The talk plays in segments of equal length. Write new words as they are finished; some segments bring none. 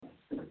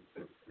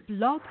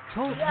Blog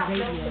Talk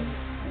Radio.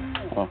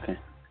 Okay.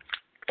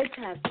 It's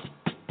happy.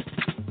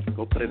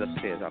 Go put it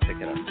upstairs. I'll pick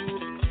it up.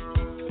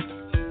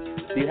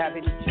 Do you have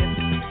any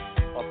chips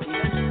or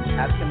peanuts?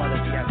 Ask your mother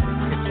if you have any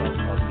chips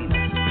or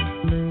peanuts.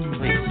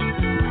 Please.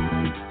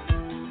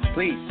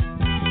 Please.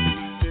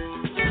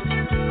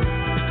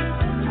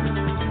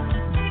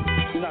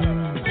 No.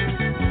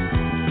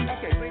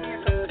 Okay, bring me a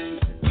couple of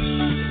pieces.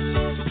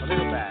 A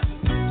little bag.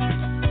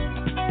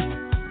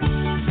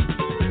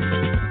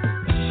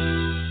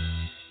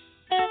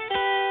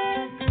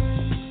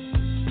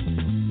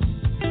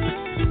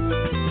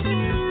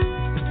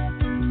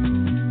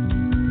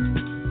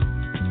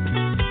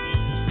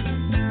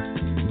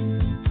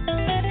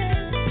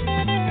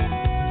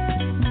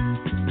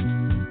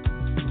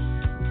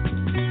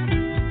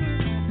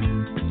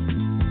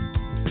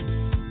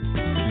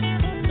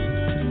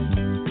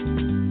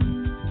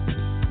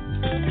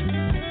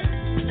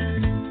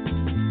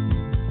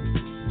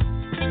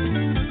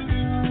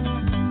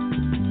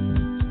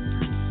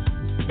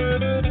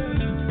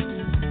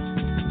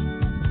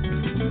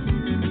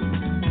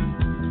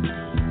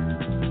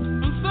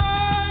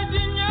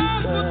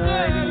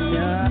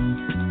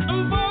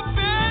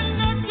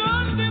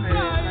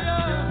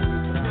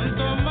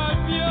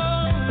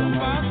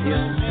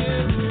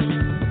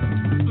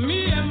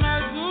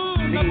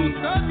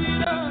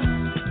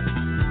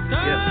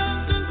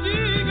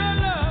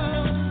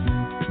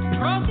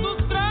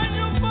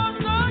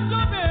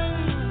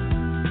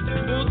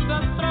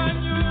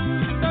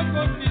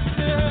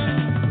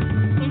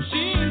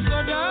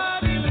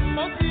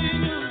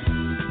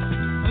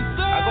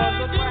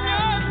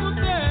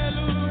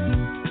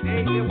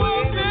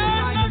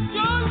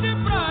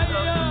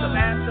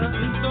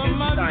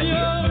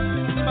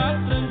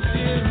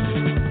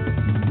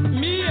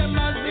 Me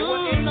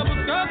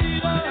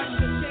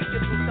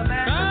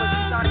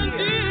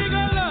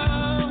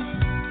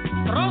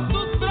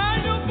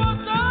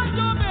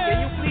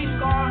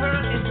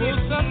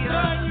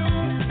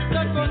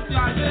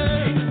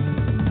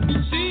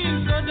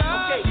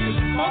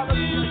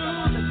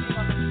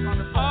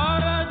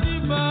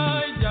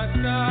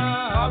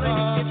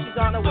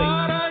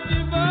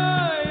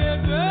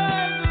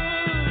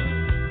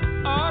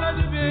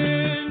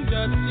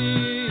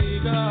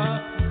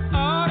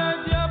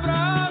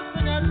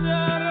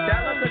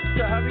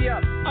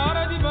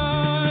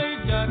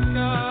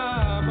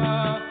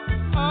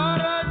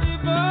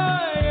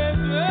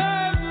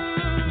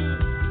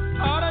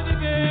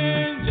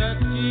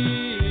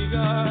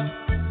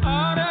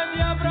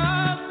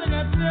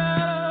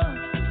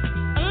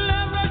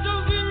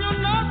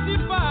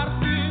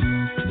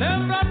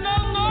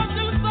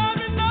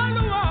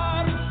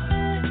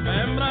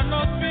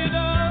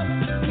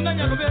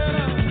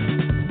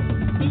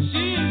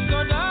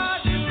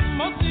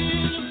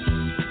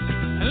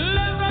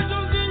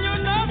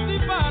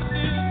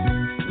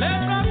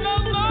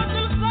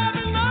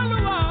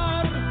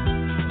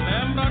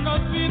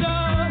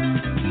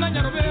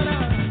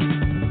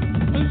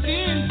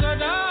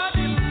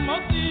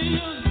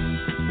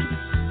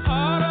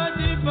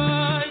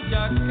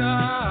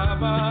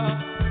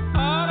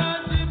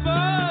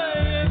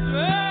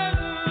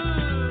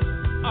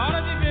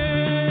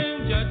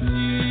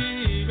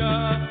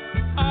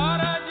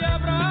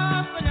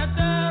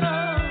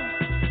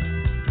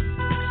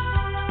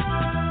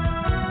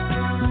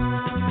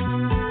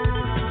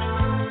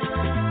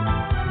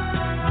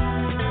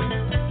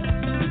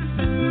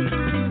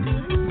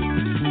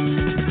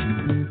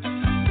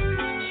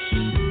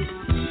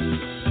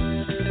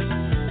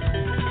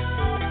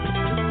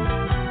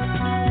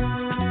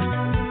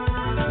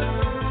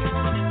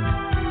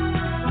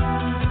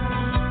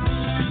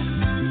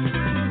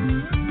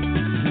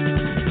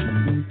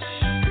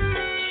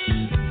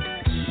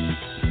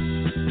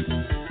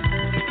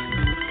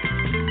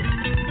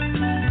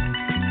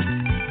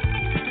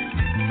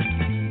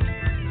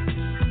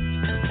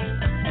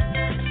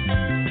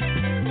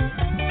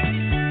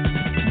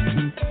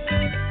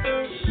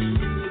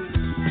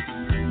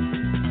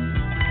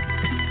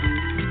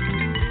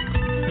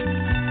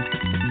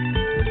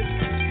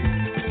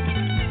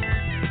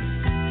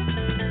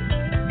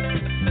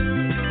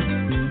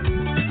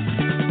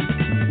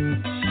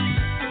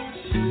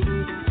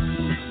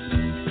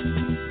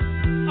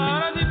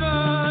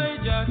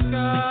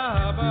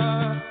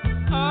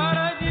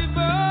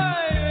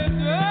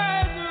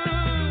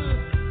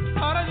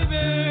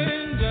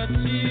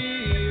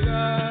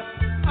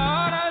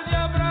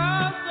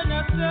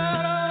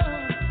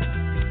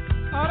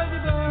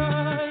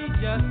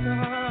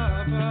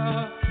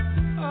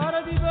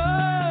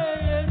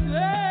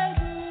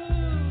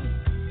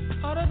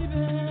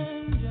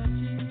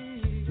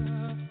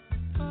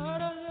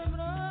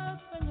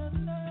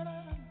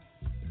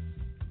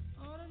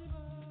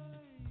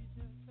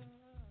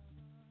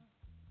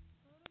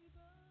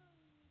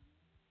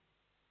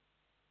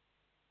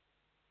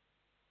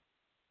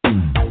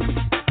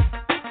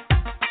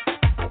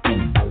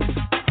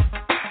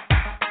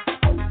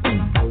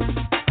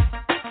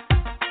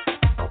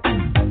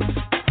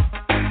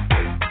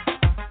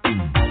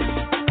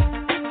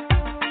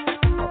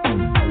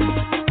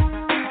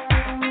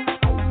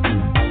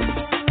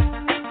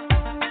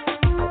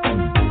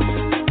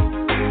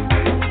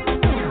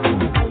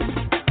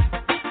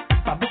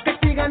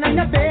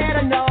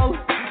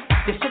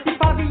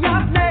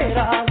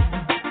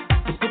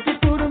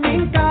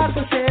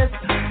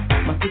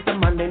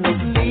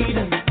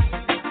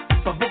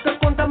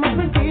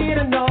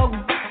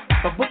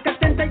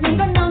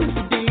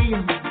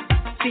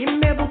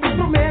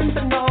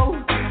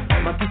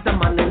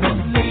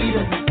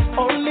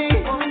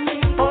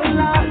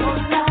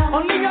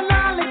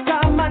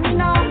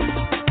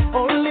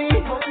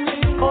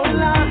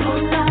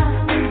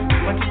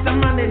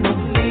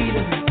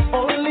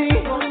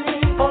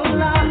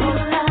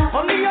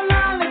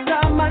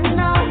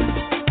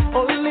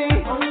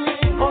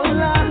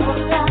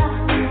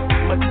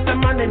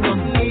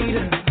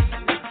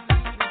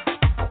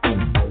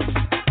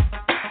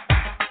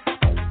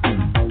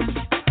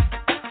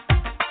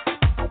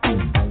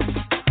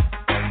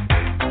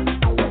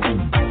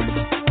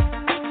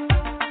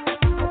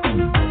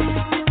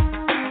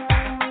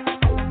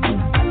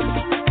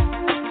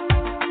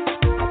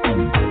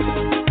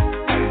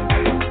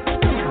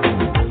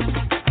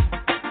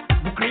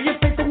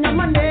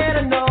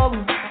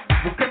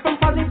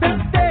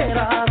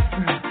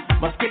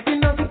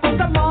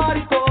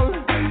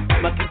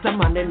esta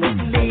manera nos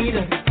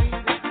líder.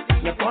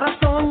 Mi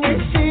corazón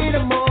es el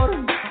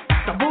amor.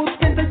 Está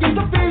buscando y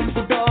yo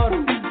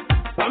perdedor.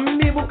 Para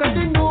mí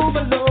buscando un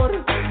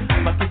valor.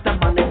 Mas esta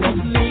manera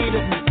nos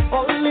líder.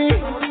 Oli,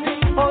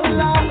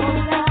 hola,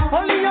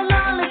 oli,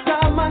 hola, le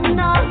está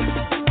maná.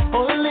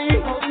 Oli,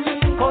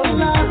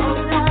 hola,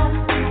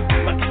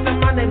 mas esta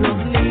manera nos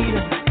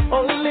líder.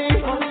 Oli,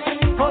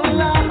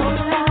 hola,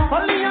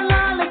 oli,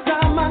 hola, le está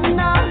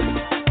maná.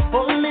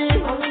 Oli,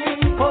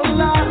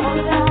 hola,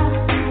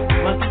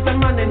 mas esta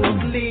manera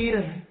nos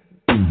líder.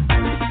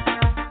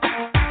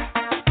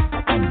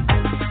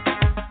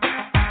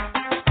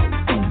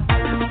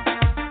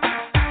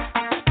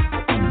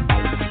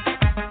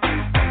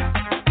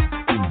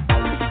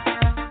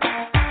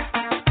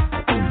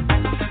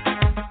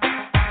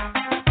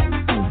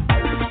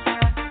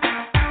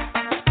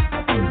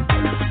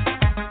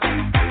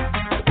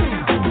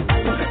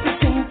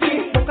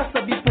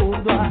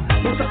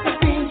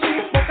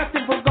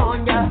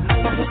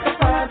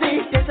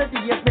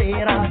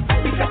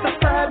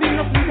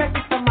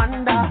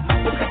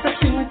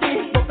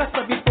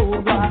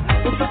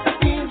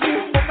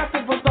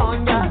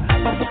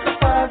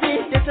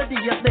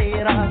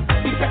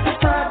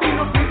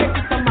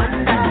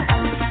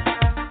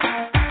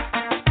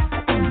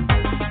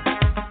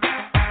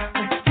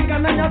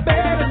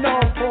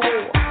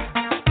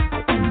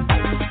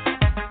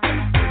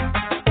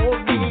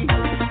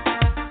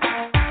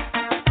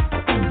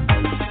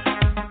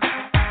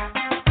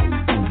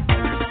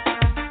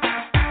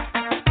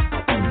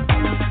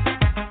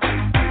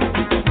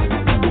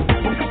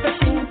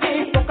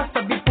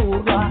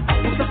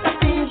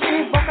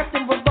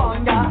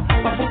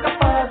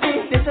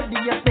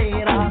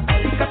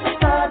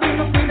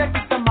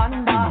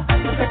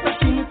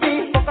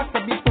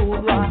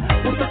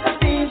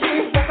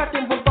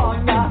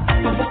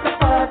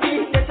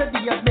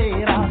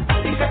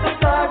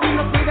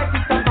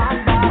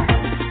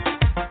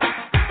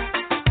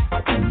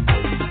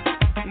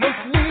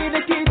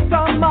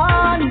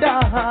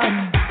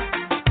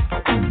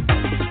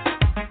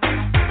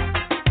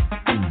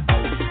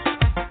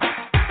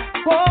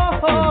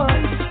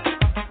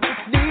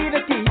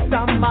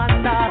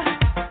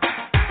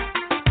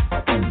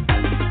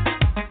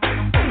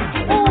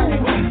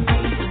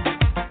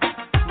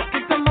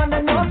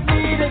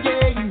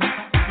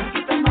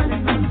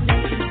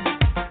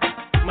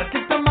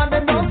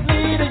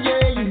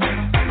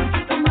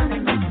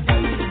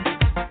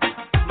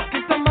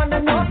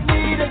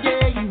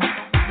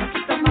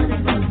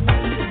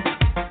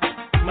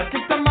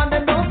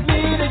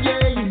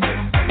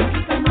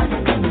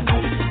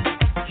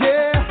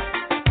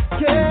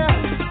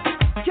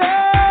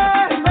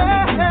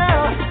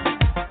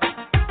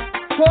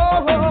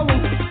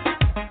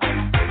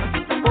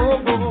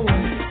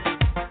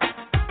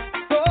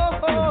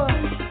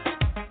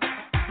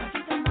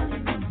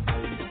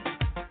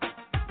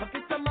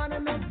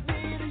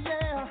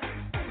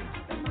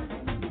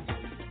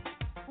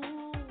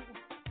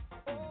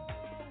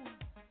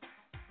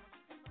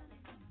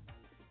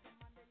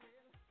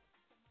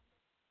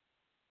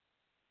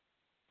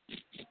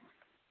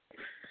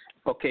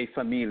 Ok,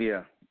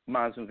 família,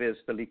 mais uma vez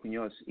está ali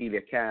conosco,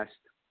 Ilha Cast.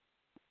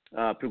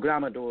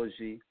 Programa de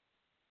hoje,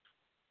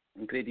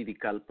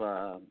 dedicado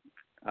para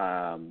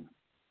a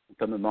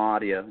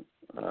memória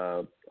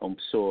a uma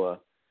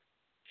pessoa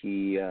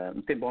que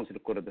tem bons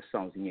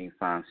recordações da minha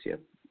infância.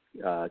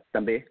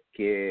 Também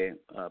que,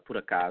 por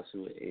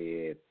acaso,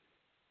 é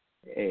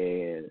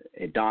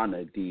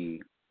dona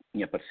de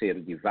minha parceira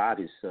de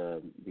vários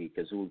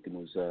dos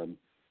últimos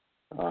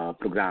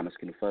programas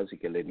que não fazem,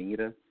 que é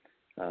Lenira.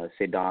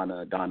 Se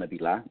Dona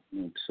Bilá,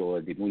 uma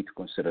pessoa de muita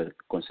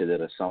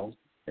consideração,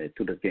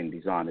 tudo que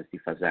tem zonas de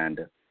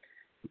fazenda,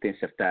 tem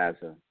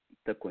certeza,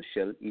 está com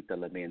ele e está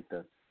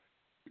lamenta,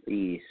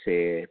 e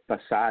se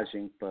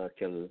passagem para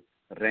aquele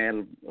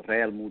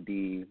realmo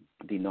de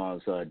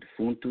nós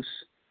defuntos,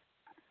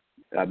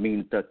 a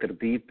mim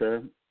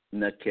acredita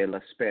naquele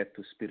aspecto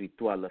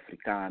espiritual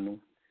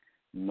africano,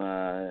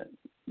 mas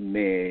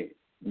me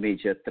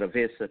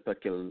atravessa para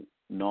aquele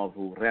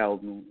novo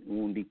realmo,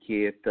 onde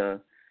que está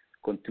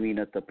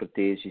continua a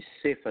proteger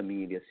sua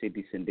família, seus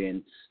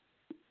descendentes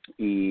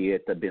e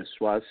te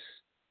abençoar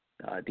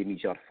de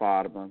melhor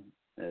forma.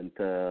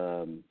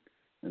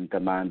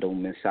 Então manda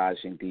uma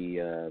mensagem de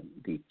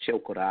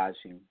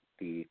coragem,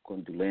 de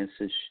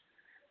condolências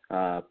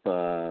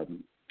para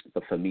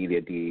a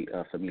família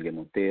família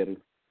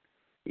Monteiro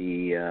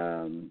e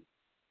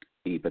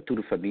para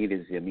todas as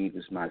famílias e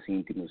amigos mais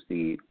íntimos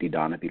de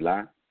Dona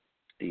Bilá.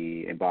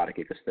 E embora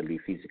que está ali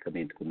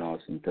fisicamente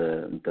conosco,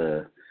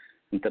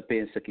 então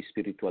pensa que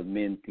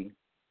espiritualmente,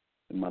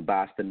 mas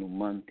basta não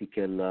manter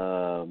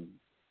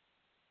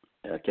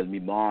aquela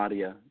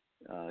memória,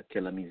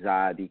 aquela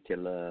amizade,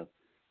 aquela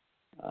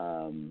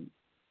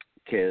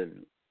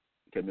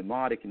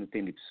memória que não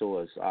tem de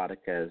pessoas, hora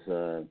que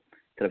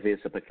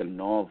atravessa para aquele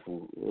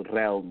novo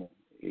realmo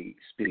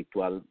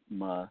espiritual,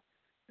 mas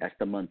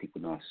esta mantém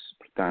conosco.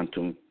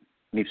 Portanto,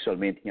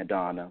 pessoalmente, minha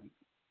dona,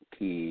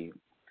 que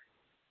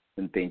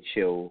tem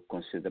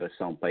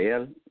consideração para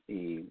ele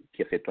e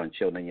que afetuano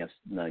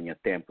na minha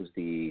tempos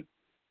de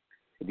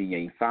minha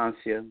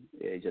infância,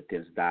 já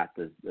tem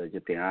datas,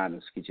 já tem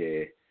anos que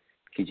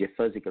já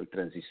faz aquela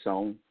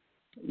transição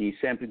e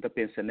sempre está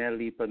pensando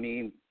nele e para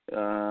mim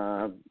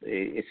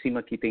é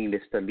cima que tem ele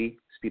está ali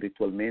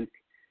espiritualmente,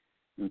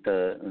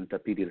 está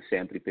pedir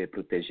sempre para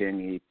proteger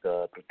e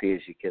para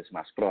proteger que é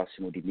mais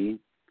próximo de mim,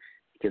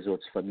 que as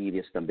outras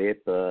famílias também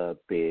para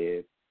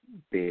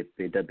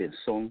dar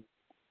benção.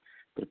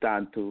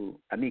 Portanto,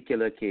 a mim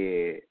aquela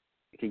que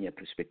é a minha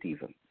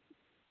perspectiva.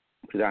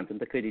 Portanto, eu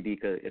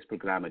acredito que esse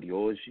programa de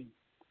hoje,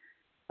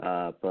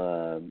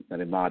 para a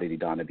memória de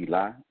Dona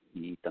Vilá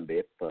e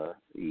também para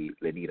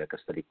Lenira que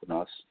está ali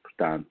conosco,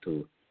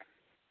 portanto,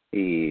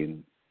 e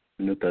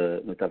não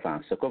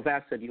avança. A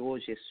conversa de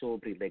hoje é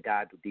sobre o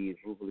legado de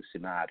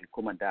Revolucionário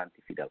Komandanti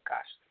Fidel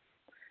Castro.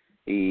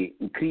 E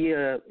eu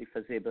queria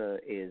fazer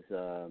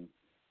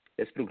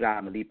esse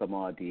programa ali para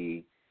modo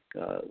de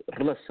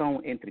relação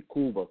entre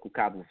Cuba e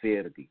Cabo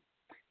Verde.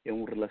 É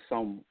uma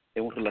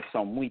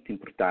relação muito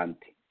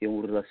importante. É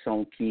uma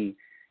relação que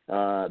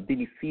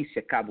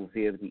beneficia Cabo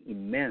Verde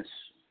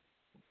imenso.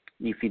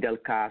 E Fidel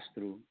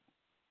Castro,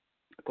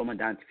 o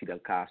comandante Fidel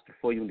Castro,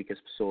 foi uma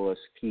das pessoas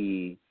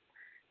que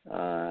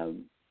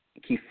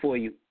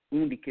foi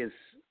uma das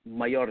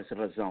maiores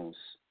razões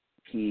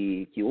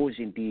que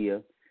hoje em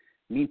dia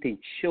nem tem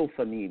sua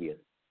família,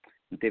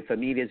 não tem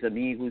famílias,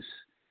 amigos,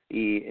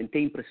 e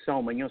tem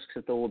impressão, mas que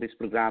está ouvindo esse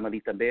programa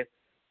ali também,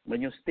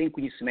 mas tem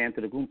conhecimento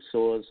de algumas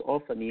pessoas ou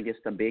famílias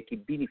também que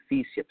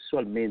beneficia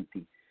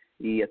pessoalmente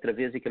e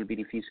através daquele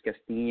benefício que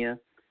eles tinham,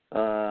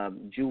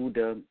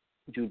 ajuda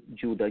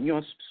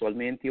nós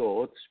pessoalmente ou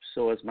outras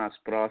pessoas mais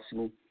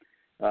próximas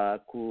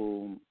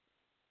com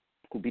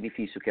o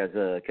benefício que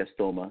eles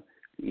tomam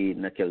e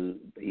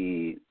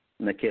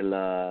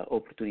naquela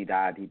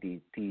oportunidade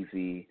de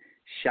tive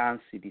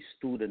chance de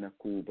estudar na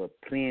Cuba,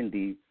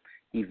 aprende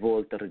e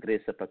volta,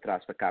 regressa para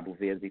trás para Cabo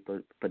Verde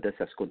para dar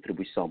essa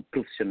contribuição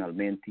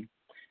profissionalmente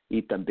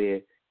e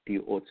também de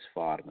outras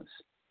formas.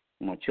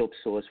 Muitas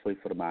pessoas foram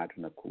formadas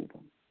na Cuba.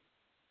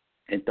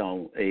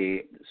 Então,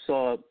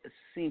 só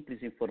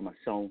simples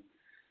informação,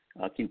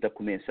 que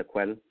começa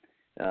com ele,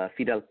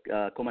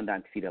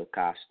 comandante Fidel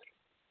Castro,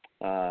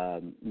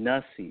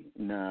 nasce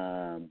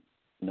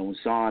numa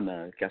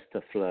zona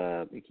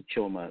que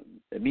chama,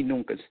 mim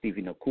nunca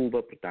estive na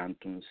Cuba,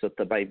 portanto, só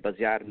também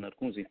basear em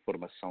algumas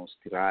informações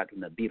tiradas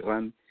na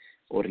Birram,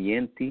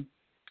 Oriente,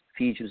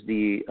 filhos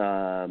de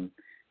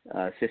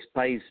seus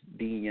pais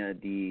vinham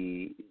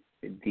de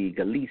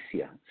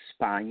Galícia,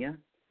 Espanha,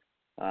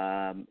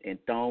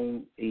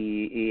 então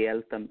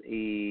ele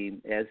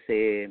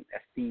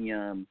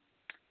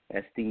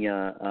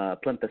tinha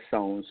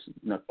plantações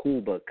na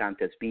Cuba,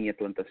 quando eles tinham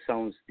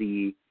plantações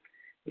de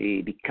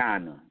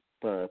cana,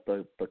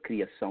 para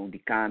criação de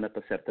cana,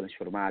 para ser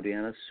transformado em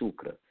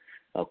açúcar.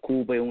 A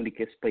Cuba é um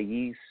dos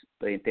países,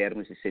 em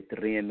termos de ser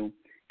terreno,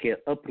 que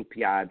é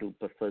apropriado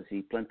para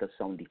fazer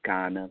plantação de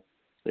cana,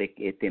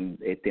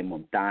 tem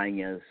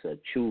montanhas,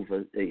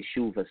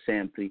 chuva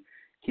sempre,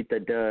 que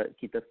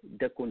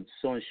dá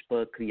condições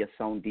para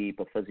criação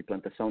para fazer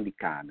plantação de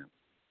cana.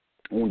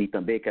 Onde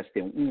também que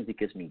tem um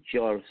dos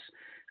melhores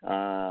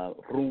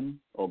rum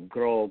ou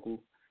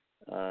grogo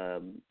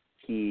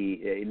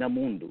que no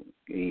mundo,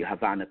 e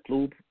Havana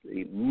Club,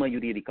 a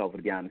maioria de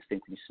cabo-verdianos tem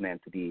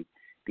conhecimento de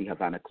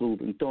Havana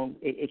Club. Então,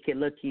 é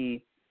aquela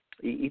que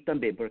e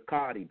também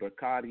Bacardi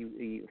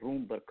e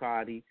rum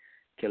Bacardi,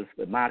 que a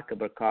marca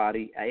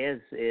Bacardi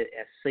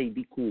é sair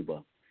de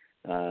Cuba.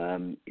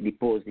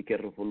 Depois de que a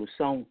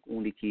revolução,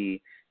 onde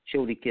que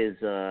cheio de que as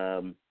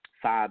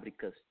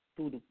fábricas,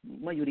 tudo,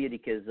 a maioria de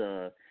que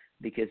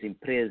as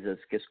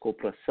empresas, que as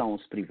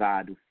corporações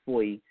privadas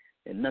foi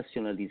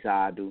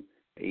nacionalizado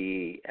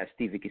e as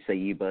tive que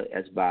sair,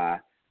 as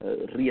vai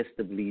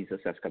reestabilizar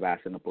as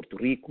cabeças na Porto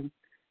Rico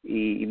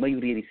e a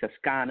maioria dessas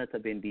canas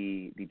também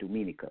de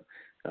Dominica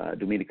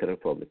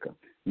República.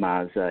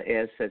 Mas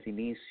esse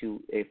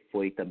início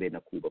foi também na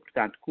Cuba.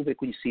 Portanto, Cuba é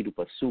conhecido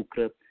para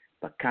açúcar,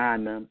 para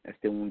cana,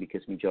 este é um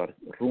dos melhores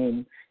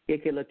rum, e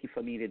aquela que a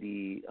família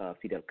de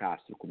Fidel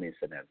Castro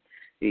começa nele.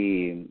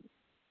 E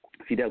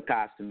Fidel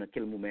Castro,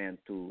 naquele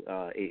momento,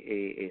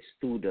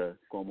 estuda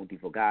como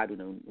advogado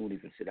na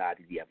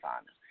Universidade de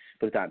Havana.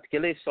 Portanto, que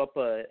ele é só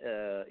para...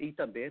 e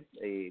também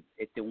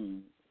tem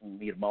um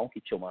irmão que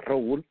se chama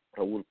Raul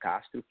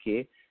Castro,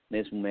 que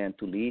nesse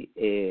momento ali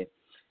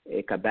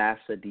é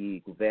cabeça de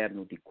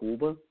governo de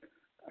Cuba,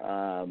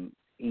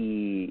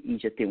 e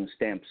já tem uns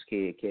tempos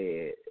que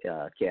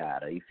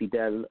era. E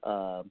Fidel,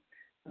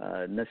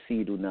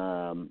 nascido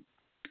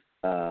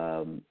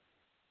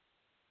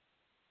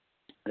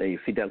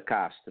Fidel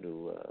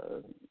Castro,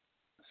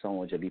 são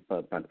hoje ali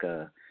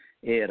para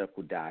era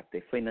com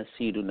data, foi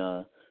nascido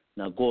na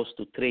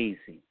agosto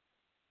 13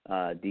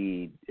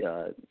 de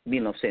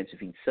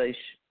 1926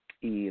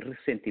 e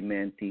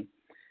recentemente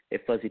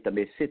fez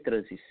também essa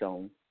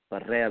transição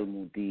para o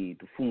realmo de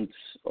fundos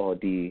ou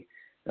de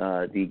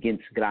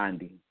gente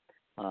grande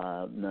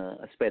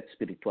no aspecto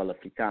espiritual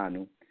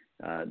africano,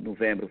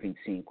 novembro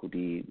 25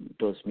 de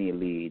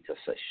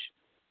 2016.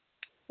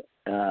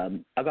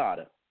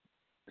 Agora,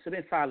 você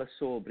bem fala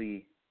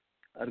sobre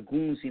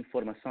algumas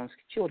informações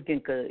que alguém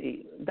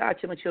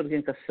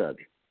que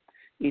sabe.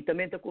 E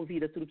também te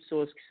convido a todas as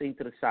pessoas que estão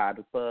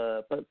interessadas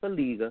para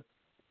ligar,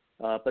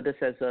 para dar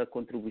essa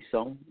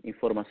contribuição,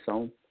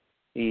 informação,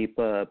 e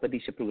para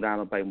deixar o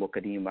programa para um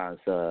bocadinho mais,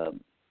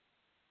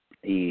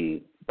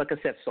 e para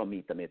que serve só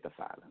mim também te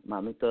fala.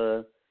 Mas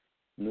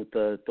não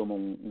te toma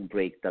um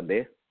break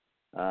também,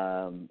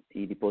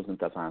 e depois não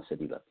te avança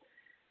de lá.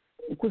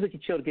 Uma coisa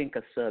que alguém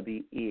que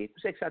sabe é o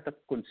que está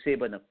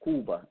acontecendo na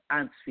Cuba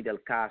antes de Fidel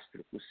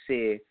Castro,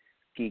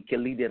 que a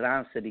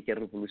liderança de que a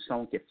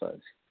revolução que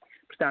faz.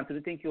 Portanto,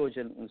 eu tenho que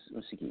hoje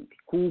o seguinte: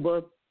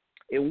 Cuba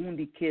é um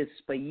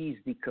daqueles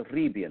países do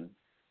Caribe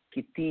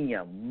que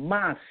tinha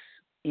mais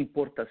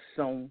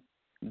importação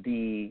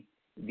de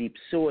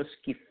pessoas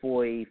que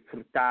foi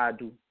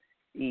furtado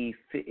e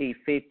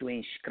feito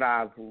em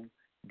escravo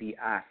de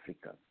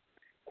África.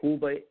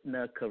 Cuba,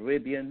 na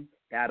Caribe,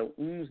 era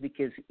um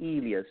daquelas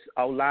ilhas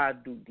ao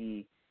lado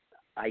de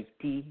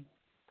Haiti,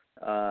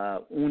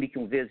 onde que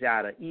uma vez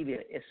era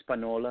ilha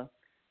espanhola,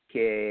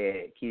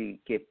 que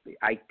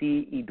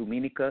Haiti e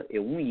Dominica é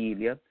uma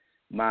ilha,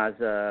 mas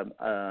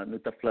não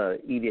está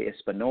falando ilha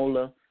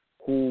espanhola,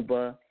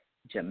 Cuba,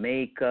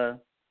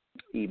 Jamaica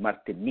e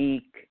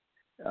Martinique,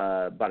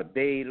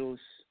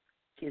 Barbados,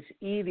 que as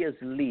ilhas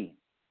ali,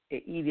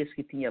 ilhas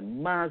que tinham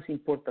mais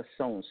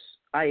importações,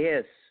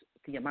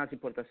 tinha mais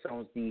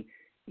importações de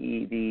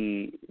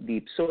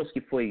pessoas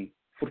que foi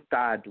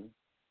furtado,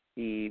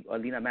 e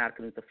ali na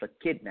América não está falando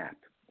kidnap.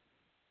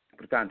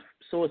 Portanto,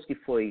 pessoas que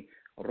foi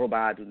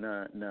roubado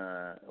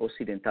na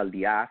ocidental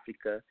de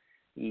África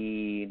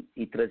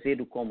e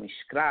trazido como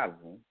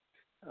escravo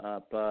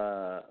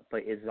para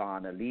a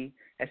zona ali.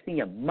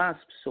 Tinha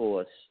mais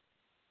pessoas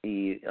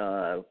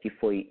que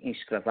foi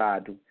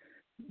escravado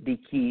de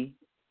que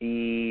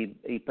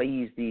e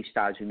país dos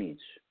Estados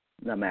Unidos,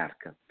 na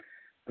América.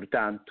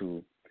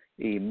 Portanto,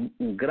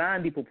 uma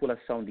grande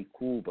população de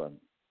Cuba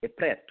é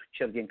preto,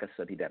 tinha alguém que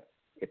sabe dela,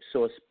 é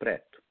pessoas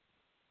preto.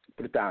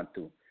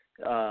 Portanto,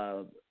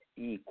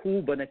 e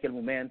Cuba naquele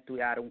momento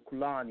era uma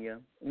colônia,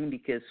 uma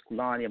das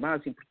colônias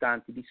mais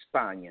importantes de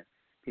Espanha,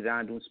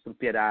 tirando umas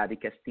propriedades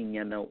que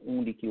tinha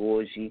onde que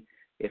hoje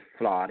é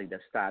Flórida,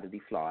 estado de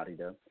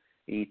Flórida,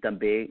 e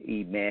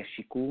também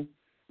México,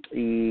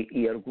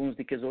 e alguns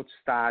daqueles outros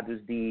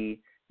estados de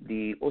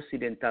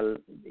ocidental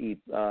e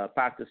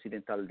parte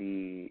ocidental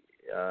de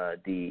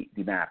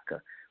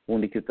América,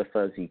 onde que está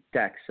fazendo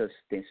Texas,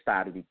 tem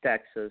estado de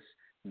Texas,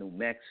 no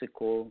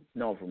México,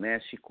 Novo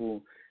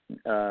México,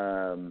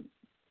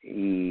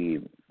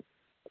 e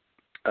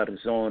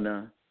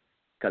Arizona,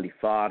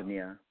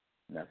 Califórnia,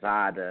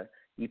 Nevada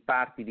e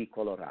parte de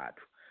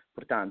Colorado.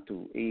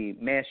 Portanto,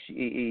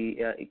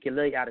 que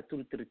lá era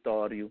todo o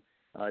território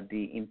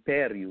de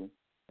Império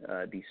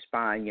de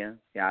Espanha,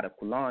 era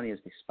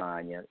colônias de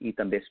Espanha, e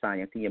também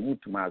Espanha tinha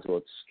muito mais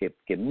outros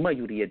que a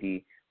maioria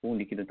de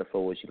onde que não está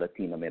hoje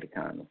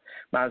latino-americano.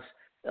 Mas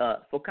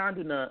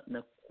focando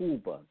na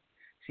Cuba,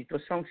 a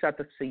situação que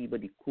está a sair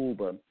de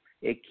Cuba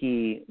é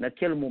que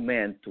naquele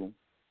momento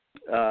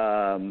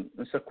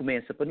você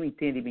começa para não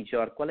entender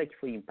melhor qual é que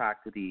foi o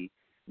impacto de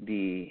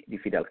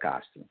Fidel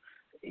Castro.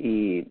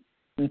 E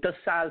então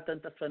salta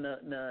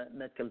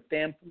naquele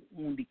tempo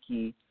onde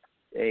que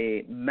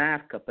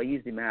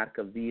país de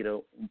América vira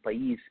um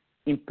país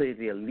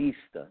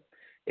imperialista.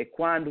 É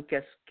quando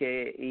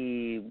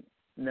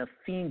no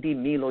fim de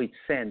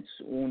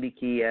 1800, onde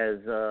que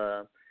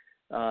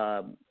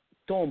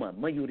toma a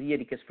maioria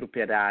das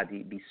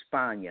propriedades de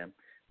Espanha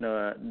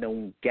na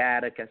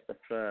guerra que esta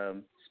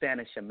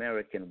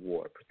Spanish-American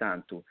War.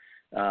 Portanto,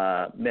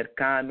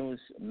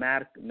 mercanos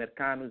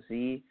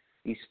e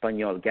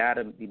espanhol,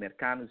 guerra de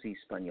mercanos e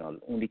espanhol,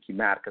 onde que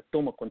América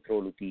toma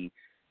controle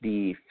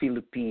de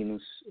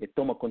Filipinos, e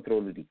toma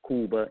controle de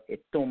Cuba, e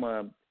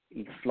toma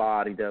de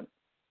Flórida,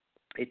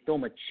 e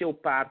toma boa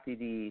parte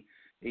de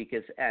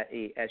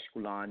as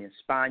colônias.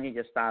 Espanha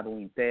já estava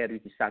um império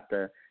que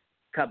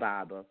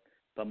acabava,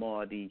 para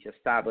modo já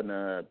estava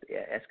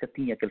que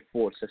tinha aquela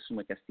força,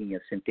 assuma que tinha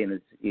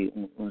centenas,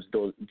 uns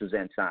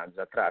 200 anos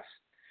atrás.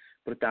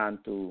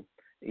 Portanto,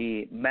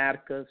 e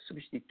América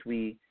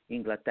substitui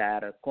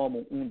Inglaterra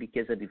como um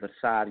dos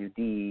adversários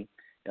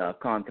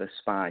contra a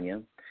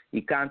Espanha,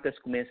 e Cantas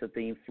começa a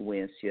ter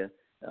influência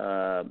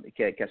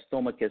que as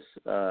toma que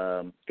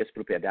as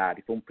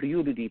propriedades. Por um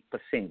período de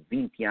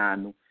 20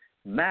 anos,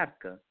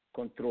 América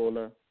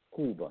controla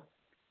Cuba,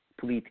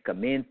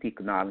 politicamente,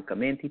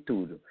 economicamente e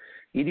tudo.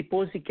 E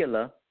depois de que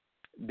ela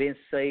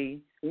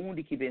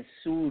onde que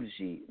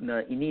surge, no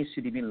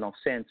início de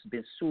 1900,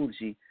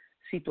 surge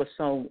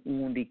situação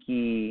onde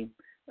que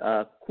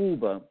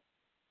Cuba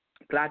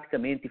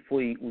praticamente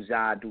foi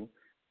usado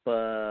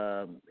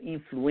para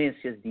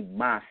influências de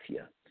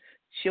máfia.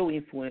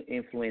 Tinha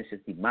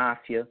influências de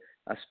máfia,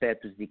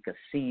 aspectos de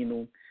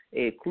cassino.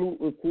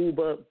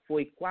 Cuba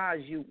foi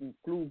quase um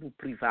clube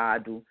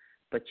privado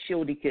para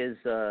cheio de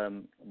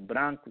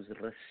brancos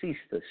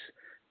racistas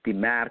de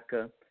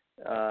América,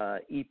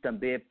 e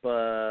também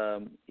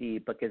para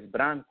aqueles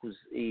brancos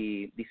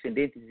e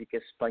descendentes de que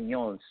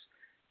espanhóis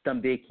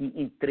também que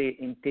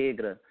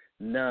integra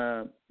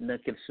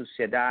naquela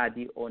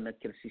sociedade ou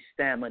naquele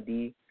sistema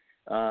de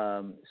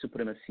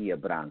supremacia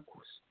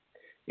brancos.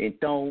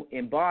 Então,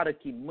 embora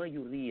que a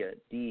maioria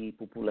da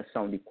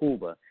população de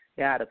Cuba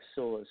era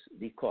pessoas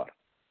de cor,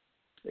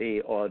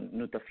 ou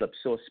não está falando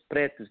pessoas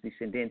pretos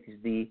descendentes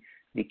de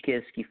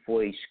aqueles que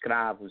foram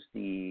escravos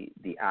de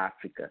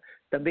África.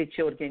 Também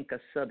tinha alguém que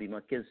sabe,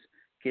 mas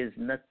aqueles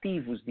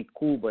nativos de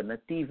Cuba,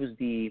 nativos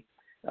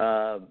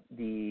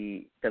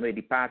também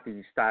de parte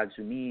dos Estados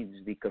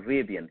Unidos, de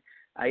Caribbean,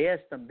 a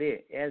eles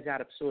também, eles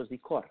eram pessoas de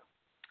cor.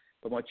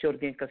 Mas tinha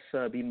alguém que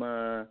sabe,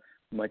 uma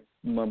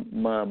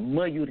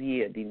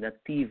maioria de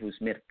nativos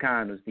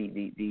americanos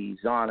de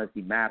zonas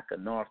de América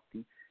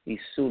Norte e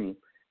Sul,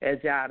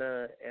 eles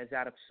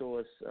eram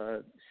pessoas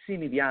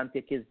semelhantes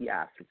àqueles de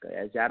África.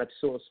 Eles eram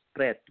pessoas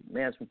pretas,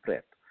 mesmo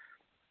pretos.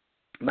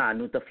 Mas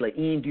não está falando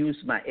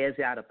índios, mas eles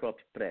eram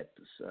próprios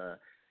pretos.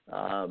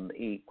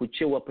 E com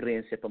a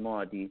aparência para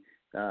modo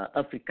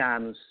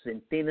africanos,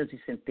 centenas e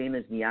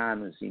centenas de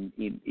anos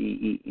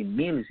e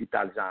milhares e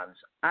tais anos,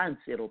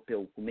 antes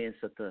europeu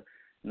começa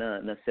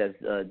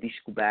nessa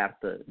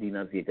descoberta de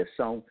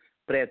navegação,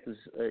 pretos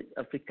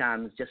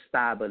africanos já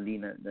estavam ali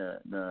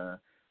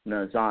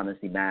nas zonas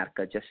de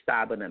América, já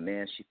estava no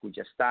México,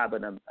 já estava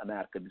na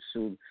América do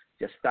Sul,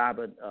 já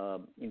estava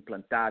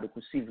implantado com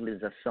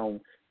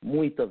civilização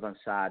muito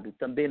avançada,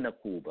 também na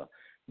Cuba.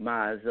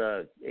 Mas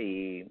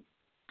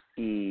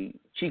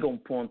chega um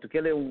ponto que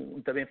ele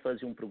também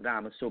fazia um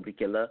programa sobre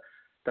que ela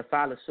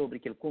fala sobre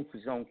aquela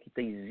confusão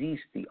que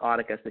existe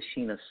hora que esta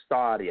China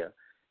histórias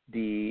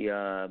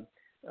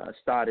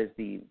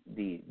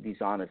de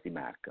zonas de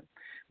América.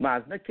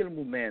 Mas naquele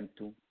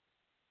momento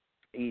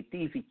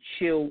tive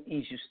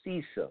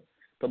injustiça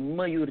para a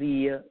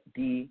maioria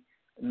de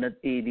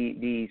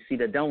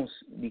cidadãos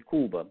de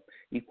Cuba.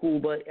 E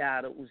Cuba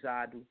era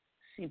usado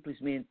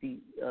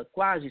simplesmente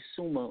quase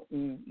uma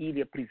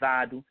ilha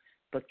privada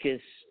para que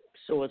as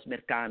pessoas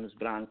americanas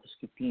brancos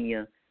que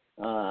tinha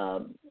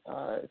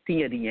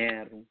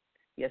dinheiro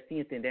e eles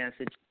tinham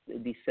tendência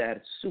de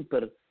ser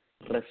super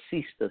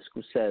racistas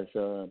com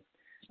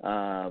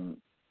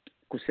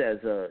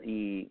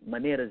e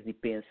maneiras de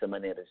pensar,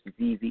 maneiras de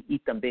viver, e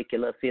também que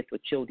ela afetou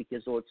de que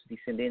os outros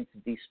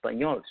descendentes de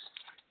espanhóis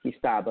que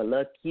estavam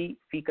lá, que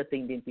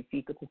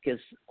identifica com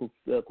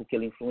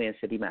aquela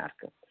influência de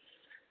marca.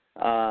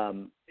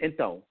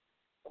 Então,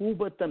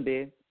 Cuba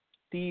também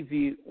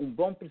teve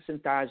bom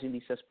percentagem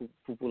dessa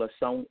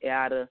população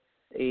era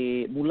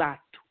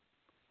mulato.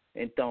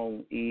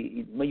 Então,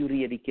 a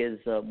maioria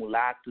daqueles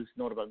mulatos,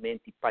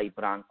 normalmente pai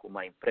branco,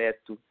 mãe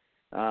preto,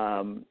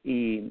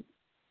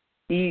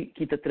 e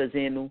que está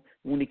trazendo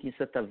que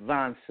se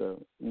avança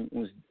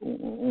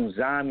uns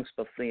anos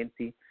para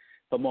frente,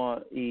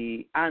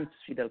 e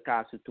antes Fidel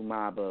Castro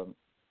tomava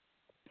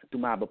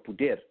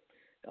poder,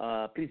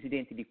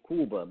 presidente de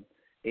Cuba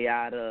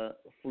era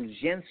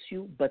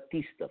Fulgêncio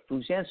Batista.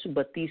 Fulgêncio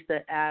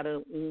Batista era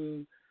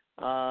um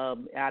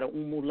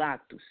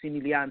mulato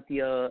semelhante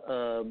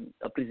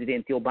a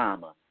presidente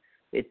Obama.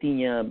 Ele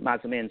tinha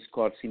mais ou menos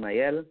cor cima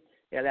ele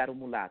era um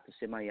mulato,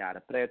 seu mãe era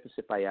preto,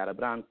 seu pai era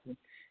branco,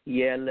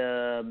 e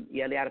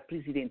ele era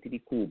presidente de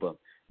Cuba.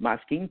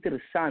 Mas que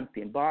interessante,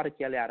 embora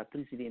que ele era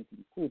presidente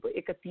de Cuba,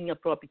 é que tinha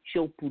próprio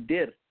seu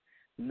poder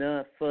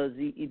na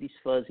fazer e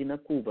desfazer na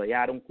Cuba.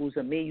 Era uma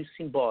coisa meio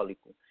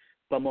simbólico.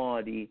 Para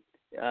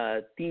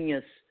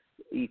tinha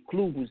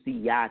clubes de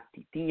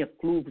iate, tinha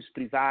clubes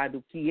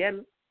privados que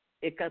ele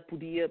é que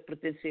podia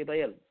pertencer a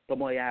ele,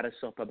 para era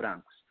só para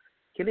brancos.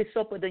 Que ele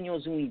só para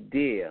dar-nos uma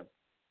ideia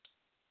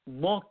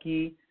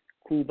que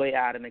Cuba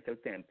era naquele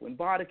tempo.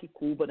 Embora que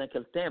Cuba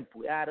naquele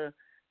tempo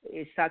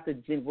estava a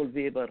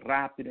desenvolver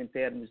rápido em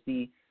termos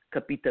de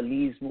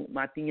capitalismo,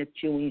 mas tinha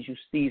uma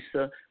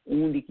injustiça,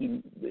 onde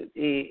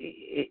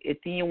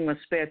tinha um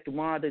aspecto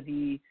moda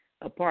de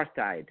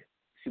apartheid,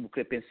 se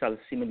você pensar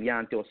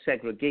semelhante ao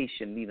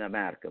segregation ali na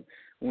América,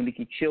 onde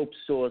que tinha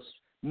pessoas,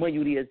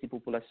 maiorias de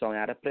população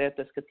era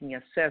preta, que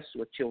tinham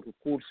acesso a seus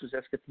recursos,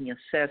 que tinham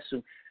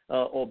acesso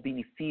a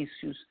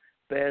benefícios,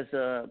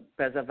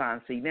 para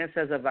avanços, e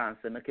nessas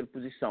avanças, naquela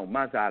posição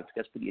mais alta que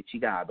eles podiam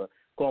chegar,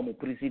 como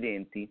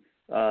presidente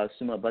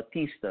Suma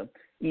Batista,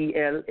 e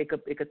ele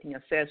é que tinha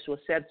acesso a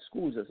certas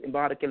coisas,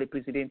 embora ele é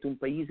presidente de um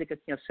país, é que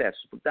tinha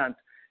acesso. Portanto,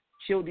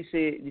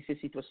 dessa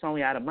situação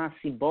era mais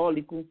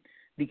simbólico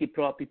do que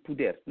próprio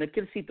poder.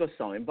 Naquela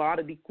situação,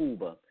 embora de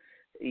Cuba,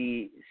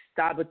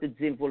 estava a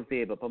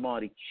desenvolver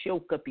para seu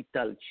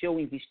capital, seu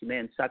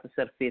investimento, estava a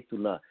ser feito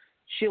lá,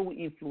 sua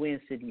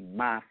influência de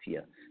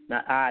máfia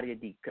na área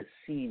de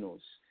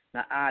cassinos,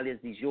 na área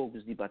de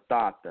jogos de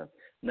batata,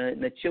 na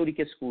de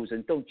que coisas.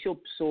 Então, tinha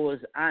pessoas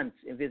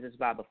antes, em vez de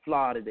baba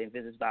Flórida, em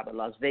vez de baba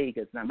Las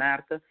Vegas, na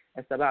América,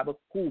 estava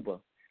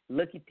Cuba.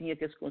 Lá que tinha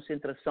que as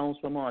concentrações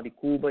para de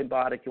Cuba,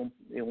 embora que é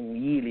uma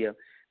ilha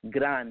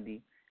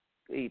grande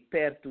e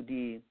perto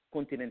de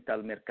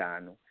continental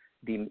americano.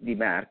 de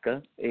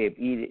marca,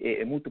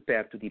 é muito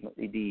perto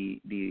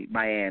de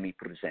Miami,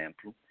 por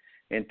exemplo,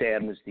 em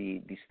termos de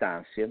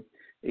distância.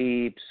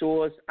 E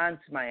pessoas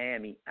antes de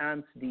Miami,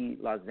 antes de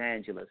Los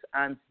Angeles,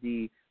 antes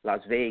de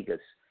Las Vegas,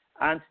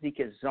 antes de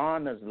que as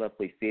zonas lá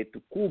foi feito,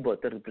 Cuba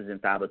te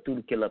representava tudo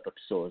aquilo para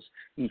pessoas.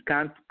 E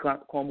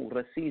como o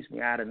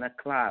racismo era na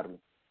claro,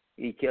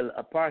 e que o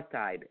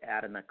apartheid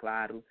era na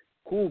claro,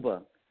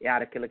 Cuba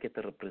era aquela que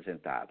te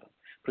representava.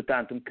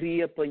 Portanto, eu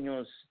queria para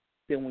nós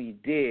ter uma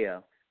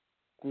ideia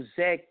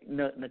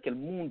naquele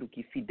mundo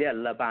que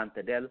Fidel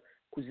levanta dele,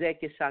 que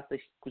está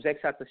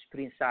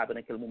experienciava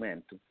naquele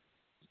momento.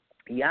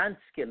 E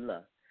antes que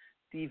lá,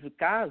 tive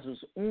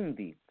casos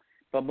onde,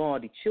 para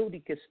modo de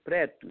que os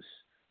pretos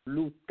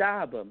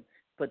lutavam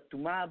para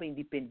tomar a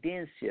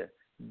independência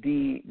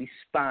de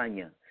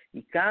Espanha.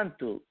 E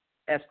quando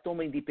eles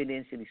tomam a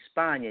independência de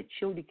Espanha,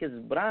 de que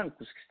os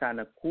brancos que estão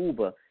na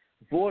Cuba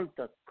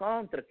voltam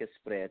contra os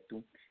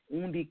pretos,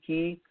 onde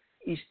que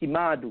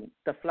estimado,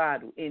 está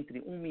falado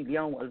entre 1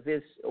 milhão, às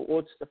vezes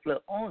outros está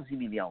falando 11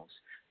 milhões,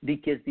 de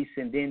que os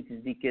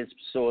descendentes de que as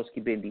pessoas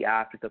que vêm de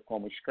África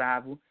como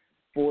escravo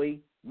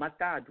foi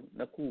matado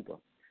na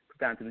Cuba.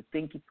 Portanto,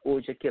 tem que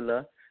hoje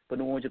aquela,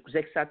 para onde o que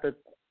está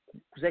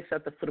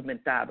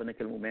fermentava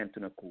naquele momento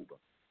na Cuba.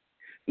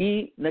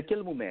 E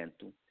naquele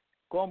momento,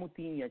 como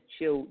tinha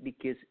cheio de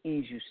que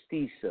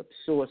injustiça,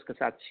 pessoas que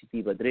estavam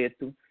a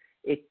direito,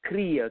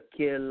 cria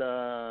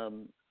aquela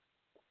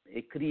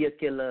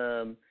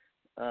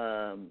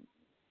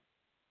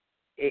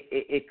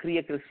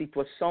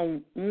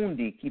situação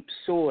onde que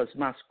pessoas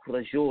mais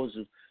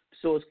corajosas,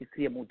 pessoas que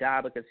queriam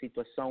mudar aquela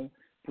situação,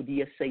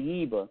 podia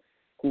sair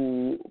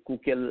com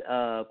aquele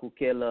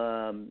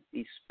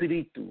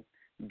espírito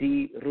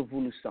de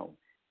revolução.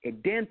 É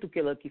dentro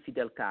daquela que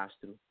Fidel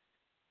Castro,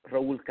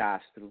 Raul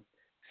Castro,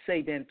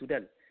 sai dentro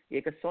dele. E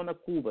é que só na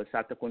Cuba,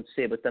 sabe,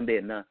 aconteceu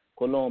também na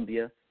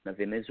Colômbia, na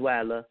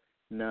Venezuela,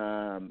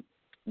 na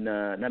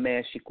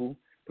México.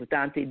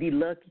 Portanto, é de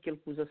lá que ele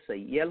coisa sai.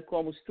 E ele,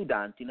 como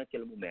estudante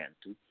naquele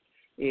momento,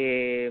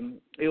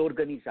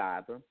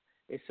 organizava,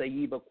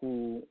 saía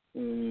com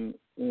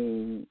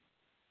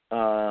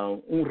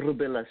uma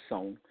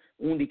rebelação,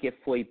 onde que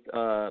foi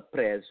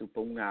preso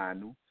por 1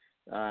 ano,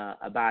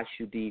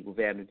 abaixo do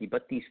governo de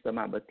Batista,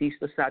 mas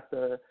Batista está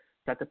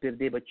a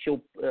perder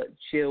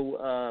seu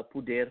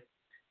poder,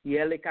 e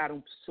ele era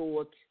uma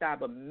pessoa que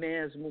estava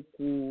mesmo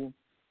com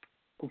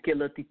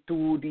aquela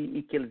atitude e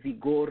aquele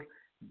vigor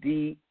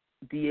de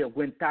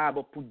aguentar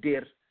o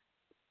poder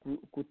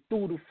com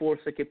toda a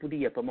força que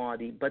podia, para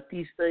modo.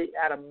 Batista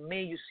era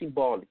meio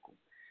simbólico,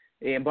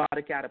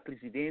 embora que era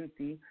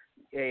presidente,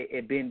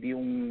 é bem de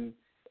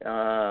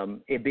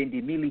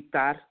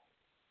militar,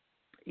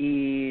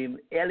 e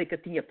ele que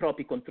tinha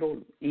próprio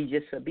controle, e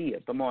já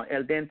sabia,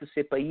 ele dentro do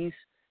seu país,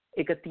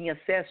 é que tinha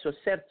acesso a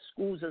certas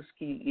coisas,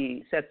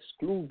 certos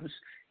clubes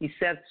e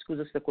certas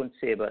coisas que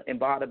aconteceram,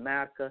 embora a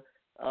marca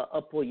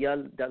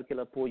apoiá-lo, daquele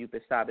apoio que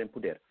estava em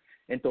poder.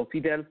 Então,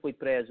 Fidel foi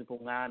preso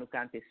por 1 ano,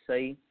 quando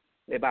ele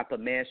vai para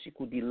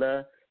México, de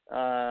lá,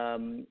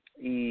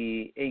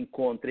 e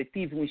encontra.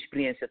 Tive uma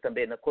experiência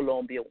também na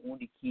Colômbia,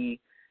 onde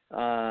que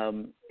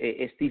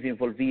estive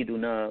envolvido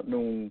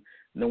num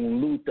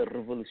luta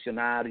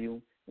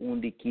revolucionário,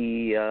 onde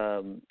que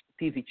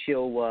tive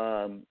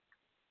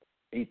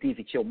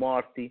seu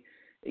morte,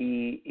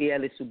 e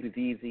ele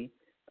sobrevive.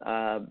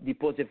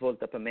 Depois ele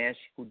volta para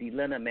México, de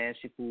lá na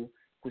México,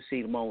 com seu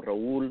irmão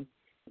Raul,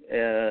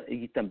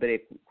 e também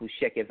com o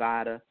Che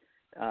Guevara,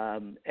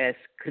 eles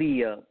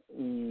criam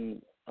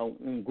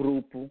um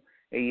grupo,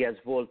 e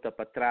eles voltam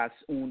para trás,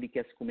 onde que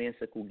eles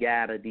começam com a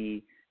guerra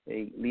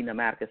ali na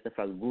marca se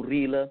fala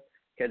guerrilla,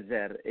 quer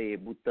dizer,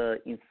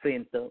 você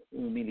enfrenta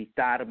um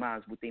militar,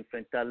 mas você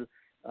enfrenta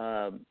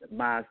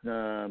mais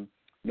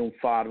num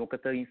forma que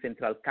está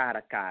enfrentando cara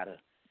a cara.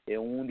 É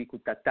onde que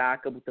você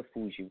ataca, você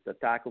fuge,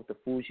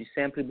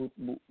 sempre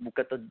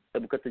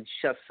você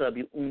já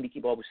sabe onde que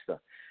você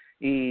está.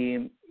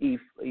 E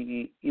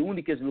o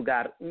único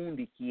lugar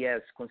onde que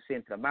se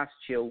concentra mais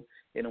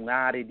é numa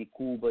área de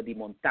Cuba, de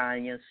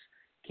montanhas,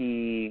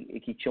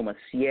 que chama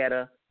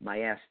Sierra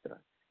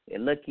Maestra. É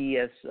lá que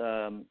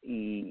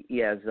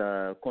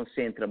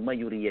concentra a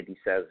maioria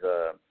dessas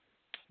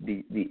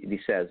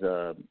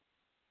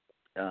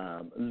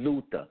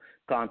luta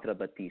contra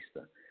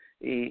Batista.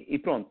 E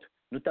pronto,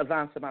 não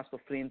avança mais para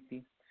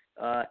frente,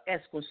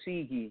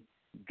 consegue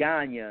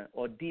ganha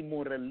ou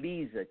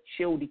demoraliza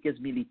cheio de que os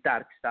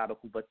militares que estavam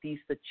com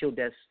Batista, cheio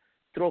desse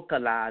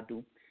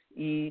trocalado,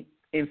 e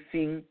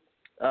enfim,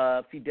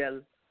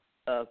 Fidel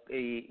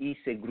e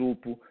esse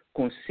grupo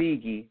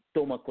consegue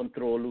tomar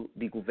controle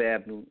do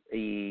governo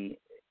e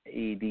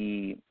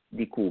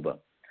de Cuba.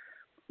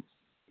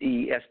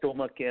 E eles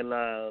tomam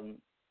aquela,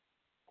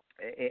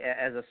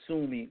 eles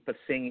assumem para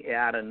ser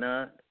era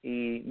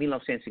em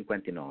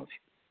 1959.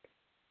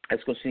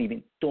 Eles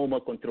conseguem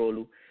tomar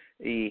controle.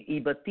 E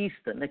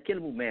Batista,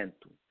 naquele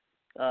momento,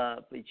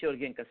 se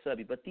alguém que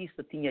sabe,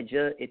 Batista tinha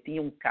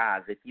uma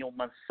casa, tinha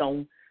uma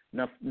mansão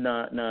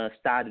no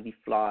estado de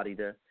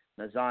Flórida,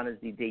 nas zonas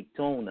de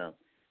Daytona,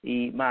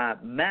 e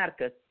mas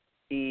marca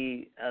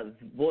e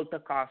volta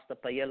costa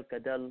para ele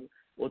cada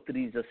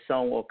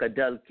autorização ou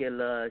cada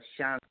aquela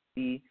chance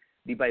de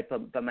ir para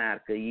a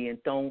marca. E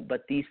então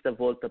Batista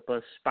volta para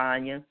a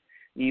Espanha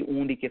e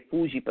Undi que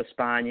fuge para a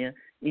Espanha,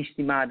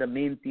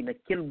 estimadamente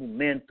naquele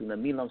momento, na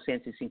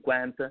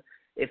 1950,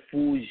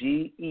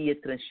 fuge e ia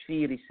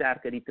transferir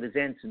cerca de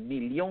 300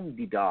 milhões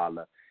de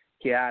dólares,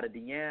 que era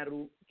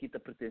dinheiro que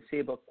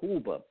pertencia a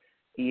Cuba,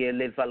 e ele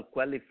levou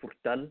aquele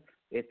fortal,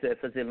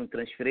 fazer uma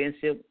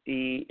transferência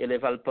e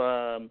levá-lo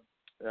para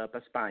a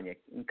Espanha.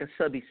 Nunca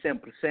sabe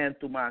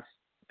 100%, mas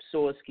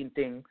pessoas que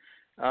têm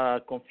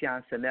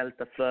confiança nele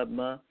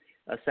falam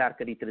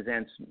cerca de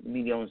 300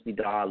 milhões de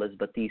dólares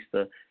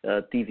Batista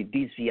teve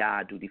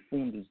desviado de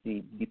fundos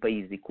de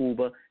país de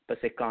Cuba para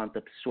ser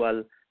conta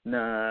pessoal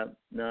na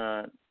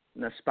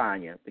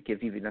Espanha, porque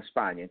vive na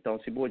Espanha. Então,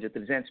 se boja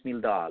 300 mil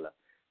dólares,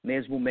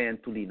 nesse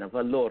momento ali, no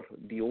valor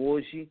de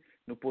hoje,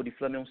 não pode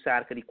falar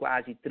cerca de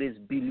quase 3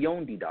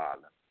 bilhões de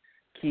dólares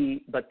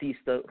que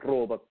Batista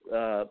rouba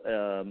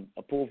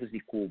a povos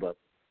de Cuba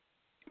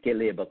que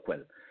leva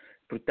aquele.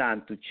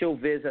 Portanto, deixa eu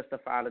ver esta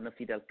fala na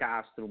Fidel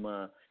Castro,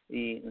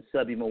 e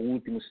sabe, nos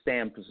últimos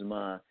tempos,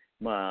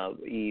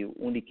 e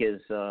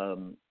únicas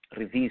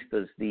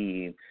revistas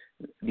de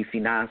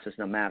finanças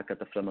na América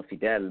da Flama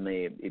Fidel,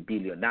 é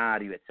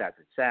bilionário, etc,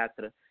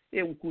 etc.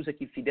 É uma coisa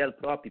que Fidel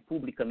próprio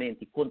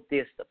publicamente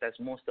contesta,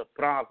 mostra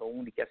prova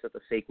onde que essa está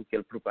sei com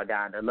aquela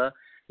propaganda lá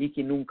e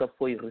que nunca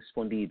foi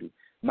respondido.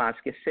 Mas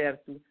que é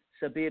certo,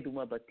 saber de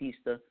uma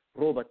Batista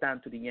rouba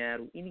tanto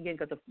dinheiro e ninguém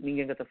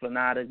está falando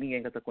nada,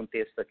 ninguém está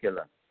contesta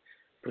aquilo.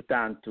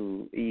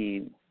 Portanto,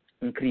 e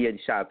não queria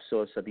deixar a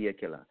pessoa saber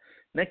aquilo.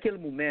 Naquele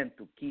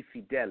momento que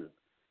Fidel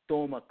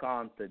toma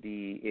conta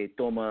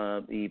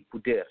toma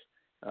poder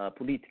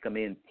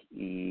politicamente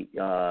e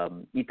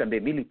também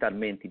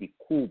militarmente de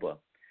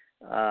Cuba,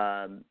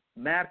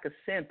 Merca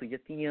sempre já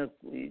tinha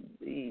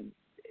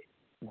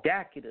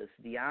décadas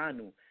de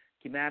anos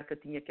que Merca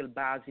tinha aquela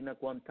base na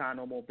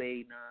Guantánamo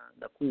Bay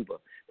na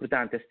Cuba.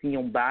 Portanto, eles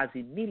tinham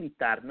base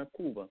militar na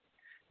Cuba.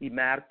 E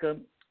Merca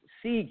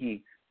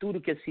segue tudo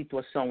que é a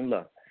situação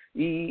lá.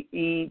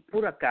 E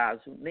por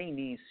acaso, no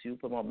início,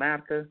 para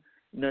Merca,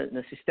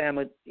 no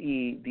sistema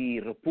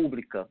de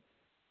república,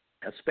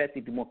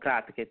 aspecto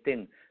democrático que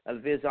tem,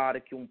 às vezes a hora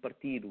que um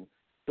partido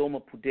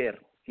toma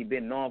poder, que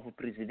vem novo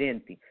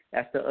presidente,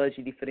 esta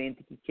age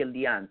diferente que aquele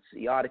de antes,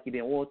 e a hora que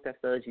vem outro,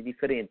 esta age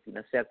diferente,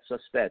 em certos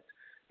aspectos.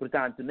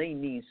 Portanto, no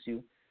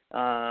início,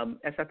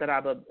 essa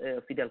taraba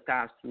Fidel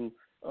Castro,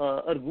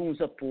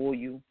 alguns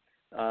apoio,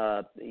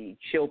 e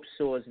tinha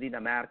pessoas ali na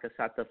América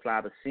que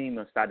falavam assim,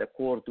 está de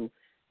acordo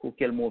com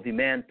aquele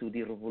movimento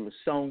de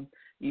revolução,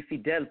 e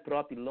Fidel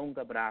próprio longo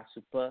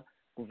abraço para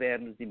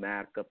governos de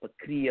América, para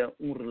criar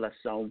uma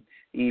relação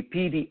e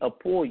pedir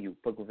apoio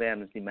para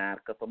governos de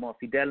América, para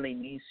Fidel no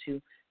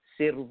início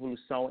ser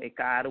revolução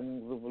era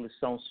uma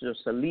revolução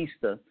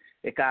socialista,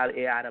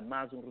 era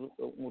mais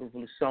uma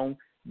revolução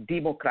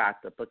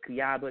democrata, para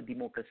criar a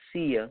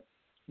democracia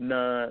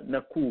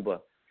na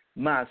Cuba.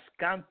 Mas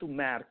quando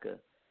América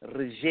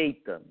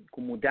rejeita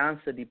com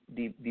mudança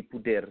de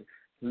poder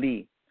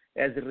ali,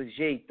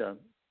 rejeita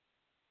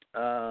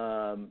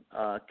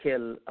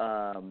aquela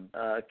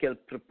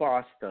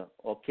proposta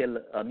ou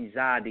aquela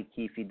amizade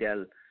que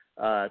Fidel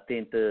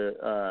tenta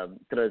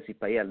trazer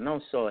para ele. Não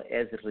só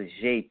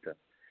rejeita,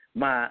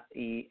 mas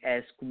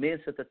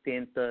começa a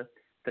tentar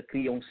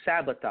criar um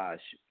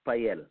sabotagem para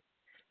ele.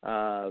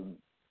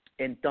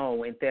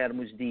 Então, em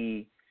termos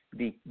de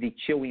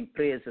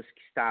empresas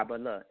que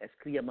estavam lá,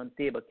 queria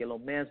manter aquele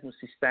mesmo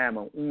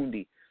sistema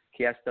onde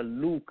que esta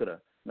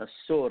lucra na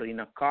Sor e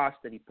na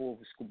costa de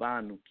povos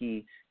cubanos,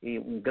 que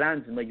uma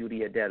grande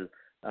maioria deles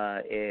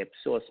é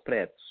pessoas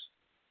pretas.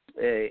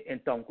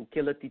 Então, com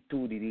aquela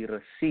atitude de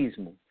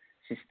racismo,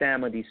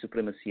 sistema de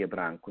supremacia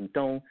branca.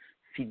 Então,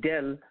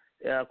 Fidel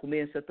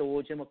começa até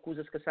hoje uma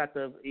coisa que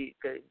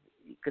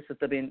se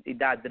também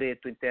dá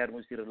direito em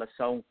termos de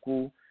relação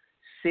com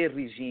ser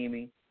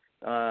regime,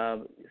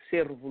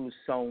 ser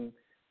revolução.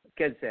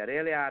 Quer dizer,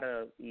 ele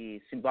era, e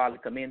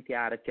simbolicamente,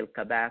 era aquele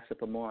cabeça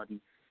para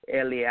modo.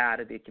 Ele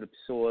era daquela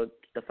pessoa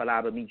que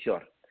falava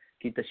melhor,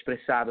 que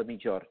expressava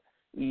melhor.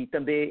 E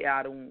também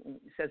era um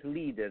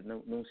líder,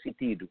 num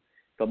sentido,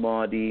 para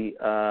modo ele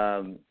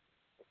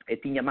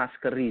tinha mais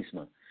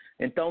carisma.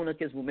 Então,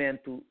 naquele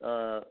momento,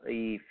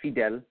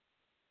 Fidel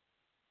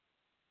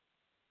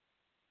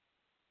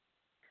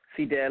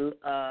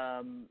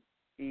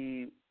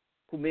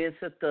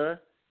começa a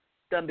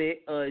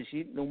também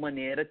agir de uma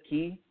maneira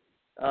que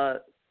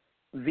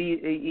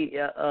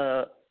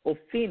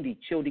ofende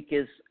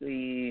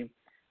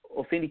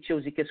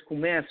os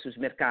comércios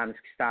mercados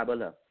que estavam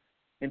lá.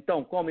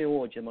 Então, como é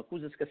hoje, uma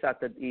coisa que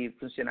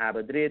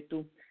funcionava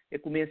direito,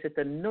 começa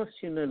a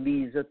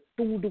nacionalizar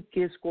tudo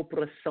que as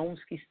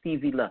corporações que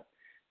estiveram lá,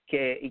 que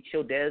é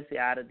 10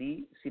 área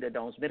de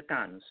cidadãos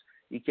mercados,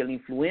 e que a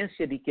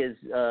influência de que os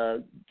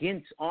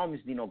grandes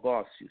homens de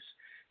negócios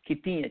que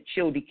tinha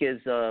de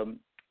que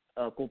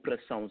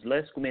cooperações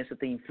lá, começa a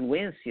ter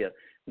influência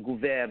do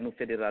governo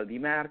federal de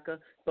América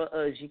para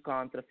agir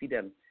contra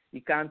Fidel. E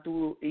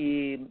quando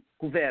o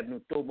governo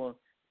toma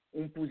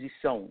uma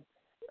posição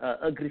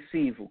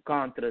agressiva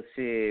contra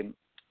seu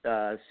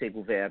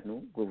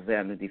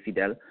governo de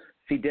Fidel,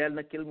 Fidel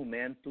naquele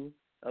momento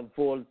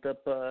volta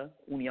para a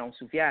União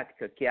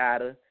Soviética, que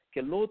era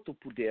aquele outro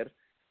poder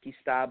que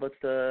estava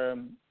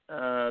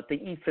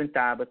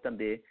enfrentava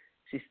também o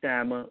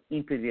sistema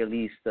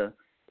imperialista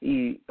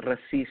e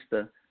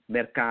racista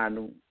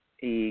americano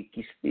e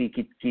que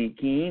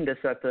ainda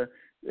está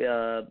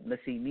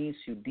nesse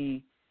início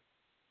de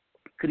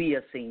criar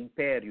esse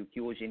império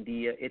que hoje em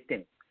dia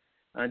tem.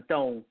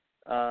 Então,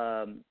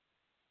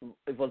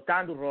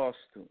 voltando ao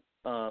rosto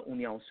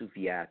União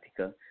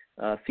Soviética,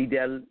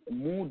 Fidel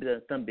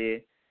muda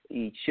também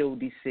e cheio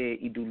de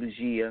ser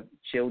ideologia,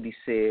 cheio de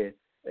ser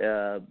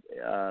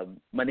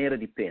maneira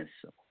de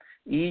pensar.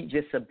 E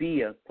já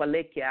sabia qual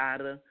é que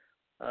era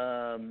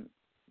a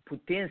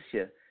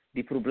potência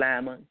de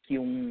problema que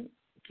um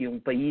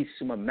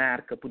país, uma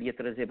marca, podia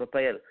trazer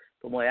para ele.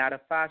 Como era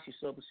fácil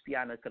sobre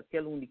espiar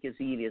naquela única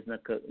ilhas na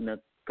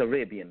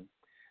Caribbean,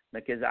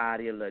 naquela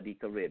área lá de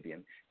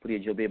Caribbean.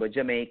 Podia jogar para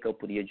Jamaica,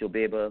 podia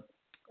jogar para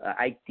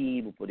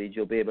Haiti, podia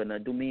jogar na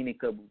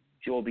Dominica,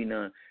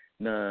 jogar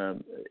na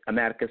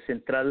América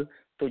Central.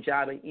 Todas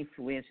as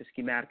influências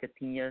que a América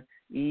tinha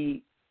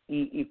e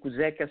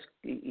coisas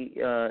que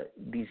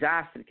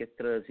desastre que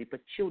trazia para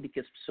todas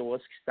as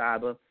pessoas que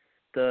estavam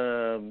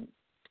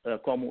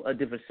como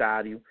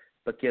adversário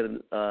para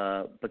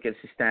aquele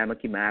sistema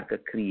que a América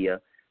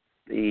cria.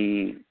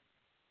 E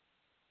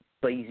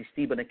para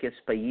existir naquele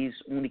país,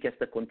 único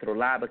que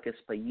controlava aquele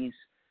país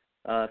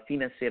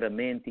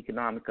financeiramente,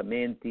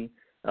 economicamente,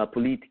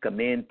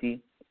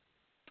 politicamente,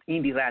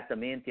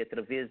 indiretamente,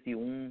 através de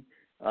um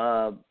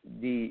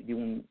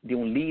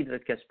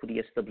líder que as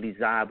podia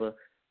estabilizava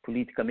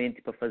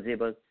politicamente para fazer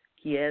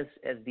que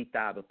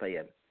ditava para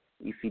ele.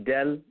 E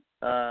Fidel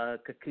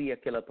que cria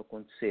aquilo para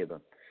acontecer.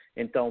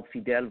 Então,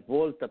 Fidel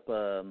volta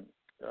para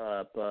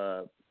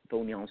a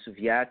União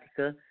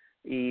Soviética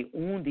e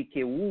onde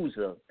que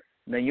usa,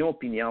 na minha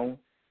opinião,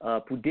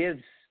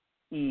 poderes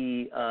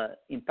e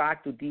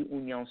impacto da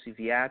União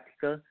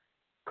Soviética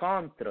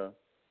contra,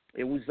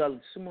 usar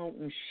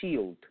um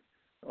shield,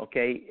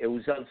 ok?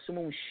 Usar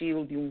um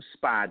shield e uma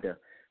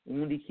espada,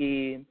 onde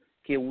que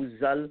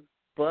usar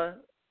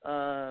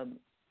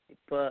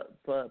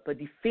para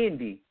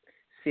defender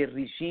seu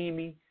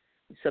regime,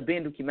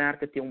 sabendo que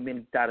América tem uma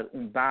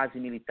base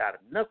militar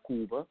na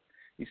Cuba,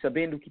 e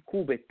sabendo que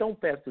Cuba é tão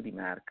perto de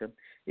América,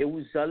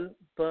 usar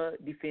para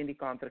defender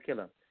contra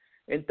aquela.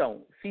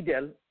 Então,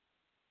 Fidel,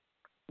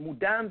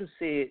 mudando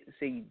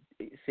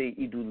sua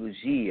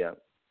ideologia,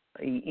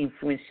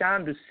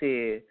 influenciando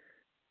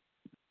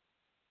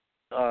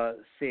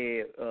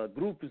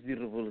grupos de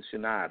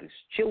revolucionários,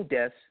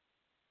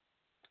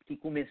 que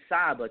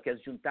começava, que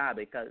se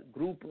juntava, que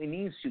grupo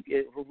início, a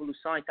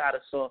revolução era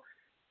só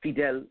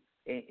Fidel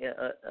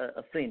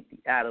à frente.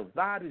 Eram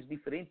vários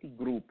diferentes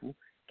grupos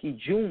que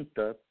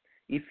juntam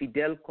e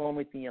Fidel,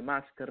 como tinha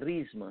mais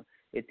carisma,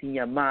 e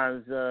tinha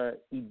mais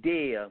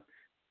ideia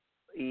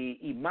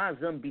e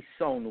mais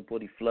ambição no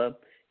Poriflã,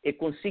 e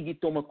conseguiu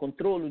tomar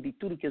controle de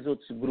tudo que os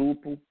outros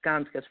grupos,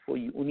 quando que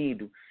foi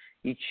unido.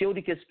 E cheio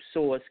de que as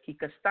pessoas que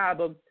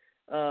estavam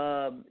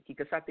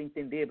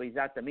entender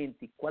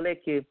exatamente qual é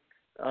que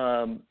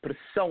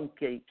pressão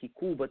que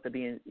Cuba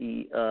também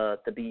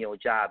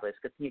olhava,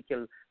 que tinha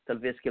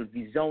talvez aquela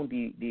visão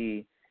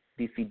de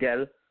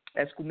Fidel,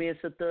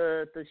 começa a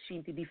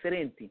sentir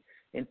diferente.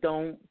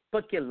 Então,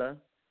 para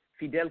aquela,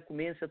 Fidel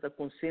começa a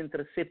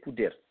concentrar seu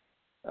poder.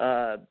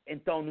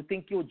 Então, não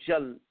tem que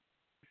olhar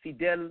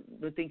Fidel,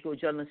 não tem que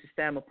olhar no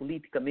sistema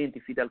politicamente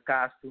Fidel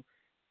Castro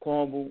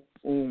como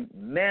um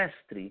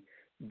mestre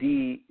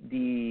de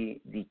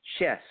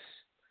chess,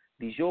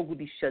 de jogo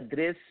de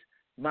xadrez,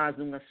 mas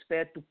num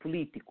aspecto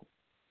político.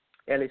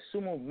 Ele é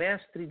um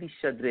mestre de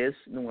xadrez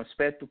num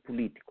aspecto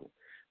político.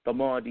 Para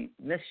modo,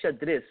 nesse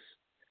xadrez,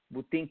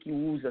 você tem que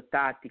usar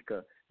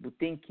tática, você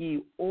tem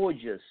que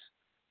olhar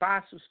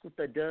passos que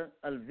você dá,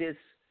 às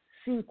vezes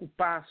 5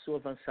 passos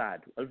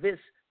avançados, às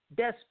vezes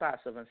 10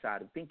 passos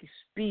avançados. Tem que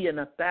espiar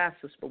nas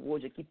peças para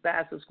hoje, que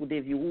peças que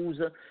deve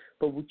usar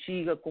para você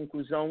chegar à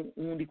conclusão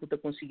onde você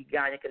consegue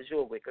ganhar aquele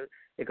jogo. É que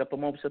para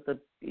você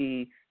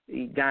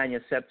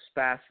ganha certas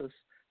peças,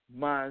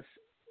 mas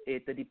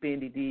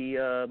depende de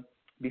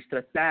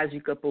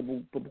estratégia para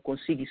você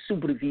conseguir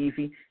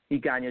sobreviver e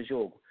ganhar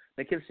jogo.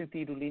 Naquele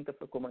sentido,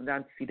 o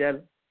comandante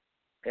Fidel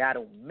era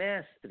um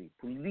mestre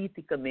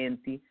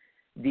politicamente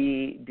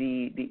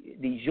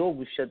de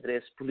jogos de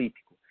xadrez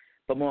político.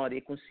 Para modo,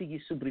 ele conseguir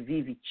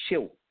sobreviver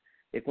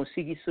ele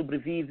conseguir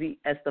sobreviver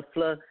esta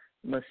flor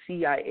na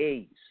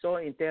CIA, só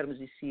em termos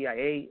de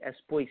CIA,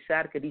 expôs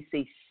cerca de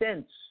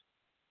 600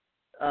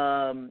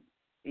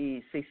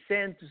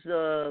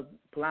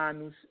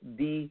 planos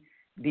de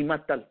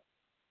matar.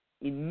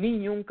 E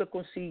nenhum que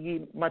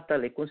consegue matar.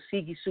 Ele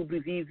consegue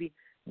sobreviver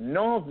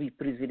 9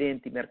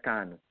 presidentes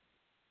americanos.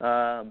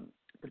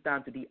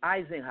 Portanto, de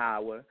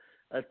Eisenhower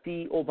a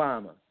ti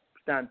Obama.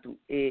 Portanto,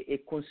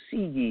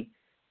 conseguir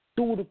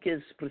tudo que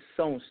as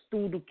pressões,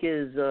 tudo que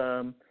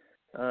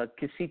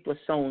as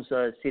situações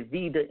ser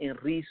vida em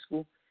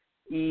risco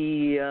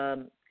e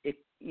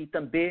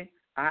também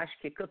acho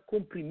que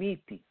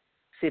compromete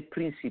ser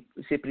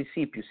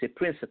princípio, ser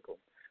principle.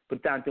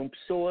 Portanto, é uma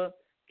pessoa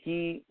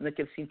que,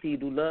 naquele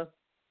sentido lá,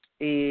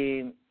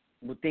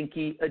 tem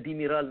que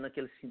admirá-lo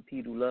naquele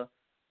sentido lá,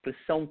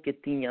 pressão que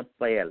tinha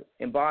para ele.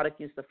 Embora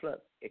que está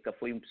falando, que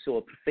foi uma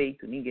pessoa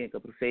perfeita, ninguém é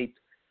perfeito,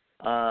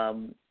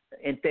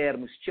 em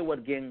termos de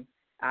alguém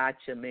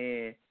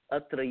acha-me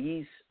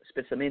atrair,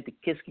 especialmente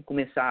que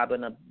começava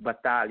na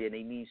batalha, no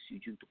início,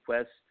 junto com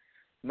esse,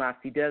 mas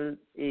Fidel,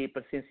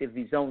 para ser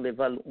visão,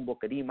 levá-lo um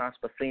bocadinho mais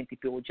para frente e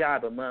para o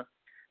diabo, mas,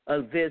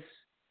 às vezes,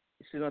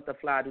 se não está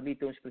falando, ali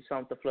tem uma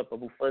expressão, está falando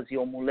para fazer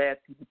um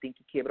omelete e tem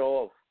que quebrar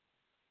o ovo.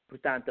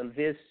 Portanto, às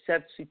vezes,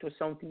 certa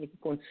situação tinha que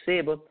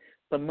acontecer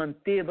para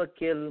manter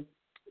aquela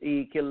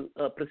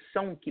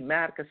pressão que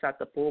marca essa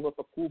povo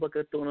para Cuba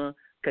que torna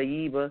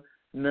caíba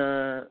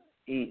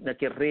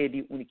naquela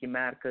rede única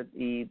marca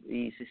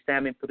e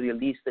sistema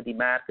imperialista de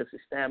marca,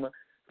 sistema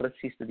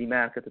racista de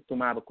marca que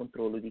tomava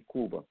controle de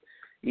Cuba.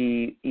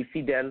 E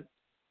Fidel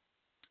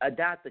a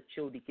data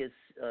tinha de que as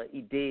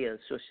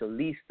ideias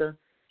socialistas,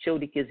 tinha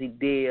de que as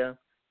ideias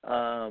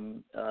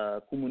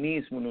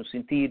comunismo no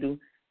sentido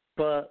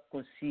para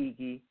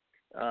conseguir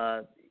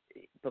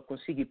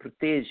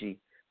proteger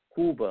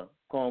Cuba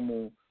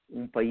como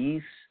um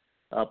país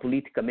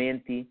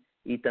politicamente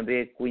e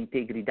também com a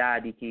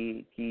integridade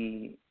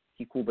que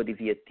Cuba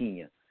devia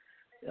ter.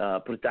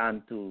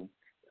 Portanto,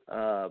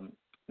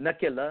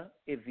 naquela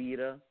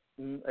vira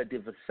um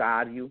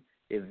adversário,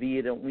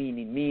 vira um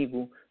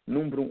inimigo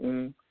número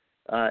um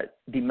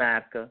de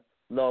marca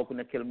logo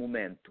naquele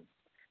momento.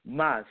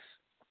 Mas,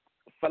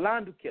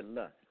 falando que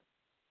lá,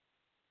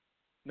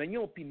 na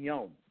minha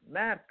opinião,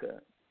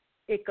 marca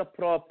é que a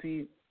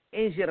própria,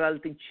 em geral,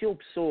 tem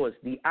pessoas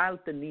de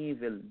alto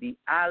nível, de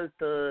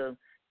alta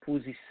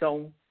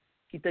posição,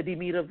 que te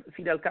admiram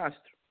Fidel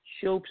Castro.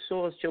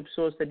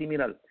 Pessoas que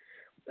admiram.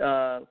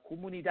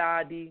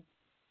 Comunidade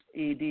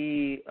e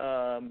de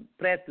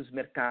pretos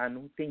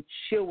americanos tem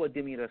cheia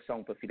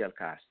admiração para Fidel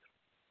Castro.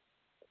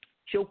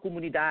 Cheia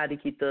comunidade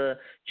que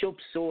cheia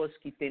pessoas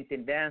que têm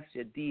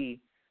tendência de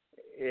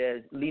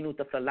ali não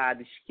está falar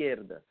de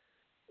esquerda,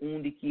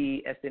 onde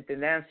que essa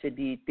tendência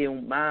de ter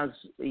mais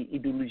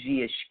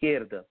ideologia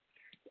esquerda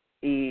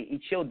e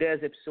cheia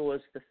 10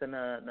 pessoas que estão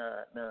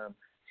na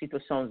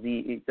situações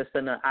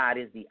estão na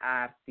áreas de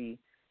arte,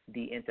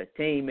 de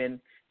entertainment,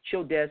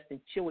 cheia 10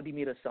 tem cheia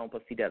admiração para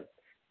Fidel.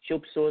 Cheia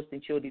pessoas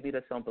têm cheia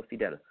admiração para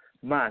Fidel.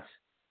 Mas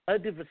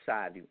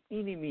adversário,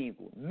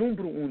 inimigo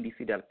número um de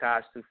Fidel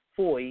Castro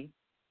foi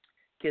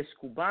que os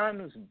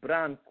cubanos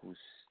brancos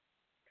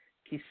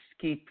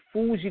que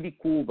fugem de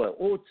Cuba,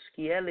 outros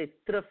que ele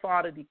tra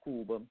fora de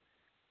Cuba,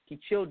 que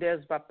tinham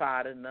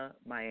para na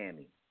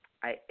Miami.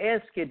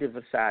 Esse que é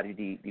adversário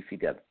de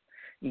Fidel.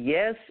 E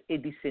esse é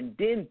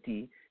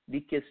descendente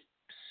de que as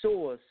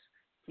pessoas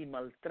que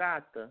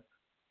maltratam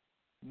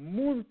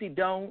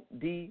multidão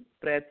de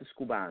pretos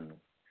cubanos.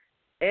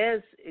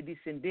 Esse é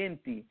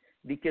descendente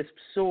de que as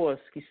pessoas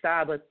que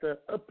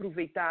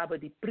aproveitavam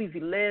de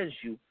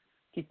privilégio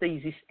que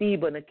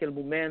existia naquele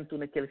momento,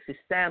 naquele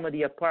sistema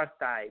de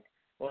apartheid,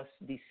 ou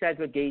de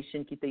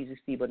segregation que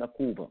existia na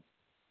Cuba.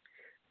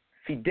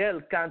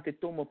 Fidel, quando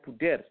toma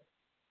poder,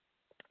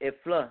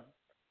 fala,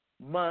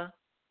 mas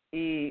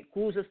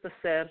coisas está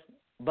ser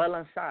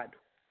balançado.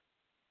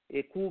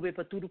 Cuba é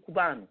para tudo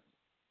cubano.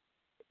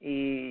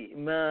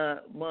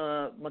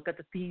 Mas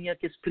que tinha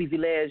que esse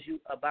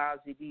privilégio à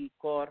base de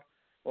cor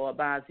ou à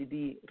base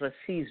de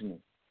racismo.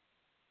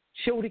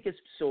 Cheio de que as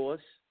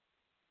pessoas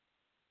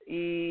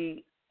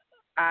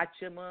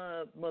acham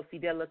que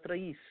Fidel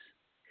atraísse.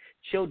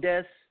 Cheio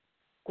desse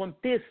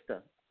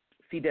contesta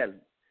Fidel.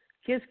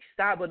 Que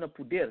estava no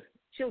poder,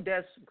 cheio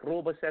desse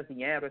rouba seu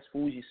dinheiro,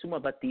 fuge, Suma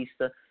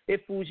Batista,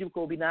 fuge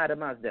combinar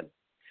mais dele.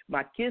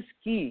 Mas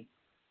que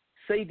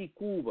sai de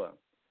Cuba,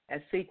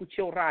 sei que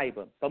tinha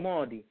raiva, para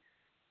modo,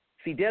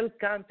 Fidel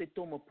canta e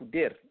toma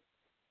poder,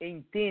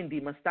 entende,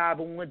 mas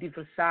estava um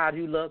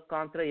adversário lá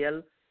contra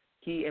ele,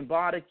 que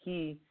embora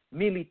que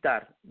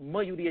militar,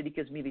 maioria de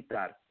que os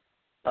militar,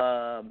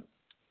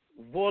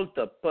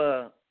 volta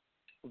para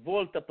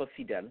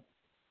Fidel,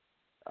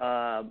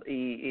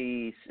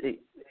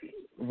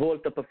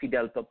 volta para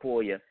Fidel para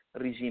apoiar o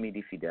regime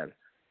de Fidel.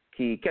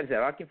 Que, quer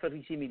dizer, quem faz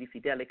regime de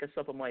Fidel é que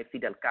só para mim é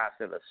Fidel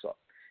Castro, só.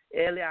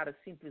 Ele era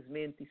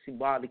simplesmente,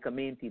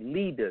 simbolicamente,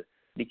 líder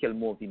daquele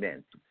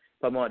movimento.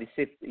 Para mim,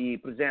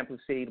 por exemplo,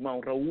 seu irmão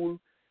Raul,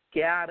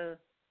 que era,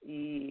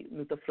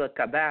 não está falando,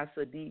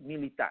 cabeça de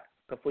militar,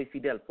 que foi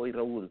Fidel, foi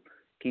Raul,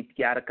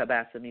 que era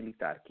cabeça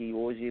militar, que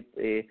hoje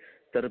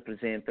te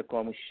representa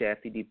como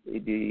chefe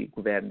de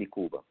governo de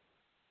Cuba.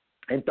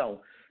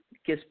 Então,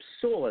 que as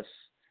pessoas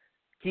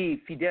que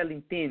Fidel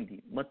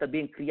entende, mas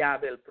também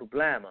criava o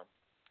problema,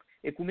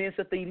 e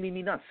começa a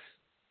eliminar-se,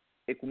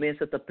 e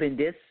começa a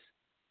prender-se,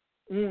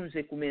 uns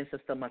e começa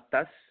a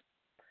matar-se,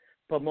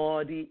 para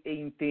modo e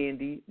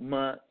entende,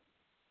 mas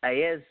a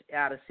ele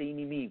era ser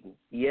inimigo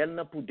e ele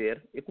no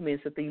poder e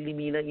começa a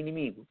eliminar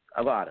inimigo.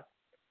 Agora,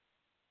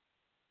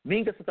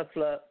 minha se está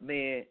falando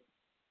me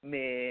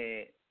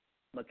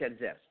quer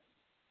dizer,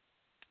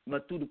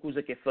 mas tudo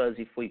coisa que faz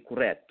foi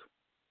correto,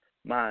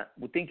 mas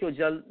eu tenho que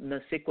olhar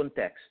nesse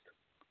contexto.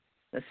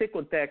 Nesse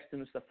contexto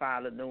não está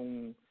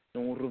falando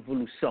numa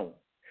revolução,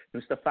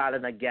 não está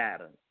falando na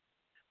guerra.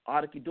 A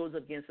hora que dois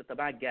alguém estão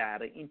na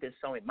guerra, a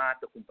intenção é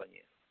matar o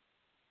companheiro.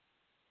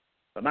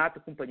 Para matar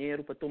o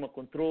companheiro, para tomar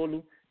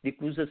controle de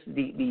coisas de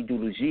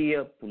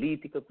ideologia,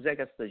 política, coisa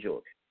que está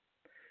jovem.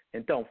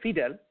 Então,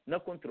 Fidel, no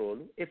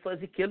controle, é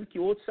fazer aquilo que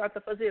outros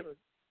sabem fazer.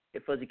 É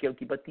fazer aquilo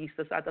que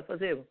Batista sabe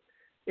fazer.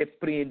 É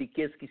prender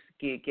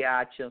que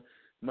acha,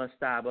 mas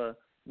estava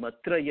um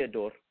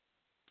traidor,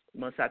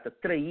 mas estava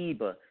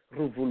traíba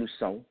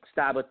revolução,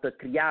 estava a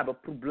criar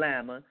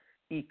problema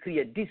e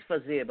queria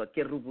desfazer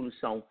aquela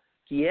revolução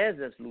que é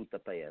as luta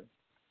para ele.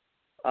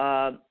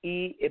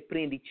 E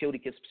prende teu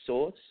de as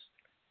pessoas.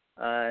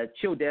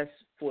 Teu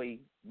desse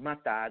foi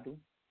matado,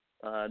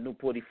 não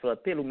pode falar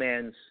pelo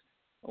menos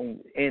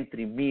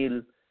entre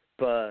 1.000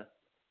 para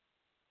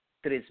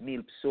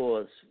 3.000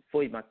 pessoas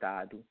foi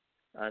matado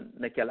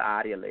naquela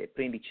área lá,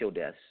 prende teu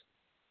desse.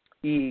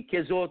 E que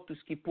os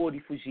outros que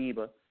podem fugir,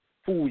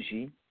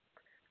 fugem.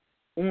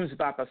 Uns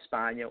vão para a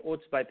Espanha,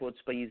 outros vão para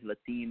outros países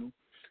latinos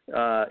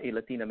e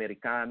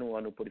latino-americanos, ou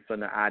não pode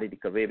falar na área de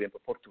Caribe, para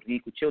Porto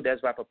Rico. Teu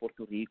desse vai para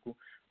Porto Rico.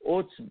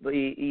 Outros,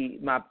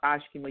 mas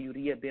acho que a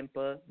maioria vem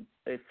para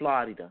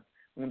Flórida,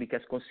 onde que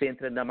se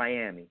concentra na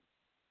Miami.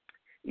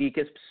 E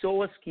que as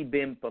pessoas que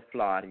vêm para a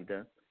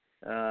Flórida,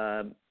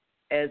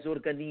 elas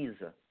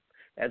organizam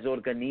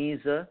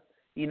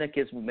e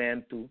naquele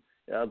momento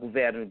o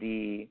governo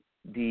de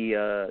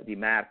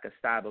América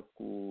estava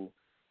com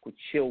o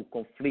seu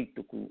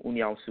conflito com a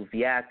União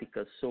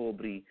Soviética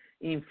sobre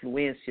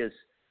influências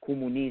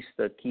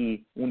comunistas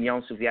que a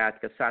União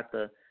Soviética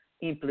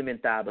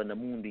implementava no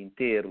mundo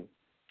inteiro,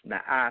 na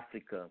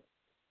África,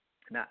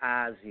 na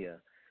Ásia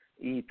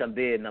e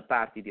também na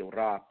parte da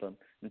Europa.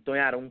 Então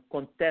era um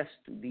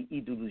contexto de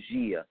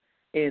ideologia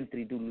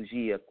entre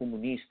ideologia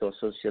comunista ou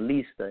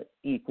socialista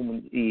e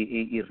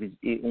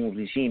um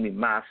regime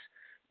mais,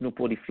 não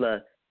pode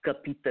falar,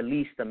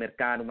 capitalista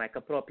americano, mas que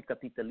o próprio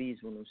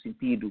capitalismo, no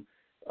sentido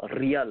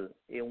real,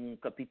 é um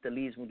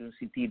capitalismo no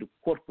sentido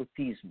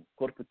corporatismo.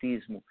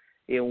 Corporatismo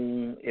é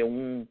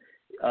um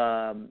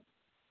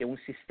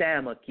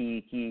sistema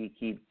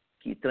que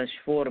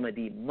transforma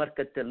de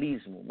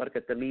mercantilismo.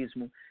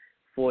 Mercantilismo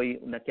foi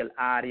naquela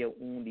área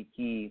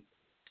onde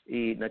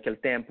naquele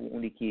tempo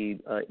onde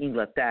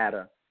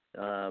Inglaterra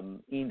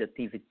ainda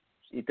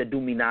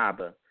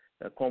dominava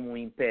como um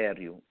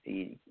império,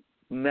 e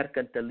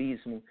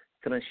mercantilismo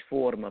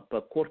transforma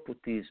para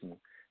corporatismo,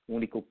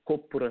 onde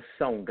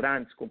cooperação,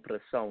 grandes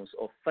corporações,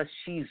 ou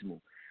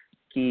fascismo,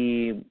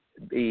 que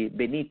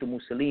Benito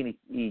Mussolini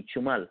e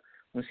Chumal,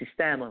 um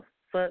sistema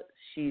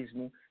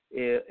fascismo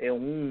é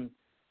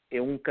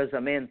um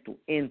casamento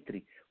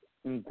entre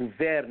um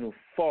governo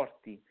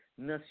forte,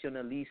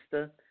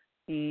 nacionalista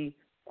e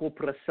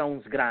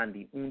cooperações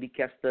grandes, onde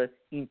que esta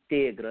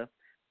integra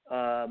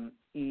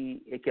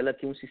e aquela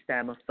que é um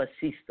sistema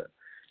fascista.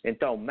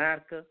 Então,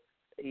 marca,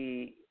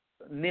 e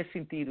nesse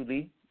sentido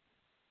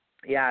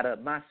era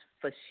mais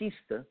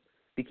fascista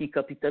do que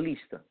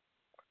capitalista.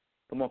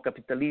 Como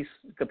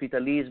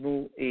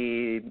capitalismo,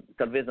 e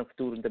talvez no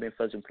futuro também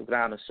fazer um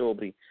programa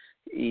sobre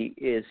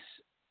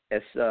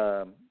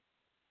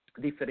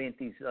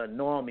diferentes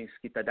nomes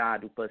que está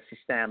dado para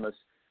sistemas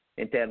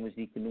em termos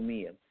de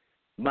economia.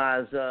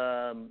 Mas,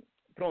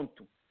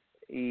 pronto,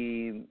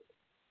 e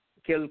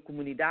aquela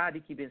comunidade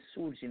que vem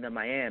surge na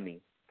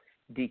Miami,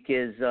 de que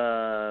os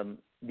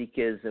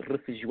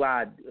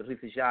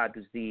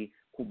refugiados de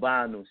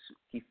cubanos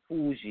que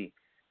fugem,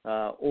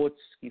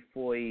 outros que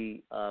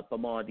foi para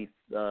modo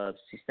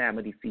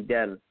sistema de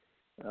Fidel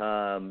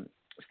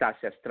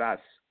está-se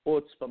atrás,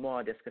 outros para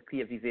modo que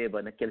queria viver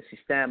naquele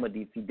sistema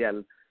de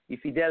Fidel. E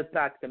Fidel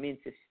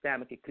praticamente esse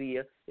sistema que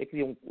cria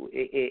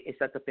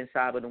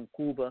pensava num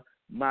Cuba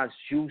mais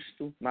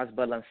justo, mais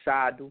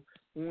balançado,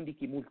 onde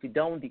que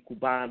multidão de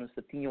cubanos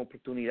tinham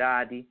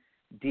oportunidade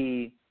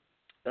de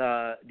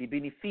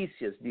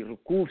benefícios de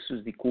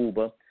recursos de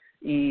Cuba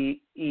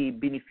e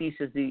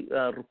benefícios de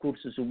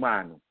recursos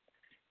humanos.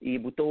 E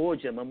botou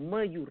hoje a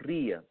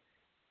maioria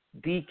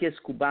de que os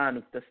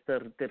cubanos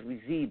que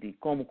residem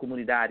como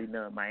comunidade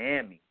na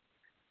Miami,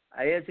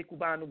 são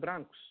cubanos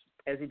brancos.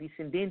 É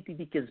descendente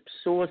de que as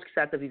pessoas que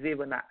estavam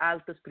vivendo na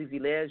altos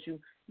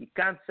privilégios, e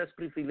quando esses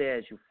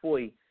privilégios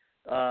foi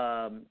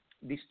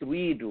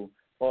destruído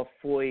ou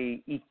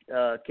foi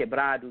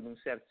quebrado num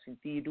certo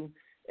sentido,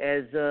 é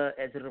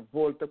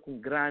revolta com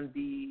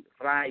grande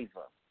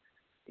raiva.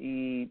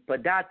 E para a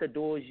data de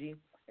hoje,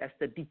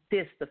 esta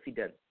detesta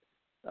Fidel.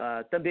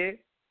 Também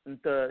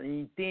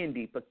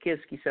entende para que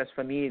essa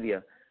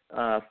família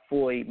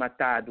foi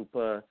matado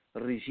para o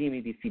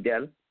regime de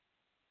Fidel,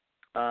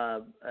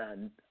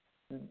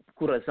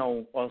 com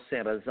razão ou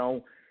sem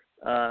razão,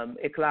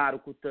 É claro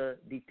que te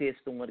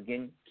detesta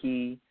alguém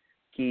que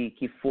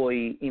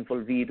foi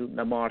envolvido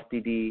na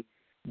morte de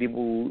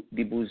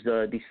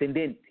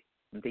descendentes.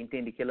 Não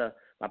entende que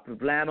o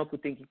problema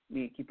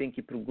que tem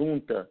que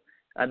perguntar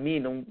a mim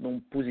numa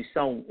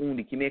posição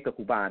onde que é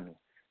cubano,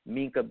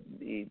 minha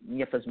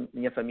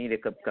família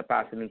que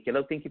passa naquela,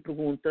 eu tenho que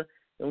perguntar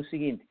é o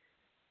seguinte: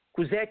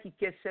 o que é que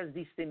esses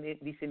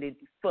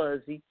descendentes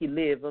fazem que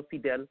leva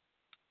Fidel,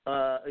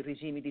 o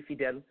regime de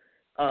Fidel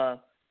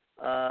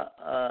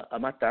a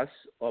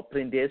matar-se, ou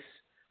prender-se,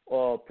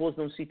 ou pôs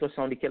numa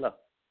situação daquela?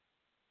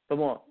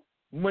 Como a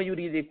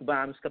maioria de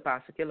cubanos que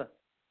passa aquela,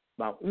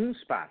 mas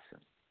uns passa.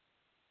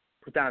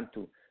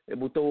 Portanto, eu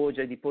botou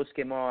hoje, depois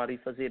que morre,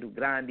 fazer uma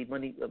grande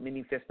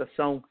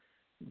manifestação,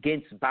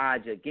 gente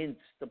baja, gente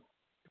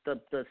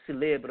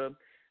celebra a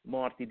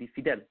morte de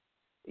Fidel.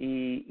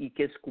 E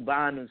que os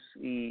cubanos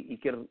e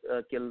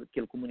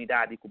aquela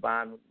comunidade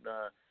cubana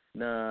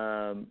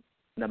na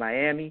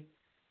Miami,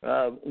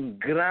 uma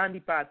grande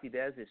parte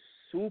deles é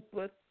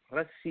super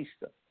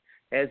racista.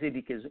 É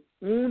de que é o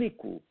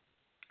único,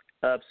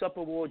 só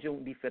por hoje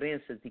uma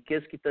diferença de que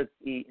te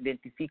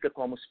identifica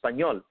como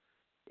espanhol,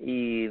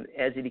 e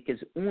é de que é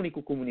a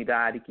única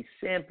comunidade que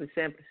sempre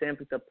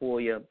te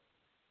apoia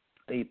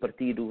o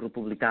Partido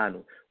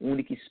Republicano.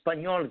 Únicos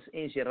espanhóis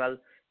em geral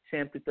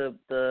sempre te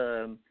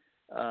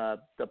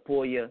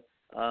apoia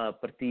o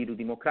Partido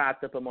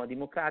Democrata, para o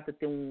Democrata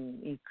tem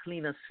uma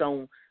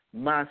inclinação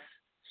mais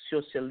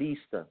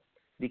socialista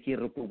do que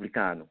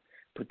republicano.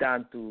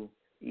 Portanto,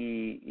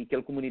 e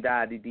aquela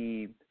comunidade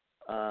de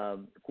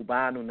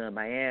cubano na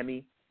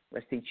Miami,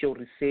 mas tem seus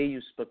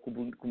receios para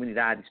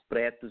comunidades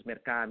pretos,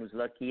 americanos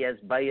lá, que as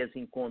baias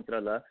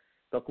encontram lá,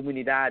 para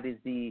comunidades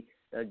de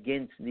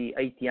gente de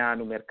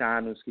haitianos,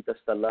 americanos que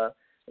estão lá,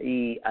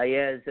 e aí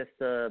essas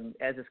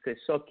que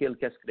só aquele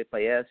que escreve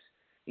país,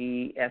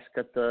 e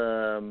esta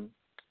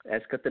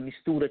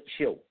mistura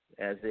teu,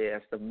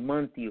 esta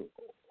mante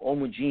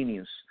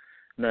homogêneos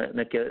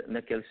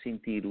naquele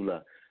sentido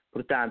lá.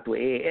 Portanto,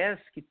 é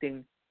esse que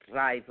tem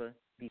raiva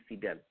de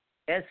Fidel,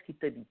 esse que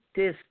te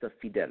detesta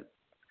Fidel.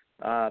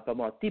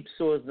 Para tipo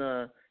pessoas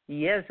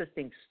e essas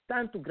têm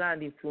tanto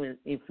grande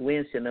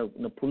influência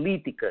na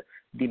política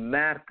de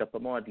América,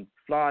 para de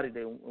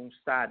Flórida, um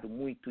estado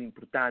muito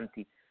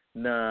importante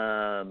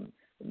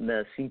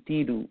no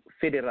sentido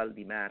federal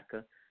de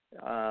América.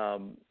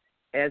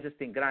 Essas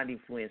têm grande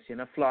influência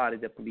na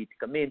Flórida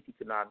politicamente,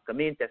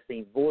 economicamente. Esta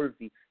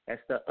envolve,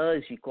 esta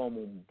age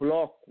como um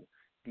bloco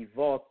de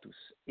votos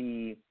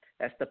e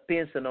esta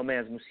pensa no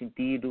mesmo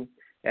sentido.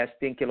 Esta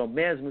tem aquele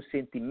mesmo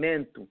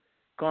sentimento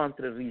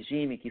contra o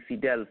regime que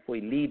Fidel foi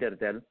líder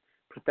dele.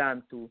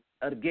 Portanto,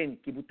 alguém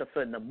que bota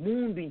fé no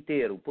mundo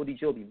inteiro, pode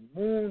dizer o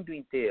mundo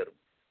inteiro,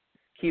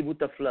 que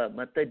bota fé,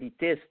 mas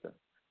detesta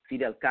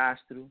Fidel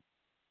Castro,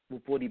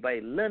 pode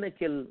ir lá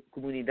naquela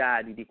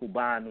comunidade de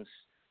cubanos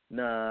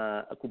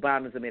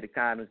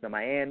americanos na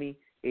Miami,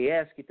 e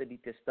esse que te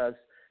detestas,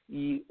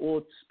 e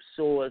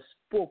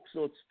poucas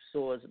outras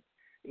pessoas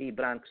e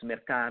brancos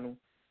americanos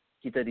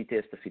que te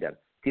detestam Fidel.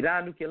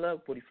 Tirando que lá,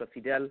 pode falar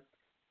Fidel,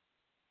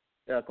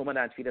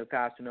 comandante Fidel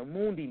Castro no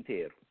mundo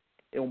inteiro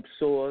é uma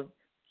pessoa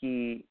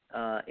que,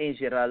 em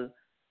geral,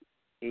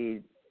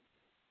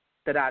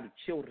 terá o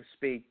seu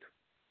respeito,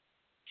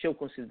 sua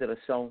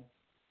consideração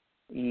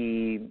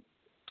e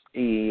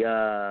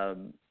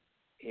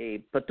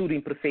para tudo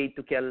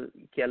imperfeito que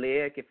ele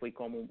é, que foi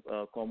como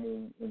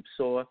uma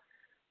pessoa,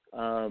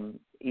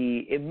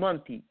 e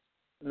mantém,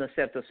 em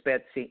certo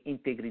aspecto, sem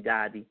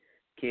integridade,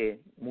 que é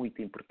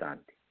muito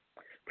importante.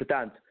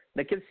 Portanto,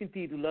 naquele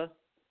sentido lá,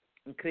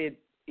 eu creio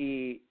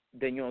e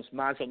ganhamos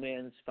mais ou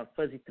menos para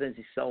fazer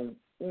transição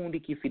onde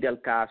que Fidel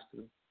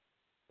Castro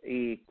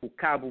e com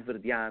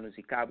cabo-verdianos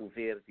e Cabo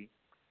Verde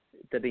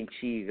também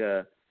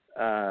chega,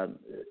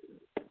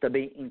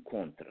 também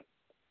encontra.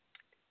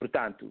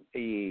 Portanto,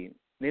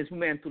 nesse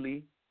momento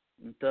ali,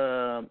 não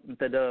dá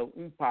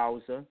uma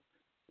pausa,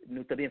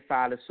 não também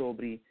fala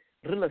sobre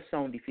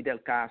relação de Fidel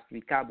Castro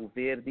e Cabo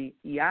Verde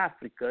e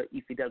África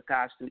e Fidel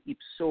Castro e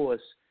pessoas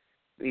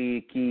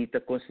que está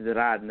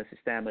considerado no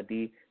sistema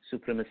de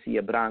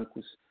supremacia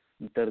brancos,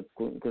 está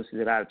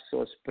considerado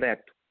pessoas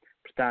pretas.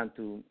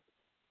 Portanto,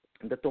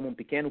 ainda toma uma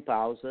pequena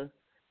pausa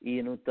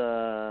e não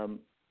está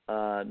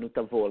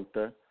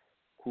volta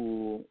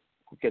com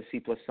a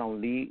situação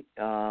ali,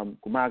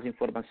 com mais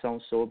informação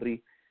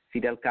sobre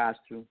Fidel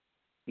Castro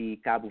e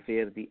Cabo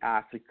Verde,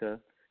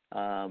 África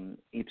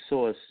e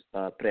pessoas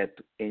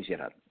pretas em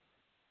geral.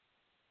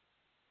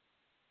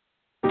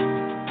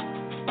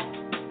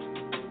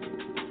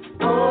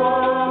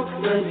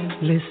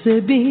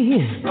 Recebi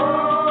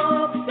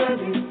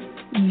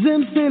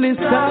dizendo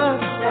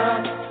felicidade,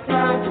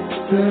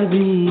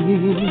 recebi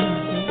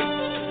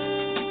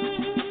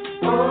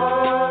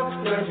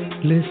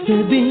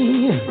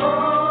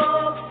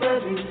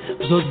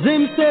do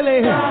dizendo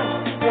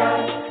felicidade.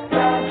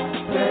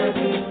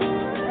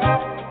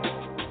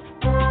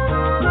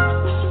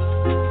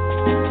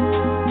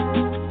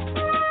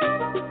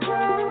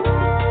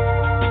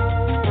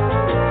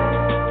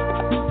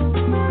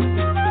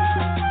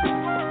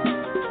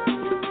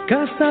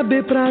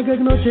 saber praga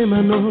que não tem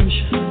manos.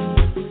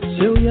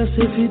 Se eu ia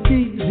ser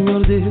fiti, Senhor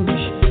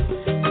Deus,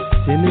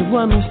 se me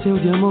voar no céu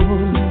de amor.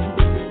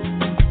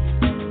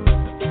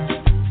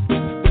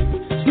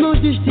 Se nos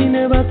destino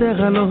é pra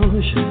terra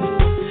longe,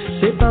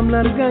 se pra me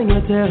largar em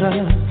a terra,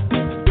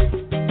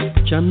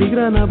 já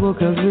migra na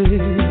boca ver.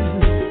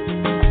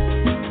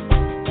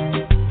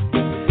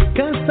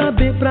 Quer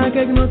saber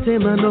praga que não tem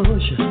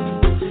manos.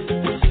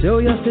 Se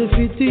eu ia ser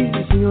fiti,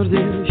 Senhor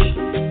Deus,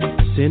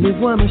 se me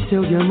voar no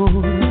céu de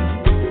amor.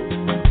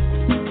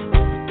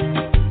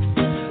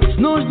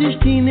 Se nos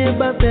destino é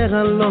pra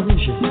terra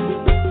longe,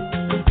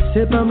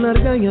 se pra me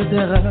largar em a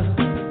terra,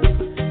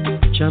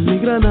 já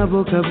migra na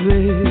boca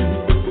ver.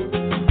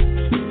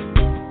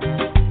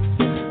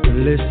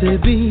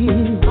 Recebi,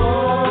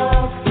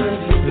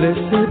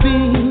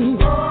 recebi,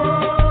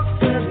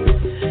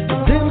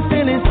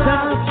 sempre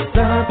sabe,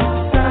 sabe.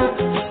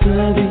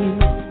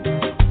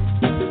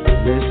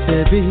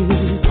 Recebi,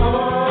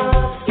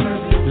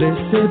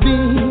 recebi,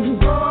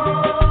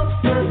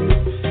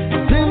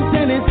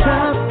 sempre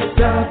sabe,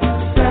 sabe.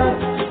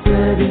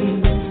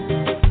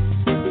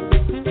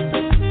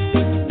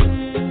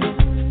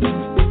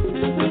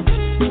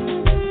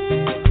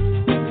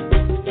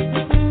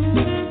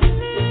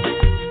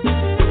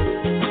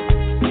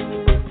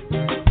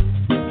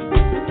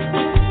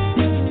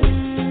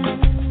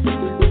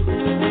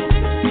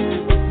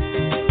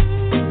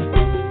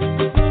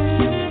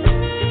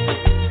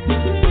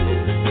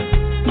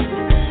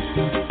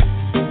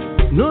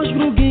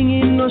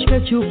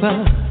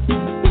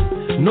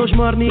 Nos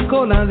morni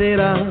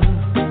coladeira,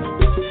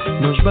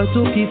 nos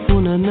batuque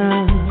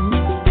funaná,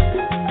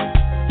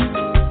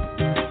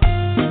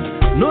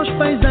 nos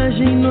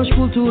paisagem, nos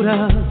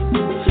cultura,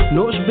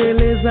 nos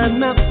beleza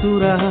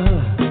natural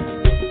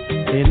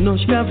e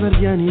nos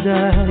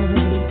caverdianidade.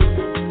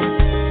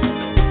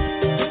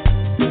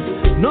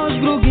 Nos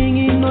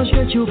gruguinho, nos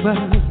cachupa,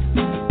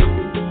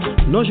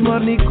 nos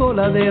morni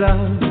coladeira,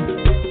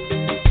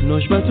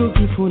 nos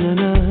batuque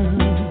funaná.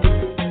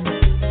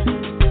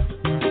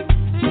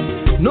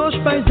 Nos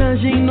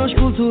paisagem, nos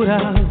cultura,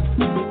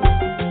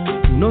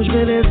 nos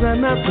beleza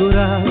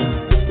natural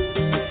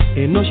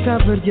e nos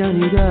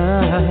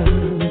caverdianidade.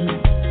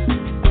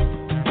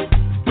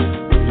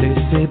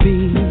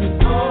 Recebi,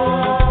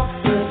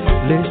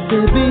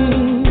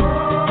 recebi,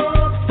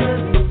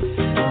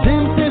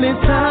 sempre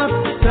sabe,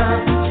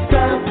 sabe.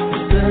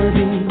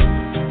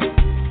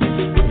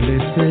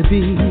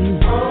 Recebi,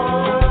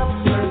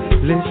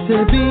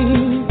 recebi,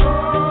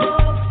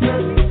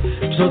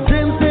 só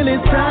sempre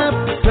sabe.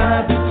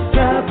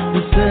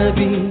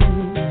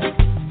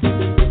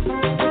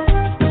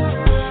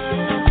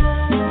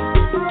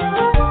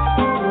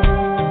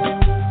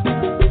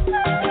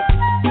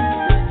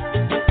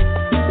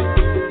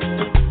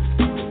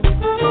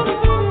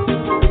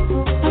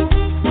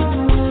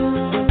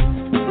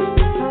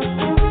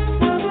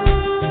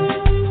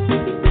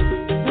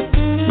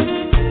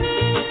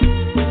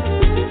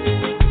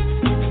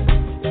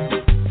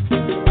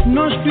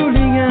 Nos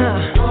violinha,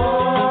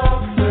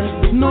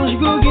 nos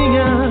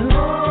gruguinha,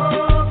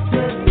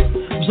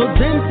 só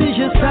dente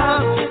já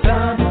sabe.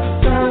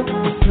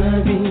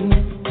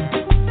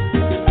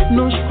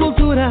 Nos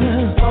cultura,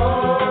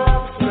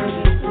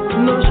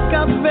 nos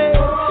café,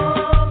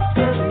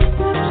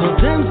 só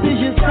dente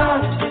já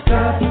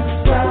sabe.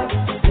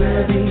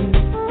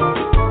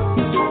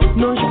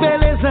 Nos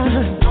beleza,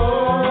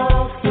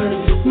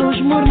 nos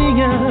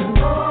morninha,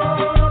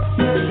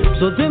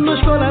 só dente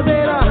nos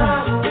coladeira.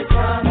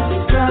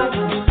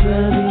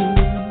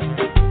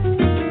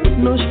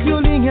 Nos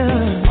violinha,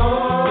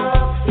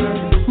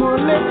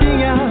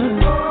 moletinha,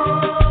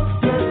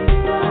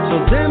 só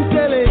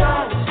sempre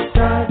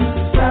sabe.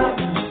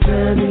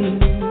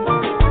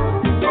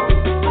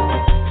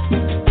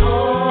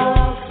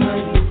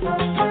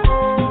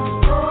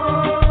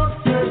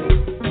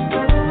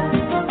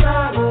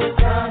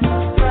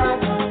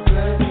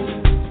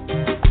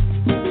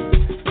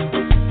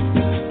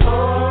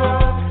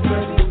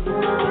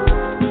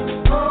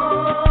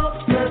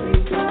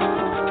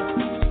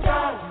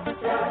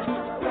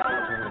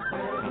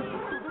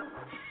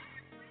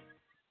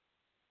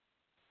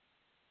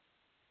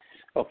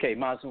 Ok,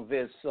 mais uma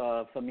vez,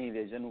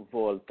 família, já não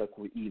volta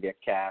com o Ilha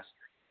Cast.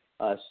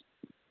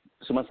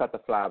 Suma Sata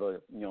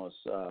Flávia, nós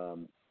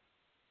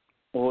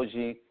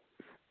hoje,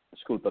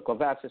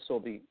 conversa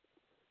sobre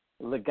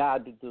o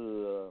legado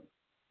do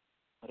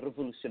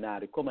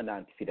Revolucionário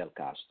Komandanti Fidel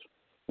Castro.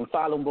 Vamos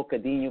falar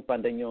bocadinho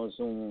para nós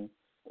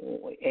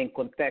em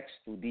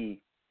contexto de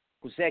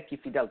o que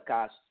Fidel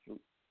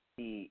Castro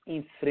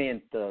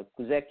enfrenta,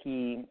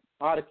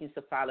 a hora que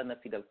se fala na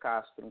Fidel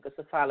Castro, nunca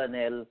se fala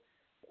nele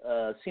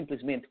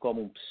simplesmente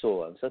como uma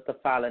pessoa. Você está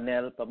falando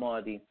nele para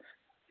modo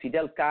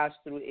Fidel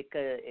Castro é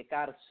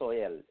cara só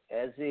ele.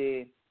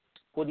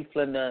 Pode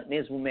falar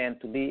nesse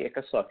momento ali é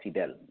que só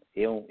Fidel.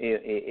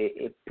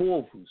 É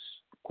povos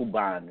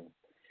cubanos.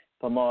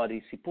 Para modo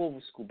se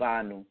povos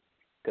cubanos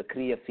que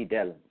cria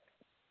Fidel.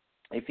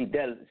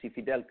 Se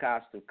Fidel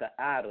Castro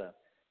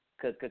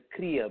que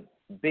cria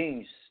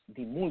bens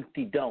de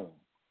multidão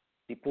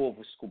de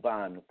povos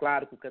cubanos.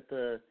 Claro que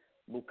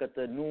o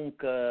cata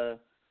nunca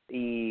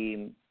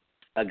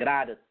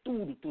agrada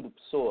tudo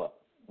pessoa,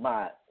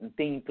 mas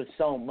tem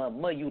impressão que a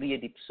maioria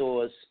de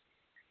pessoas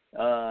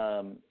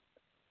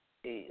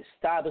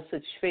estava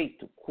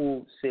satisfeito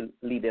com sua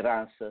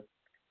liderança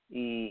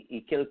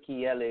e aquilo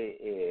que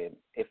ele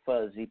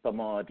fazia para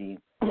modo.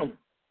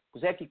 O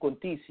que é que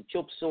acontece?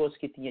 Tinha pessoas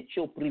que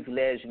tinham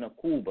privilégio na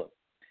Cuba.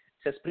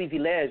 Se esse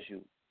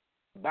privilégio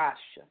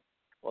baixa,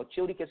 ou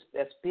tinha que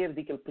perde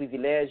aquele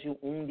privilégio,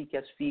 onde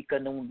que fica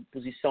numa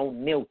posição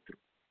neutra.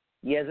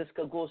 E é isso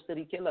que gosta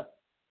daquela.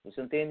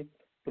 Você entende?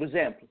 Por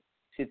exemplo,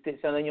 se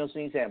tenhamos um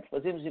exemplo,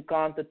 fazemos de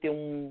conta ter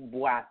um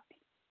boate.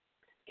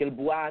 Aquele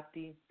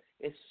boate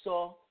é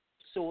só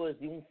pessoas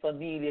de uma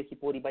família que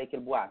podem ir para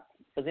aquele boate.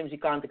 Fazemos de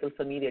conta que aquela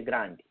família é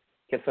grande.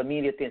 Que a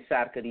família tem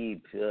cerca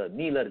de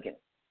 1000 alguém.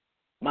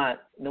 Mas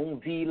numa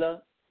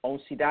vila ou uma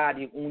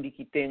cidade onde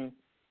tem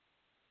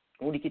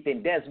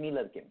 10.000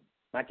 alguém.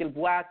 Mas aquele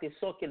boate é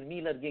só aquele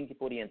 1000 alguém que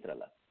pode entrar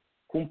lá.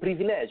 Com um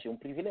privilégio.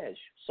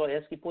 Só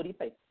esse que pode ir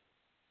para.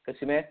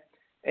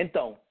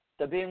 Então,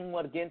 também um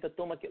alguém que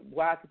toma aquele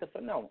boate e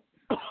fala,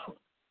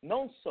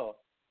 não só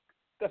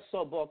que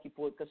só boa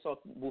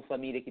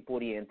família que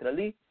pode entrar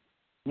ali,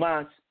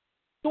 mas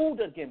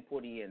todo alguém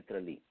pode entrar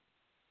ali.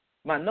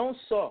 Mas não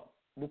só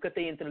porque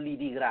tem entra ali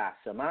de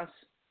graça, mas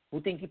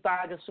você tem que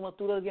pagar suma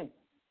tudo alguém.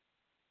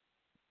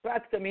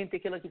 Praticamente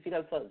aquilo que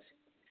Fidel faz.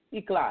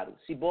 E claro,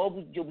 se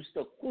Bobo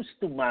está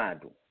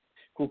acostumado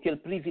com aquele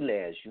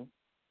privilégio,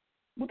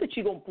 você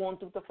chega a um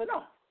ponto que você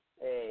fala,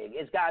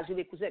 esse gajo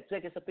ele que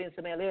essa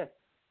pensa melhor.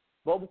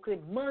 Bobo quer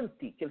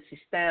manter aquele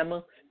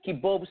sistema que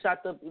Bobo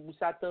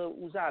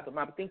usava.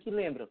 Mas tem que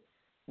lembrar,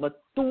 mas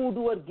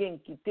todo alguém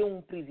que tem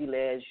um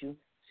privilégio,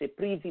 esse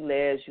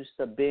privilégio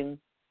também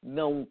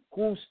não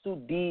custo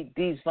de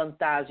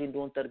desvantagem do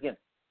outro alguém.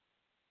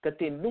 Que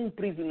tem um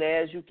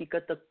privilégio que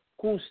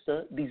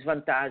custa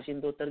desvantagem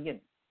do outro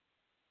alguém.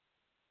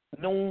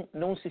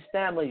 Num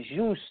sistema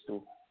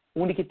justo,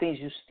 onde que tem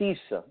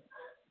justiça,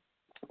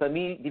 para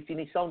mim,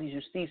 definição de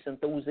justiça,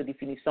 então usa a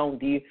definição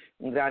de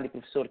um grande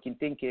professor que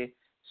tem que é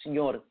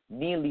Sr.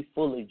 Neely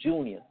Fuller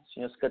Jr.,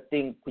 senhores que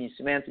têm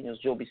conhecimento,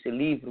 senhores de ouvir seu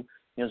livro,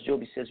 senhores de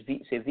ouvir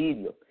seu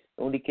vídeo,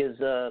 onde que as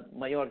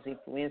maiores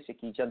influências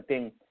que já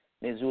tem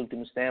nos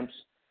últimos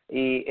tempos,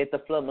 e esta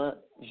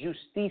flama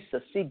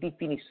justiça, sem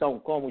definição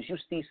como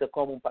justiça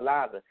como uma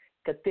palavra,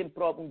 que tem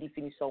própria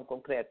definição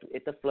concreta.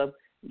 Esta flama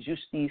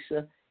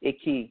justiça é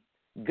que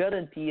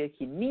garantia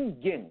que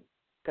ninguém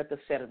está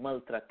ser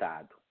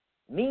maltratado.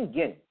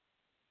 Ninguém.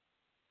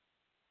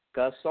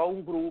 Que só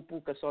um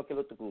grupo, que só aquele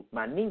outro grupo.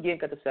 Mas ninguém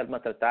quer ser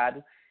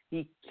maltratado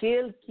e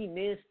aquele que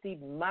neste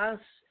mais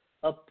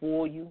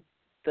apoio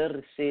te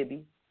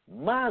recebe,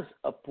 mais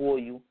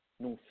apoio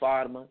numa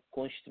forma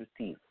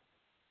construtiva.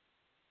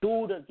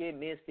 Tudo alguém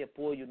neste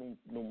apoio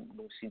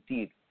num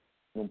sentido,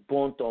 num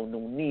ponto ou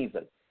num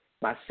nível.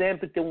 Mas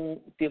sempre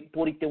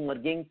pode ter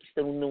alguém que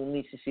está numa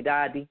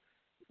necessidade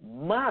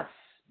mais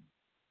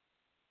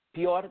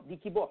pior do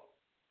que bom.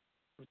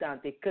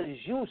 Portanto, é que é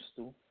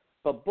justo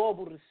para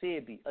Bobo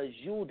receber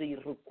ajuda e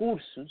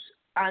recursos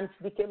antes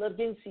de que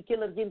alguém, se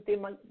aquele alguém tem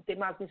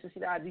mais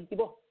necessidade do que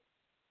bom.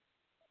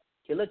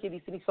 Aquela que é a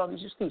definição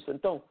de justiça.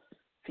 Então,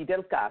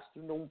 Fidel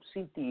Castro, num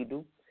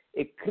sentido,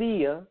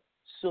 cria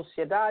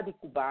sociedade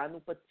cubana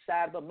para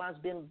ser mais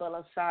bem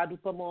balançado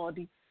para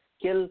modo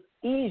que a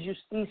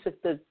injustiça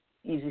que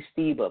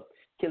existia,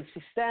 aquele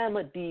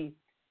sistema de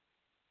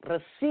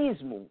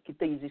racismo que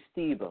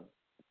existia,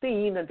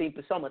 ainda tem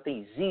impressão, mas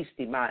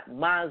existe,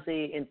 mas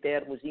é em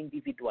termos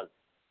individual.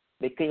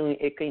 É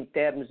que em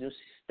termos de um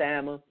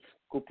sistema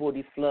que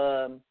pode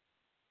falar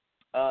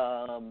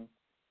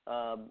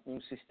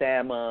um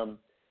sistema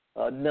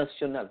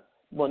nacional.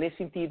 Bom, nesse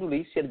sentido,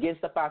 se alguém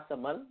se passa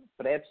mal,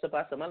 preto se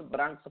passa mal,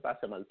 branco se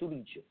passa mal, tudo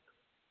junto.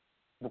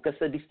 Porque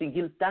se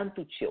distinguir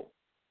tanto teu.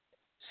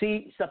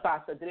 Se se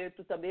passa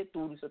direito, também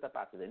tudo se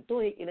passa direito.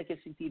 Então, é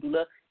naquele sentido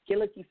lá,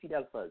 aquilo que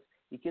Fidel faz.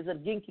 E que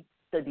alguém que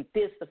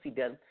detesta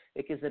Fidel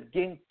é que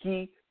alguém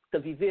que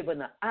viveva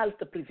na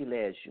alta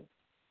privilégio,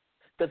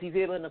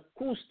 viveva no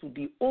custo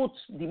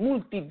de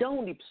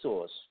multidão de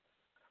pessoas.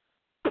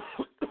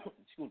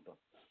 Desculpa.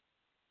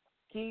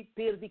 Que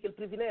perde aquele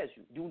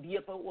privilégio de um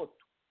dia para o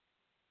outro.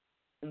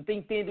 Não tem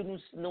entendo num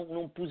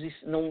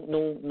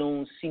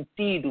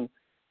sentido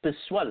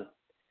pessoal,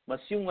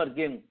 mas se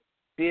alguém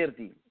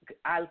perde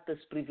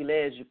altos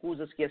privilégios,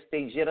 coisas que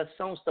tem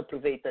gerações se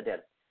aproveita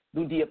dela, de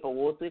um dia para o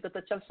outro, é que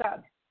está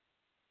sabe.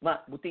 Mas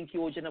tem que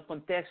hoje no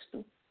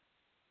contexto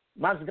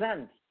mais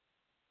grande.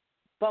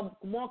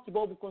 Como é que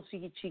Bobo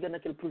consegue chegar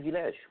naquele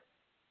privilégio?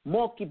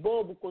 Como é que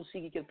Bobo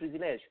consegue aquele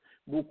privilégio?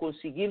 Vou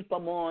conseguir para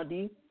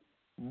modo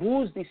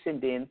os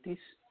descendentes,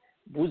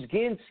 os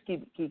gentes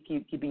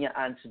que vinha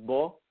antes de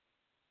Bo,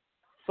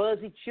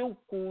 fazer teu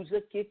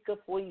coisa que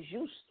foi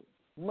justo.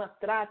 Mas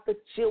trata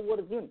teu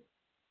alguém.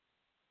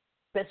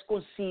 Para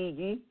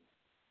conseguir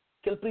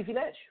aquele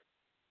privilégio.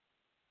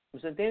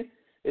 Você entende?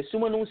 É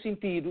suma num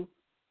sentido,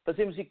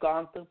 fazemos de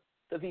conta,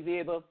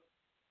 viver,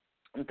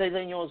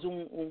 temos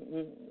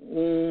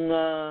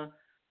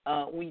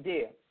uma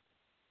ideia.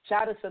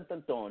 Chara Santo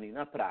Antônio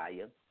na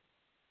praia,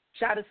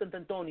 Chara Santo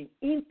Antônio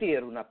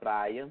inteiro na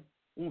praia,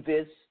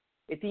 vez,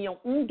 e tinha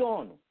um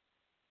dono.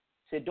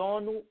 Esse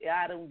dono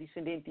era um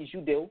descendente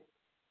judeu,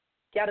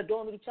 que era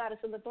dono de Chara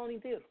Santo Antônio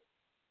inteiro.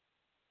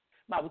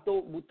 Mas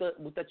botou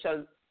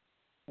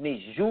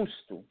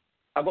justo.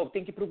 Agora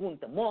tem que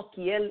perguntar, mo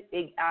que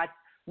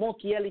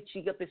ele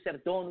chega para ser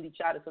dono de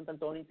Chara Santo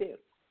Antônio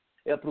inteiro.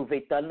 E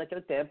aproveitando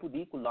naquele tempo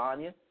de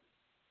colônia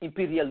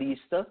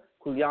imperialista,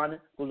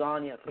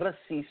 colônia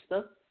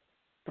racista,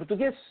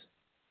 português.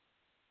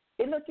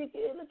 Ele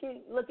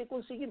que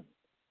conseguiu.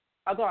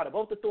 Agora,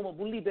 volta a tomar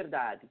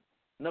liberdade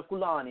na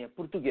colônia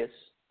portuguesa,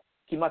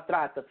 que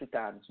maltrata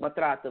africanos,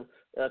 maltrata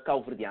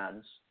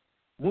cabo-verdianos.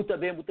 Buta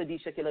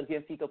diz que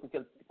alguém fica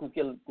com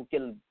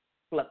aquele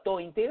platô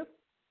inteiro?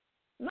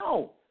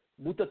 Não.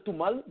 Buta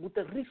tomar,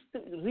 buta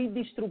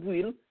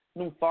redistribuir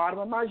numa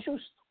forma mais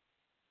justa.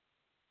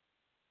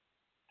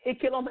 É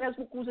aquela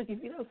mesma coisa que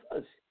Fidel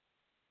faz.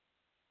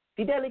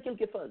 Fidel é aquilo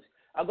que faz.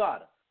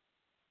 Agora,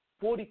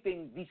 pode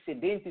ter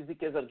descendentes de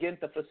que as alguém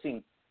está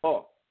assim,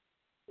 a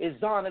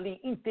zona ali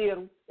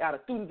inteiro era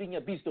tudo vinha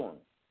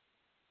bisdono.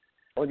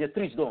 Olha,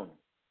 trisdono.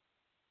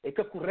 É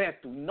que é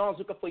correto, nós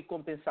o que foi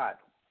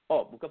compensado.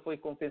 O que foi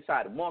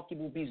compensado. Mó que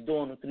o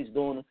bisdono,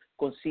 trisdono,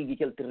 consiga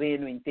aquele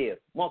terreno inteiro.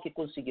 Mó que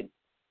conseguir.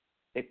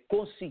 É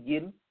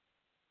conseguir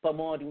para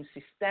modo um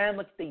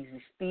sistema que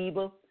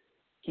existia,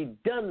 que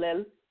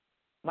dá-lhe,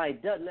 mas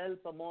dá-lhe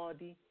para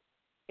modo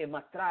é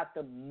uma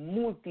trata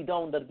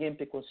multidão de alguém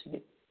para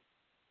conseguir.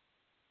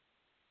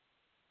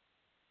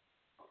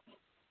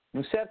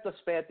 Num certo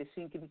aspecto, é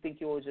assim que tem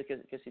que hoje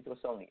que a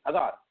situação é.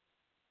 Agora,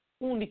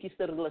 onde que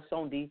está a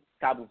relação de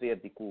Cabo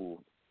Verde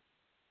com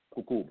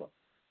Cuba?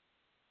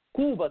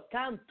 Cuba,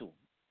 tanto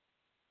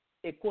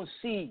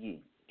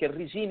consegue, que o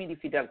regime de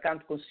Fidel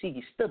Castro consiga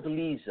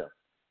estabilizar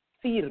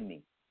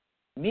firme,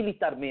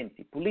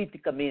 militarmente,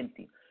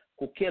 politicamente,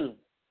 com aquele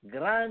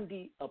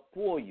grande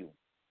apoio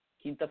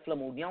que está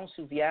falando a União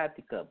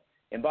Soviética,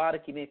 embora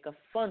que meio que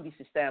fã do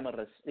sistema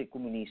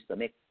comunista,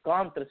 meio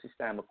contra o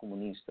sistema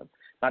comunista,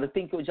 mas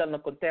tem que olhar no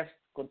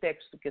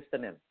contexto que está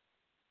nele.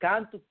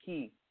 Tanto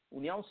que a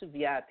União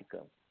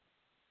Soviética,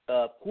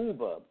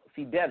 Cuba,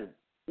 Fidel,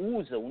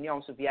 usa a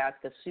União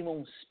Soviética assim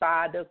uma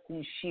espada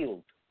com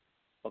shield,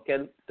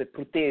 ok? Que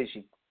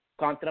protege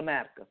contra a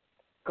América.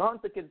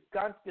 Quanto que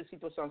a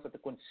situação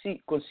se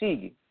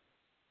consegue,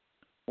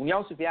 a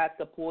União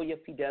Soviética apoia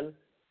Fidel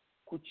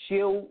com o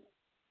seu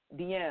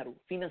dinheiro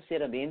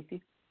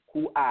financeiramente,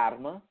 com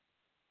arma,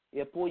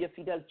 e apoia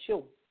Fidel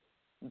seu.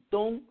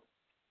 Então,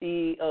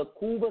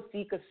 Cuba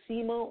fica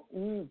acima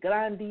um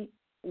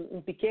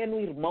pequeno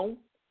irmão,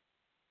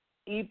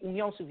 e a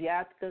União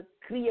Soviética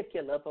cria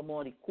aquela para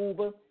morar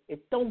Cuba é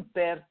tão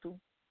perto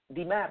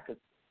de América,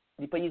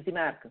 de país de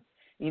América.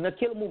 E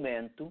naquele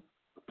momento,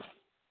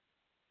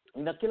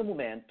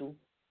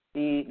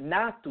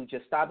 NATO já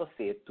estava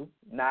feito,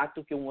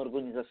 NATO que é uma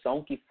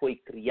organização que foi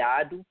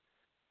criada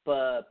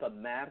para a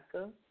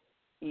América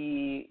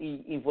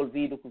e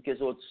envolvido com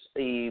os outros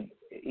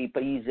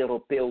países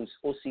europeus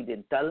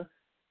ocidentais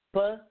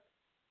para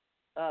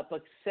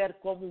ser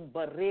como uma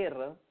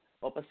barreira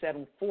ou para ser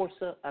uma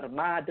força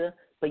armada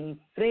para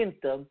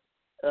enfrentar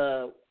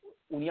a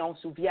União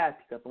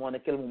Soviética. Porque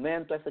naquele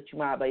momento, essa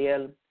chamava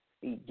ele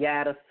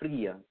Guerra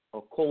Fria,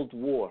 ou Cold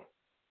War,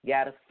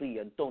 Guerra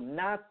Fria. Então,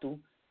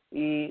 NATO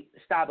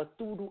estava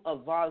tudo à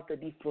volta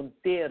de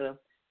fronteira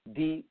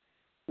de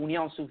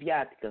União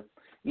Soviética.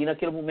 E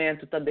naquele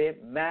momento também,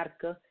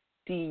 América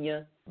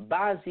tinha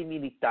base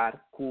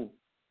militar com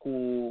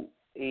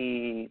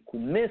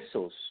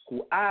mísseis,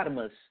 com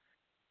armas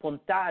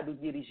apontado,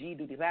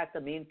 dirigido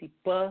diretamente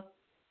para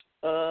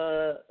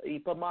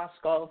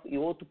Moscou e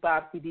outra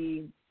parte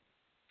de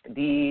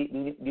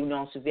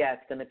União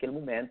Soviética naquele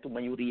momento. A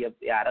maioria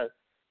era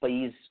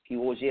países que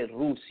hoje é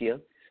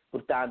Rússia.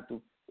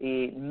 Portanto,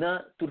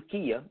 na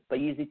Turquia,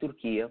 país de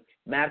Turquia, a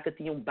América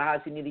tinha uma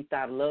base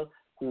militar lá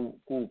com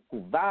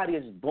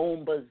várias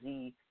bombas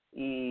e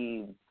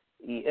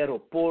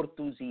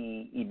aeroportos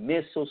e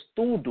mísseis,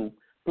 tudo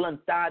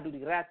plantado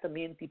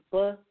diretamente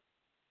para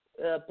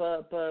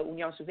a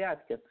União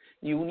Soviética.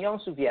 E a União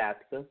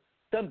Soviética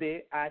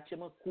também acha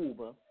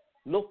Cuba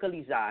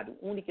localizado,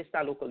 onde que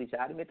está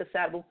localizado, mas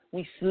serve um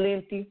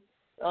excelente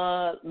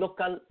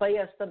local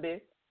país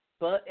também,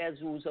 para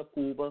eles usar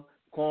Cuba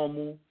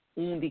como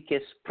um de que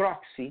é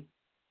proxy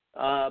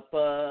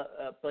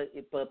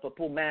para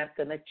pôr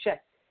marca na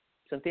check.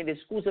 Você entende?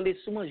 Escusa ali,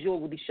 é um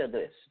jogo de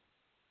xadrez.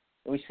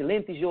 Um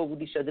excelente jogo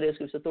de xadrez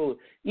que você está.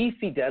 E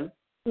Fidel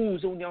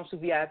usa a União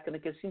Soviética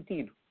naquele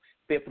sentido,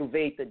 para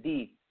aproveitar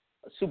de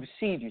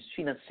subsídios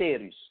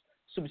financeiros,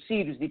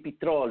 subsídios de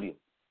petróleo,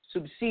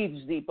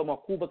 subsídios para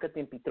Cuba que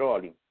tem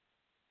petróleo.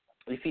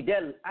 E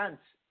Fidel,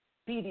 antes,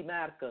 pede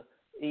marca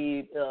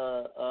e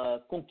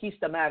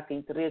conquista marca,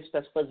 interesse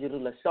para fazer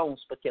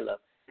relações para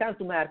aquela.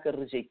 Quanto marca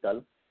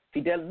rejeita,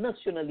 Fidel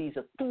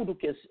nacionaliza tudo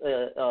que é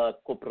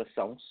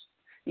cooperações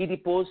e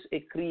depois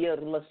cria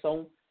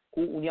relação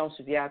com a União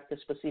Soviética,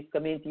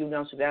 especificamente a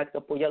União Soviética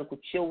apoiando com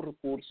seus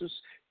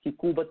recursos, que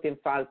Cuba tem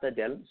falta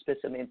dele,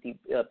 especialmente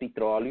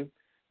petróleo,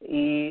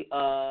 e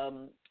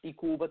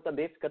Cuba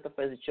também fica a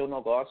fazer seu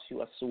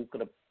negócio,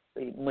 açúcar,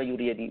 a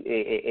maioria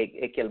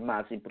é aquele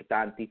mais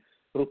importante,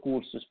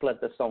 recursos,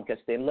 plantação que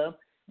tem lá,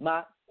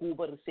 mas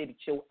Cuba recebe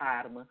seu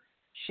arma,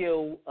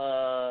 seu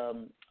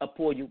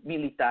apoio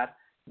militar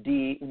da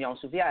União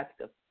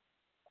Soviética.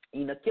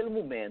 E naquele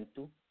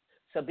momento,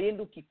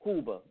 sabendo que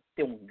Cuba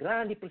tem uma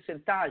grande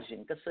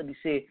percentagem, que sabe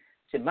ser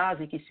mais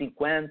de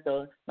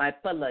 50%, mas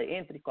para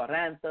entre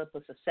 40%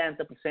 para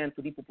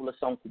 60% da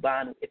população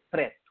cubana é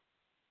preto,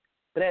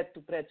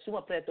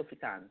 suma preto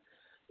africano.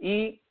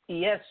 E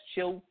este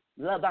show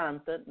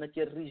levanta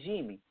naquele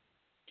regime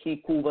que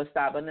Cuba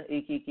estava,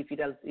 e que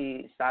Fidel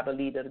estava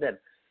líder dele.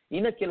 E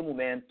naquele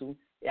momento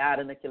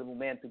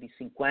de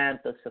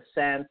 50,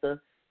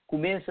 60,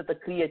 começa a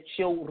criar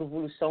uma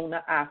revolução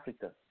na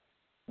África.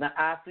 Na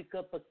África,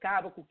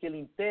 acaba com aquele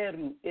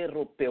império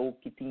europeu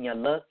que tinha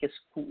lá,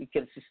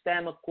 aquele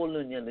sistema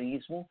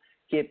colonialismo,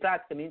 que é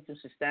praticamente um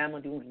sistema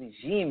de um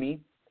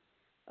regime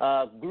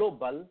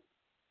global,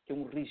 que é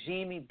um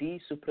regime de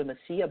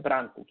supremacia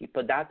branco, que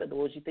para a data de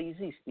hoje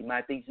existe,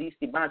 mas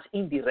existe mais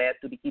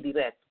indireto do que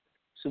direto,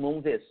 se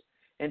uma vez.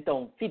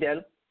 Então,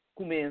 Fidel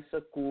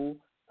começa com,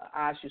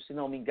 acho, se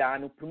não me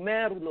engano, o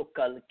primeiro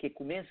local que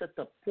começa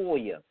a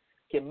apoiar,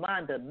 que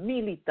manda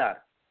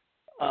militar,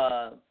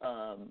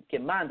 que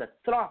manda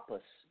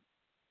tropas,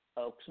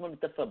 costumamos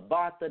dizer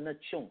bota na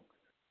chão,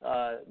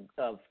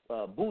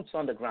 boots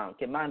on the ground,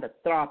 que manda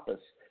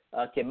tropas,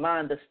 que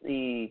manda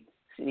e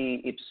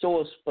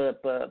pessoas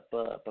para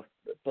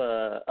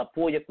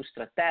apoio com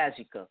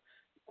estratégica,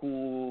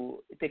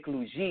 com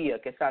tecnologia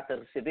que está a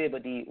receber da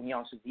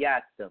União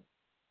Soviética,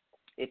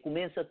 e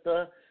começa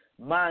a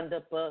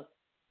manda para,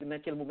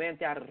 naquele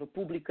momento, a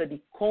República de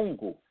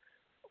Congo,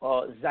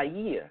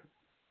 Zaire.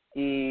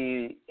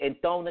 E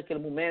então, naquele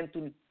momento,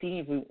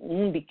 tive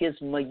um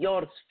dos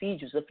maiores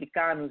filhos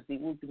africanos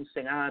dos últimos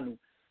 100 anos,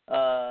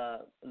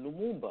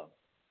 Lumumba,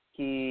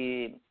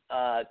 que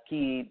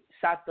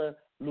Sata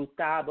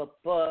lutava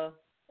para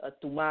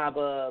tomar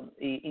a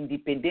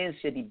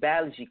independência de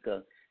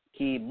Bélgica,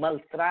 que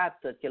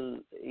maltrata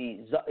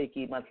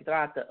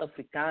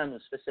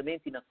africanos,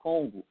 especialmente na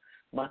Congo,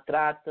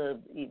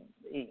 maltrata e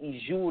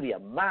injúria,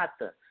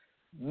 mata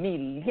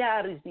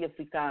milhares de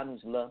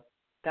africanos lá,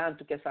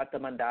 tanto que Sata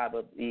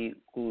mandava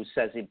com o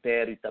seu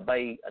império,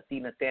 também até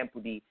no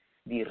tempo de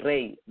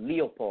rei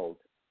Leopold,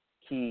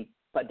 que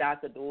para a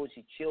data de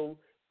hoje,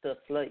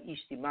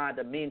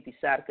 estimadamente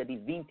cerca de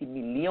 20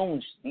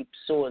 milhões de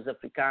pessoas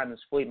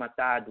africanas foi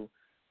matado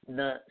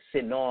na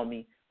seu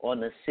nome ou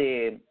na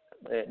seu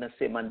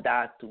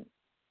mandato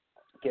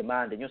que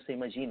manda. Não se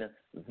imagina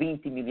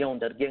 20 milhões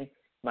de alguém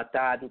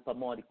matado para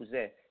morrer,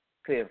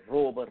 que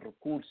rouba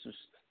recursos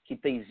que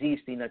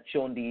existem na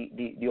chão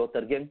de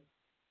outro alguém.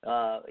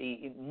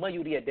 E a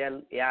maioria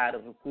dele era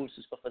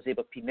recursos para fazer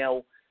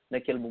pneu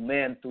naquele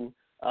momento,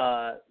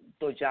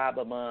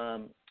 tojava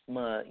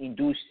uma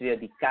indústria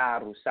de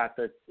carros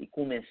e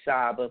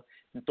começava,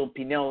 então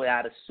pneu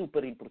era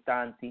super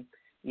importante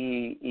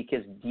e que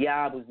os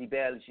diabos de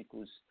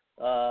Bélgicos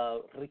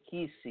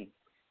riquissem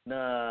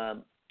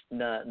na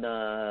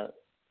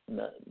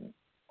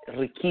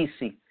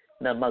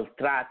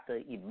maltrata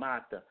e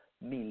mata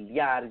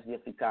milhares de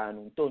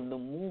africanos. Então,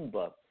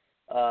 Lumumba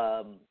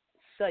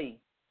sei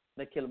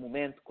naquele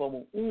momento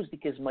como um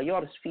dos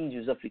maiores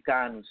filhos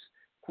africanos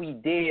com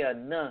ideia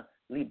na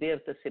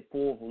liberta seu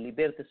povo,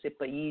 liberta seu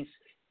país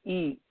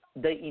e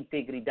da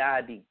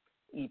integridade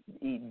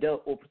e da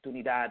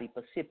oportunidade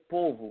para seu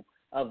povo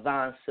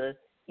avança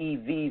e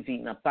vive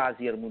na paz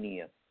e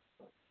harmonia.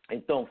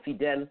 Então,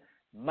 Fidel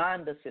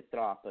manda sua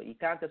tropa e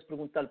tantas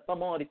perguntam para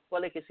Mori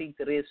qual é que é seu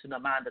interesse na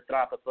manda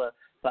tropa para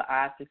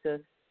a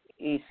África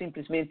e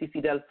simplesmente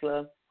Fidel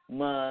falou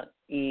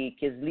e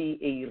que ali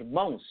é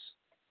irmãos,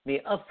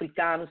 mas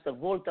africanos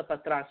volta para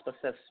trás para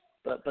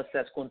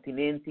seus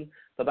continente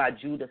para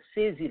ajudar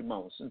seus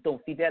irmãos. Então,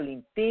 Fidel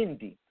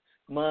entende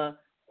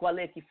qual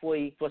é que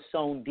foi a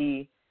situação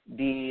de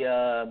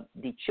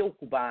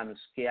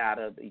cubanos que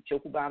era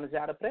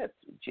preto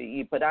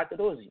e para a data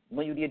de hoje, a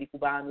maioria de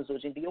cubanos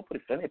hoje em dia eu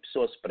prefiro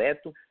pessoas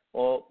preto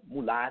ou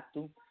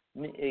mulato,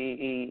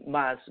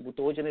 mas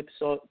hoje é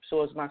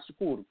pessoas mais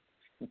escuras.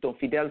 Então,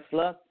 Fidel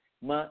falou,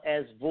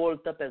 mas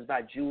volta para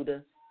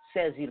ajudar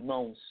seus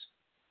irmãos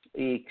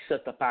e que se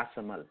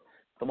passa mal.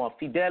 Então,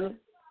 Fidel,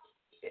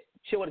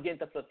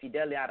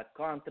 Fidel era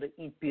contra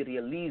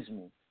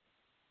imperialismo.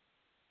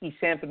 E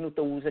sempre não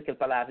usa aquela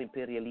palavra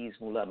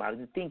imperialismo lá, mas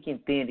tem que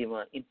entender,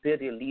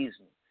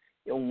 imperialismo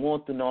é um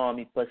outro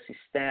nome para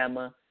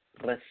sistema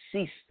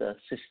racista,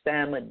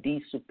 sistema de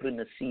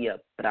supremacia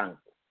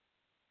branco.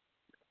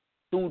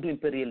 Tudo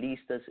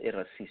imperialistas é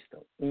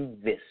racista,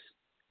 vez,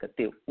 que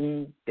tem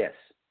dez.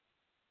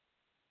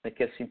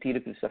 Naquele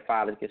sentido que se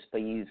fala que os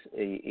países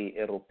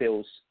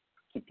europeus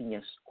que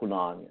tinham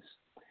colônias.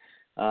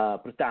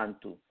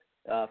 Portanto,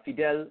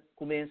 Fidel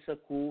começa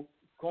com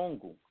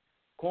Congo.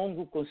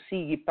 Congo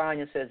consegue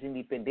apanhar suas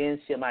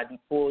independência, mas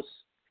depois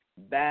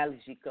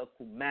Bélgica,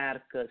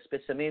 comarca,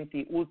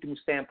 especialmente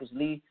últimos tempos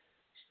ali,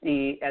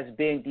 e as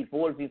bem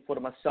devolve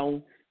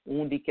informação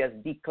onde que as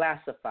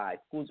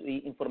declassified,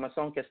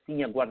 informação que as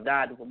tinha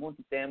guardado por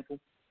muito tempo,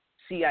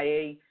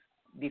 CIA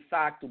de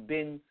fato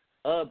bem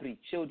abre,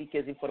 show de que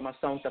as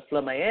informações da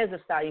Flamaesa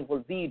está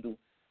envolvido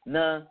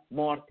na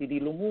morte de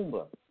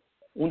Lumumba,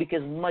 onde que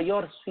os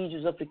maiores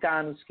filhos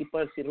africanos que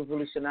foram ser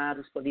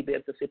revolucionários para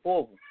libertar seu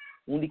povo,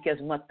 onde que as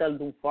mataram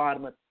de uma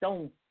forma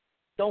tão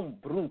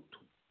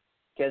bruto,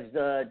 que as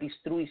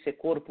destrui seu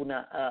corpo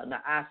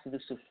na ácido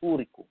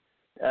sulfúrico,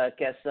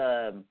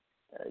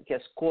 que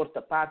as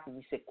corta parte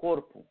de seu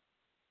corpo,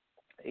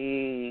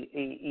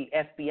 e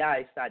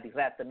FBI está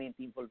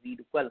diretamente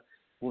envolvido, o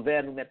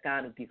governo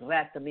americano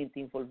diretamente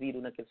envolvido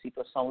naquela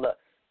situação lá.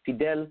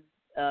 Fidel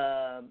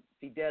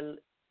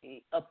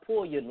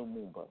apoia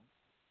Lumumba,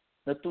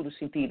 na todo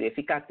sentido, é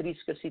ficar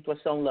triste com a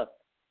situação lá.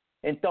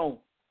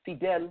 Então,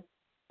 Fidel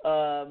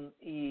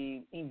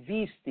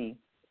investe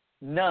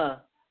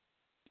na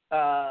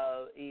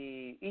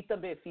e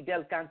também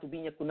Fidel canto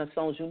vinha com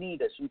Nações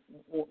Unidas,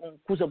 uma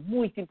coisa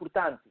muito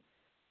importante.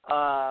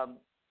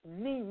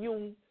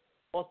 Nenhum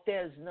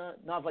hotel na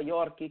Nova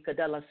York que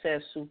dá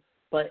acesso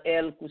para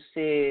ele com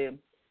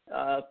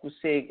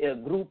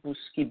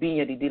grupos que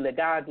vinham de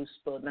delegados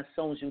para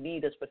Nações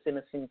Unidas, para ser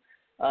assim,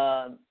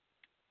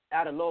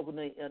 era logo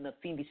no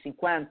fim de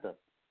 50,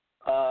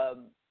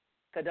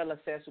 que dá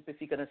acesso para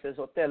ficar nesses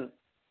hotéis.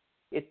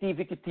 Eu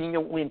tive que tinha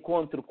um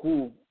encontro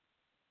com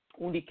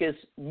um dos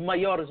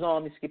maiores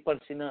homens que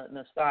aparecem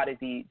na história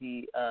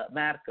de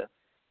América,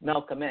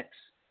 Malcolm X.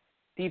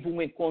 Tive um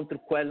encontro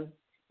com ele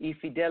e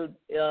Fidel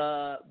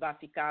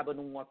ficava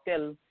num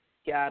hotel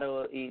que era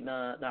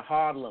na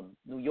Harlem,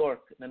 New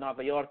York, na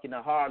Nova York, na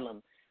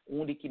Harlem,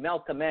 onde que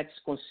Malcolm X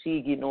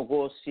consegue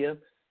negociar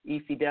e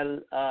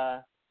Fidel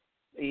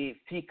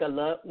fica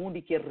lá,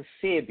 onde que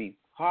recebe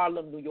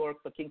Harlem, New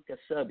York, para quem quer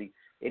saber,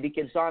 é de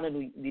que zona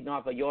de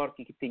Nova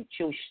York que tem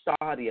sua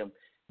história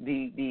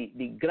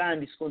de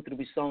grandes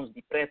contribuições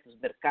de pretos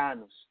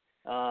americanos.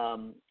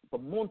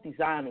 Por muitos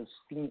anos,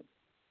 tem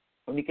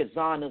únicas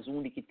zonas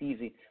onde que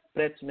tive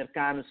pretos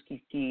americanos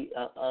que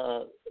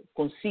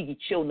conseguem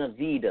show na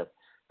vida,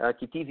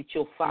 que tive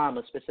show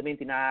fama,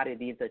 especialmente na área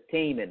de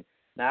entertainment,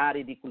 na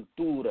área de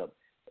cultura,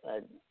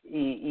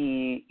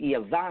 e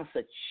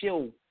avança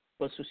show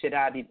para a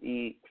sociedade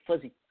e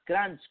faz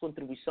grandes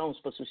contribuições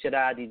para a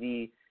sociedade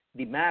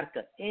de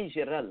marca em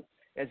geral.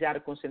 Eles eram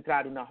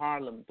concentrados na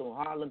Harlem, então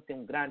Harlem tem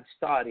uma grande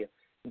história.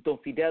 Então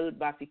Fidel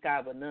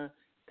ficava na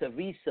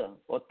Teresa,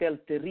 Hotel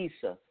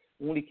Teresa,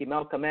 onde que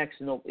Malcolm X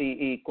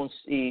e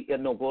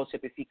negócio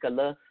fica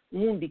lá,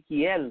 onde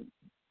que ele,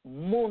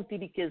 um monte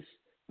de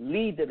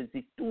líderes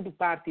de toda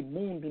parte do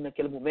mundo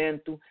naquele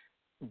momento,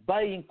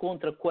 vai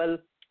encontrar com ele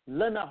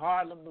lá na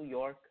Harlem, New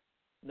York,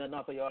 na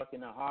Nova York e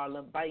na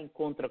Harlem, vai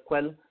encontrar com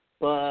ele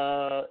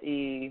para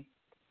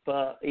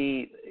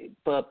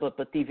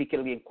ter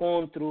aquele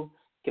encontro,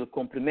 aqueles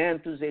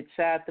cumprimentos, etc.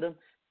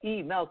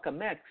 E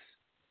Malcolm X,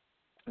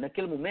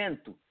 naquele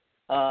momento,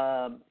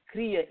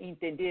 queria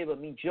entender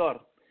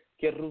melhor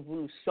que a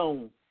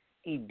revolução,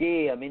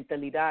 ideia,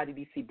 mentalidade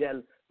de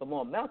Fidel.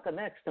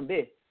 Malcolm X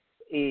também,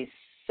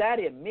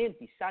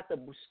 seriamente,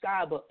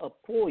 buscava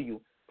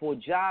apoio,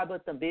 apoiava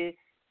também,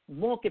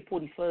 o que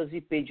pode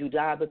fazer para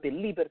ajudar, para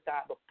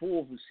libertar o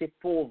povo, seu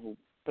povo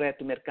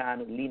preto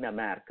americano ali na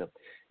América.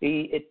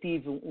 E eu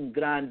tive um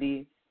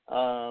grande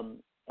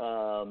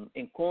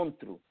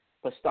encontro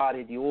com a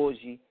história de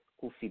hoje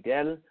com o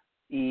Fidel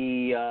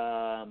e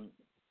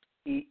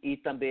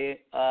também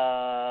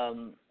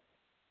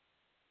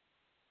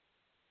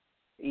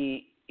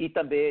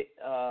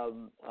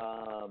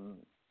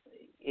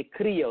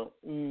cria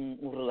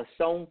uma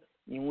relação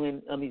e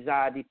uma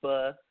amizade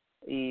para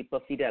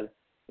Fidel.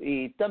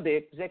 E também,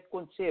 o que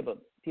aconteceu,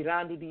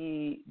 tirando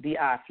de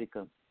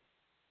África,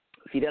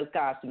 Fidel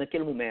Castro,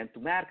 naquele momento,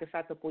 América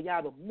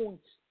apoiava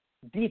muitos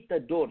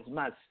ditadores,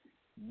 mas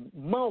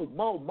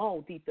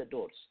mau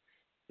ditadores.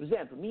 Por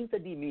exemplo, me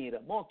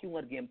admira que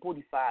alguém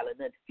pode falar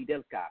de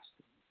Fidel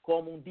Castro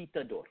como um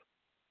ditador.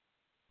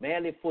 Mas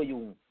ele foi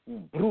um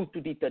bruto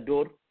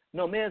ditador.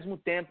 No mesmo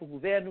tempo, o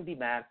governo de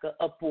América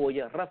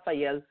apoia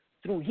Rafael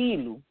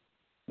Trujillo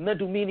na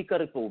Dominica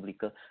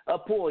República,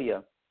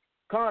 apoia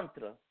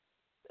contra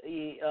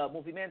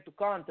movimento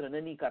contra na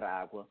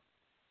Nicarágua,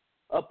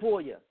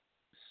 apoia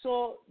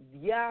só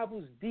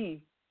diabos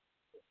de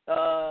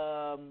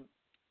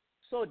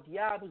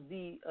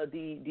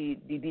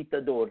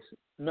ditadores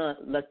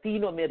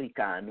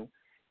latino-americano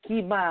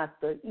que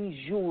mata,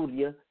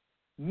 injúria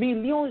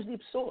milhões de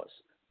pessoas.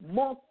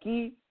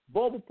 Que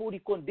Bobo pode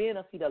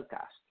condenar Fidel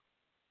Castro.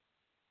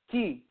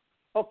 Que,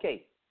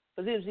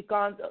 fazemos de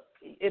conta,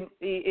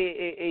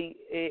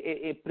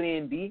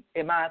 prende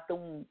e mata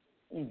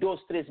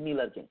 2, 3 mil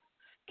alguém.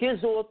 Que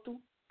os outros,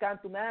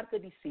 quando a marca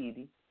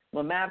decide,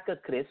 uma marca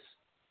cresce,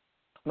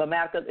 uma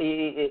marca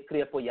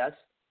cria apoiar,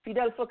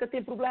 Fidel fica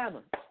tem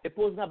problema.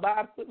 Depois na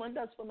barco e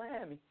manda-se para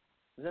Miami.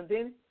 Você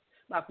entende?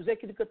 Mas o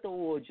que ele está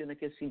hoje,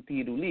 naquele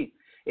sentido ali,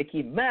 é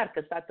que Merca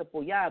está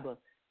apoiando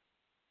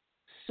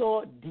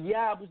só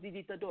diabos de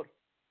ditador.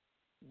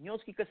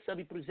 Nós que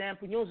sabem, por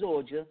exemplo, nós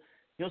hoje,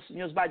 nós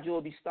vamos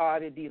ouvir a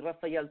história de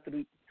Rafael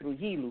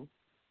Trujillo,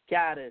 que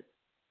era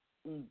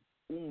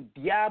um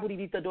diabo de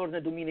ditador na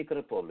Dominica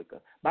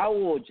República. Mas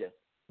hoje,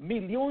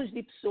 milhões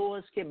de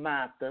pessoas que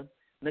matam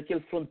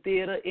naquela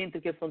fronteira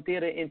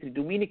entre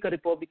Dominica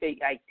República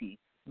e Haiti.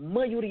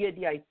 Maioria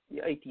de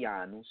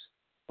haitianos,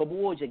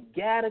 como hoje,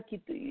 guerra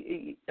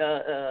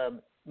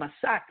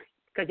massacre,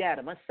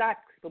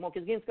 como que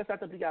a gente está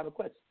brigando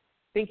com isso.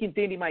 Tem que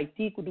entender que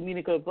Haiti com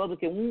Dominica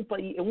República é um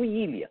país, é uma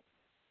ilha.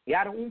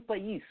 Era um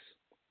país.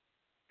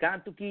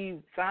 Tanto que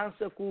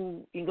França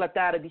com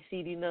Inglaterra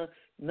decidem na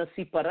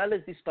separar,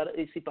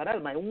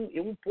 mas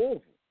é um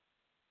povo.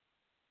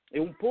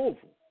 É um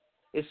povo.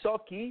 É só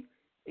que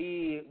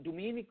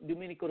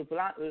Dominica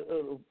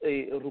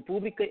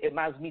República é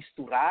mais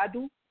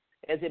misturado,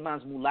 é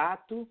mais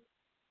mulato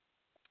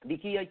do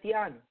que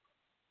haitiano.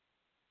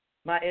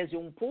 Mas é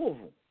um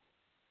povo.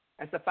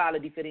 Essa fala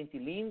diferente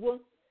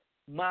língua,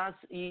 mas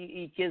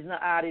que é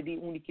na área de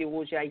onde que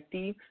hoje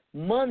Haiti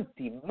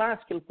mantém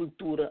mais que a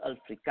cultura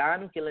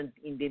africana, que a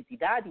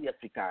identidade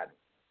africana.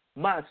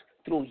 Mas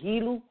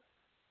Trujillo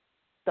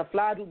está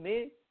falando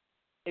e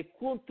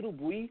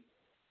contribui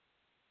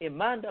e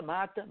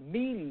mata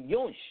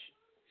milhões.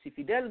 Se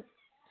Fidel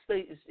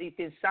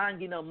tem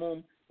sangue na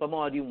mão para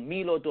morrer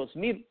 1.000 ou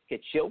 2.000, que é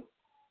seu,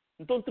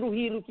 então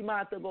Trujillo que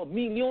mata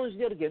milhões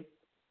de alguém,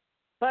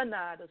 para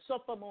nada, só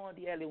para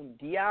morrer, ele é um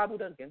diabo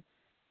de alguém,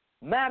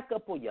 marca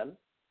apoiá-lo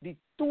de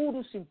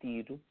todo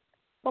sentido,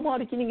 para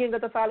morrer que ninguém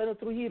está falando no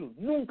Trujillo.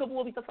 Nunca vou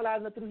ouvir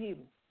falar no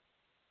Trujillo.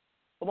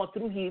 Como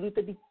Trujillo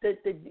está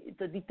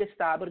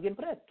detestável alguém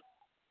preto.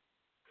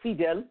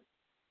 Fidel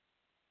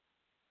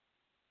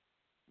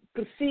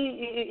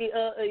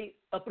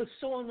a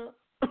persona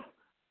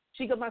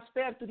chega mais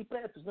perto de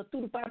pretos, na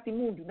toda parte do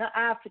mundo, na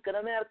África, na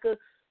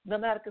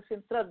América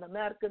Central, na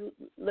América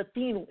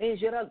Latina, em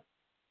geral.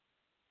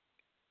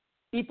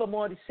 E para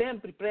morrer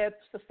sempre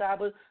pretos, está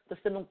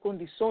em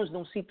condições,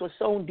 numa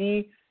situação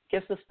de que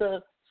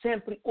está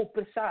sempre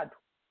opressado.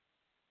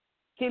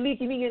 Que ali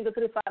que ninguém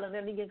quer falar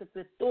nele, ninguém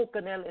quer toca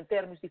nele em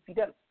termos de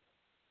Fidel.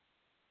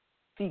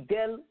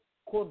 Fidel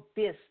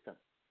contesta.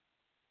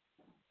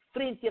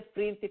 Frente a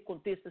frente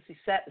contesta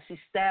o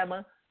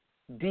sistema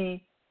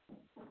de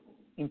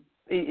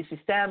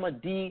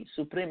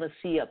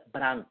supremacia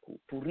branco.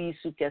 Por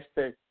isso que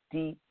está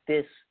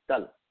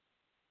detestando.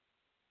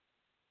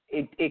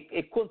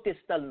 É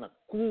contestando na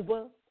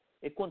Cuba,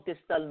 é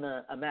contestando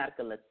na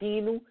América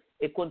Latina,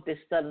 é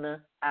contestando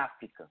na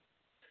África.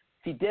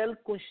 Fidel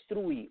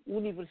construi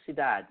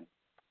universidade.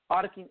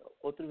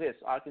 Outra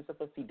vez, Arkansas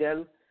para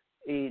Fidel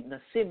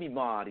na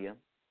memória,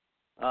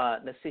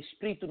 nesse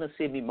espírito, na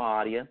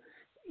memória,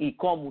 e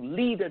como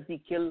líder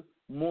daquele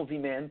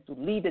movimento,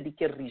 líder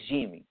daquele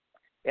regime.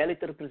 Ele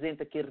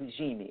representa aquele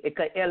regime. É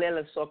que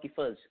ele só que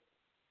faz.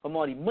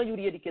 Como a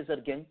maioria daqueles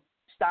alguém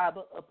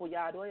estava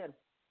apoiado a ele.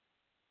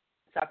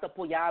 Estava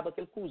apoiado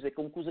aquela coisa. É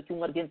uma coisa que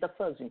alguém está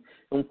fazendo.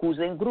 É uma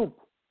coisa em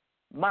grupo.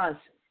 Mas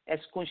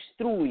se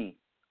construi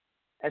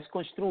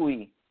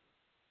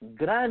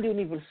grande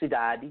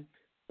universidade,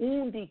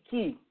 onde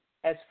que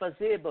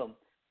fazer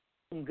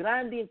um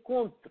grande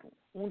encontro,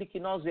 onde que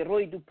nós,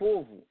 herói do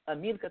povo,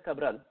 Amílcar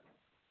Cabral,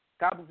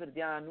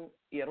 cabo-verdiano,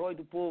 herói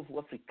do povo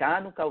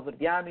africano,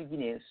 cabo-verdiano e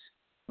guinense,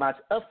 mas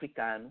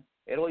africano,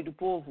 herói do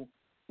povo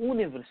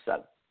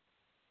universal.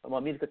 O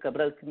Amílcar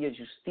Cabral cria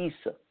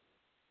justiça.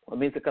 O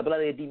Amílcar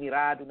Cabral é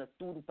admirado na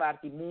toda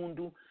parte do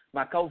mundo,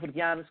 mas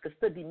cabo-verdianos que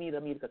se admiram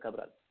Amílcar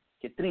Cabral,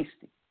 que é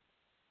triste.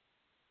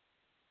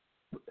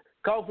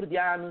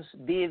 Cabo-verdianos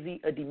devem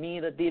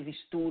admirar, devem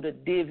estudar,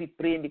 devem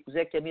aprender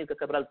o que Amílcar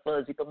Cabral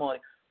faz e para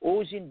morrer.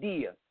 Hoje em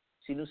dia,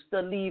 se não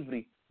está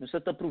livre, não se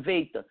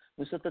aproveita,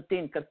 não se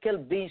tem aquele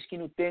bem que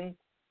não tem,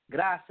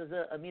 graças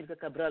a Amílcar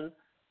Cabral,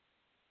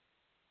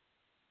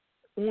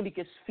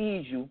 únicos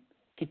filhos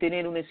que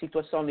têm uma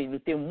situação ali, não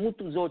tem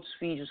muitos outros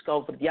filhos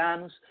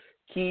cabo-verdianos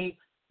que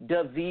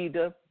dão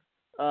vida,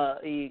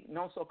 e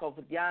não só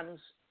cabo-verdianos,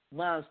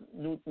 mas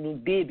não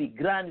devem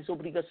grandes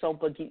obrigações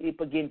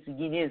para gente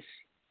guinense.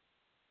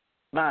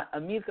 Mas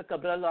Amílcar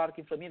Cabral,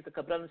 Amílcar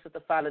Cabral não se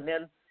fala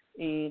nele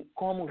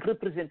como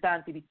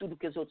representante de tudo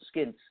que os outros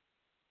quentes.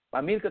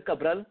 Amílcar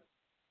Cabral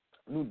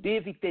não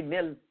deve ter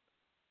nele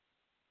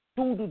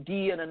todo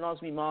dia na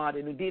nossa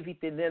memória, não deve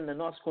ter nele na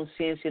nossa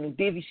consciência, não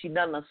deve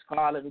ensinar na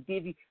escola, não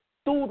deve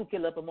tudo que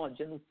ele é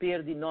já não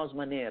perde nossa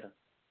maneira.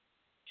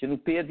 Já não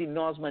perde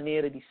nossa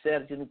maneira de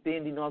ser, já não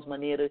perde nossa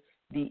maneira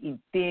de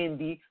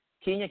entender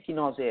quem é que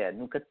nós é.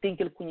 Nunca tem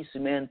aquele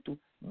conhecimento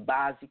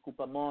básico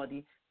para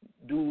morrer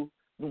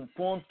num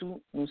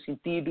ponto, num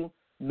sentido,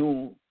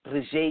 não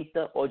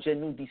rejeita ou já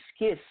não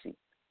esquece.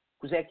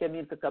 O que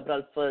Amílcar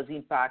Cabral faz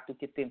impacto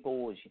que tem para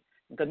hoje.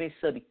 Também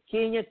sabe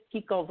quem é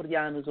que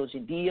cabo-verdianos hoje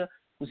em dia,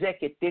 o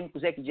que tem, o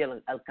que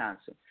já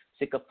alcança.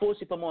 Se que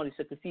fosse para morrer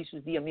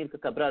sacrifícios de Amílcar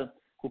Cabral,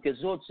 com que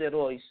os outros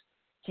heróis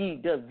que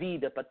da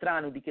vida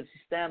patrano daquele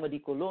sistema de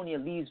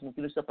colonialismo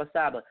que nos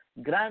passava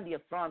grandes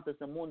afrontas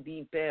no mundo do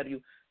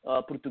império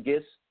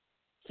português,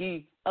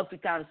 que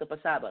africanos se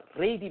passava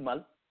rei de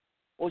mal.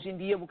 Hoje em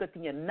dia nunca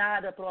tinha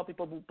nada próprio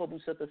para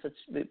você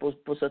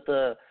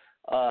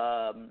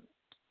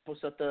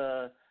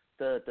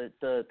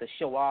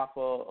show off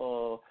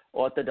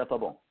ou te dar para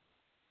bom.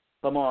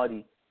 Para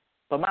morrer.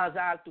 Para mais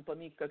alto, para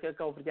mim, que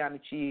é o verdadeiro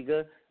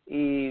antiga,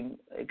 e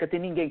que tem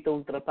ninguém que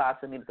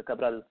ultrapassa mesmo que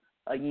Cabral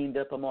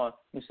ainda, para nós,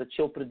 nos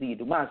show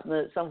perdido. Mas,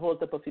 se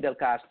volta para Fidel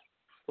Castro,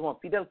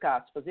 Fidel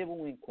Castro fazia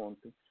um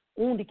encontro,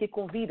 onde que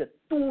convida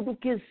tudo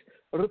que os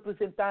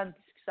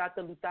representantes que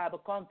estavam lutando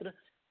contra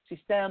o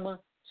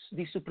sistema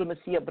de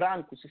supremacia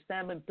branco,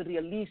 sistema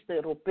imperialista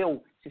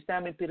europeu,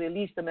 sistema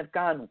imperialista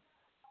americano,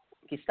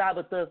 que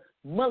estava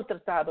a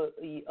maltratar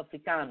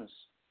africanos,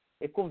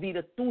 e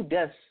convida tudo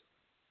isso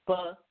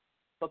para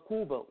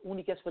Cuba,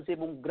 onde quer fazer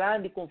uma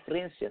grande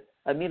conferência.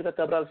 A Mirka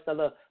Cabral está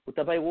lá. Eu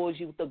também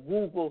hoje, o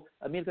Google,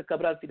 a Mirka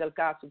Cabral Fidel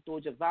Castro,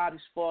 todas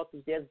várias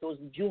fotos desde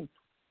 12 de junho.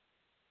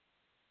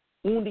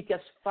 Onde que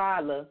as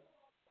fala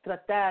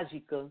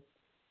estratégica,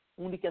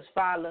 onde que as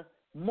fala,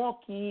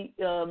 que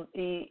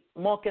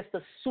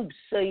esta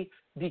subsei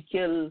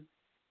daquela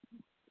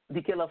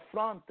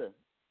afronta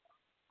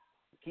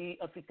que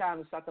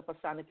africanos está a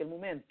passar naquele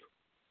momento.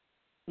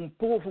 Um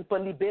povo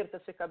para libertar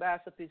sua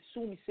cabeça, para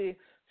assumir sua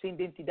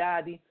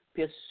identidade,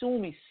 para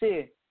assumir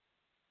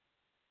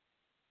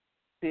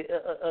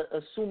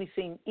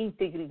sua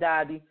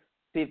integridade,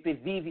 para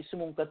viver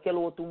como aquele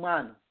outro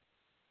humano.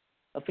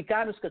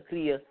 Africanos que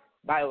criam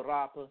para a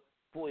Europa,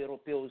 para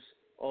europeus,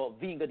 ou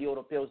vinga de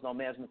europeus, não é a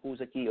mesma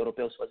coisa que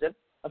europeus fazem.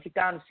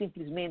 Africanos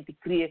simplesmente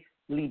criam,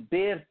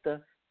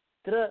 liberta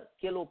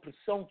daquela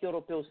opressão que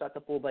europeus está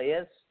a pôr a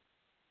eles.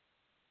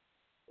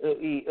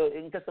 E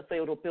em que está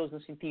europeus no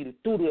sentido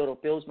tudo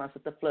europeus, mas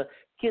está falando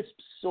que as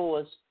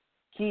pessoas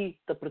que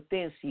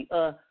pertencem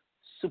à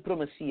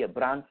supremacia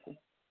branco,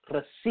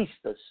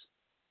 racistas,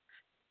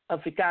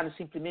 africanos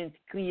simplesmente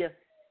cria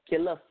que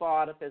lá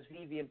fora para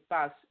viver em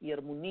paz e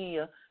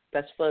harmonia,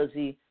 para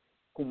fazer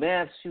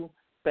comércio,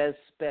 para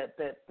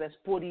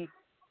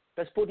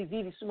poder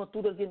viver como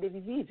tudo alguém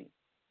deve viver.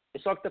 É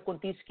só que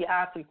acontece que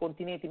a África é o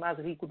continente mais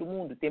rico do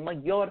mundo, tem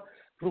maior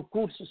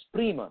recursos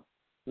prima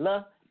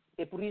lá.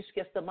 É por isso que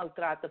esta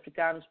maltrata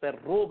africanos, para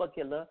rouba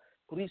aquela,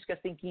 por isso que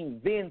esta tem que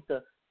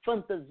inventa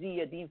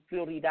fantasia de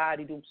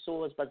inferioridade de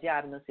pessoas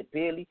baseadas na sua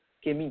pele,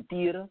 que é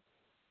mentira.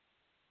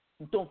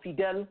 Então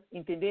Fidel,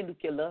 entendendo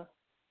que ela,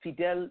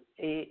 Fidel,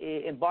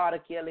 embora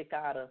que ela é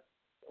cara,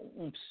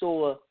 uma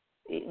pessoa,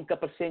 nunca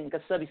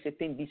sabe se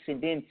tem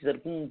descendentes,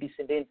 alguns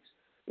descendentes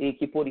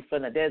que podem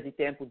falar desde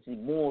tempos de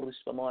moros,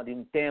 para de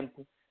um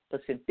tempo, para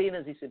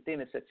centenas e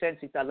centenas,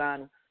 700 e tal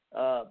anos,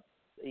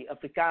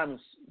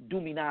 africanos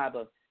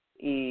dominavam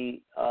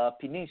a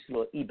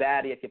Península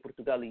Ibéria, que é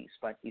Portugal e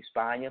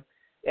Espanha.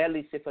 Ela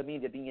e sua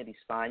família vinha de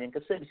Espanha.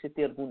 Nunca sabe se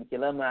tem algum que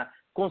ela, mas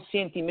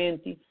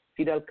conscientemente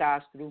Fidel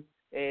Castro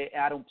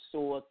era uma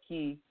pessoa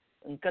que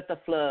nunca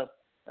fala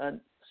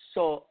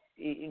só,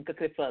 nunca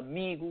queria falar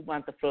amigo,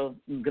 mas fala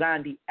um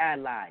grande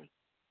ally,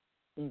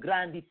 um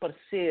grande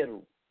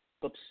parceiro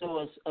para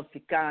pessoas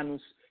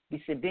africanas,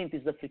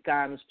 descendentes de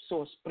africanos,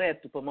 pessoas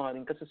pretas para morrer,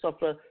 nunca se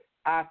sofre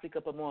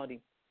África para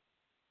morrer.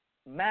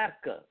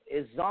 Marca,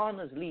 as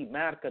zonas ali,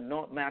 marca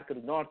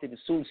do norte, do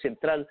sul,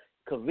 central,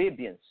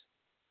 Caribbeans,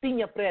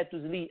 tinha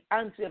pretos ali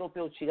antes dos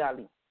europeus chegar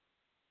ali.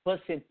 Por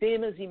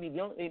centenas e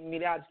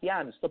milhares de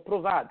anos, está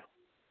provado.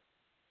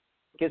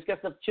 Que esse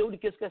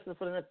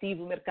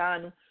nativo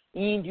americano,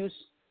 índios,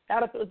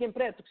 era alguém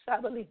preto que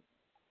estava ali.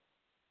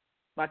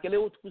 Mas aquela é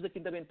outra coisa que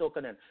também toca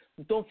nele.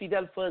 Então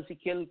Fidel faz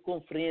aquela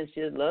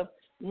conferência lá,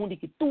 onde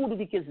que tudo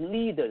de que os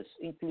líderes,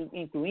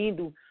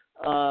 incluindo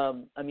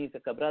a Mirka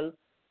Cabral,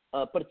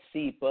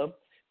 participa,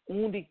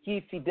 onde que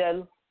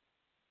Fidel,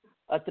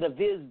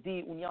 através da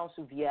União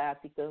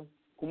Soviética,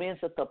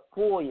 começa a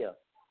apoiar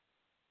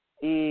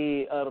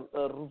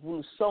a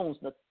revoluções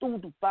na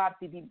toda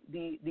parte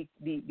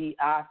de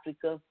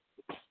África,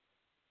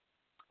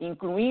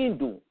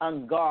 incluindo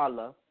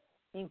Angola,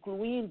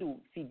 incluindo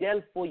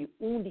Fidel foi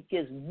que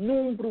é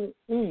número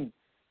um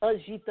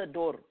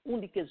agitador,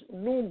 que é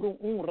número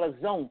um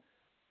razão,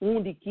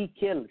 que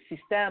aquele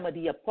sistema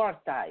de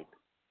apartheid,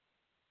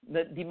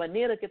 de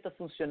maneira que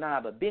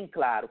funcionava bem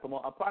claro, como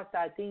a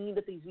apartheid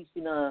ainda existe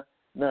na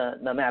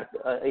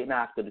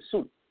África do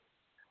Sul.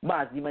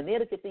 Mas de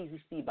maneira que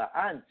existia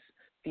antes,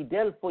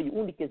 Fidel foi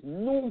que é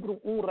número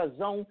um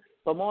razão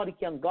para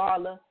que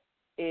Angola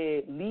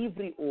é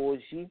livre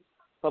hoje,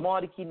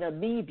 para que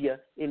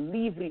Namíbia é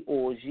livre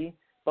hoje,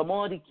 para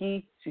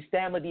que o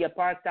sistema de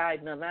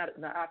apartheid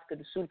na África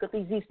do Sul que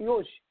existe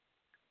hoje.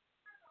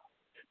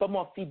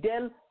 Para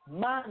Fidel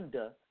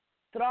manda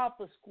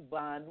tropas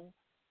cubanas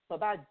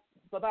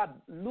para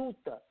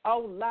luta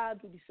ao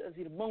lado de seus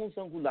irmãos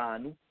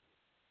angolanos,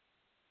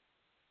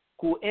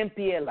 com o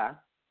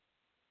MPLA,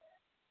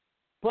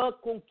 para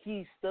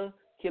conquista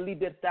que a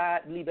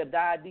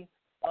liberdade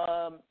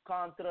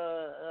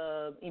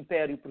contra o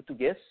Império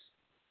Português.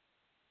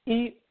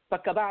 E para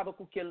acabar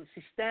com aquele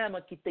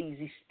sistema que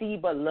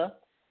existia lá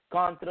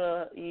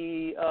contra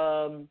e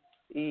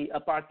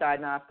apartheid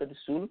na África do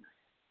Sul.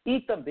 E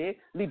também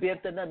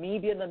liberta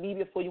Namíbia.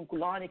 Namíbia foi uma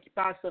colônia que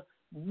passa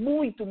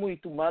muito,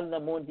 muito mal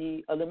na mão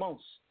de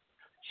alemãos.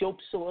 Tinha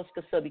pessoas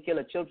que sabem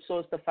que tinha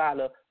pessoas que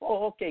falam,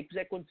 ok, o que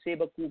aconteceu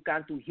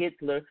quando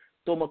Hitler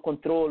toma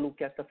controle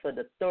que esta foi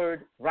da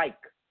Third Reich,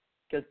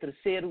 que é o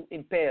terceiro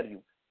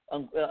império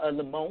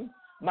alemão,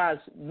 mas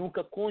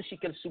nunca consta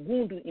que é o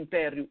segundo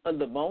império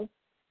alemão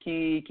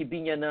que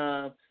vinha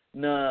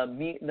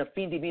na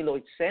fim de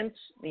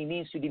 1800,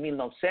 início de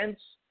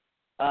 1900,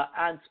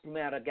 antes da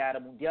Primeira Guerra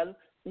Mundial,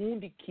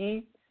 onde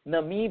que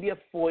Namíbia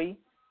foi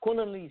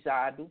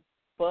colonizado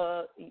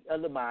para a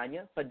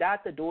Alemanha, para a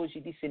data de hoje,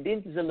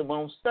 descendentes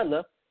alemãos estão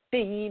lá,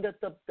 ainda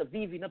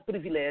vivem no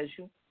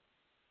privilégio.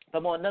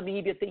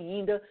 Namíbia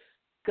ainda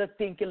que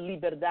tem que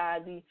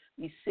liberdade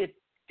e ser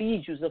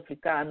filhos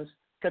africanos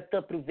que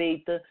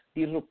aproveita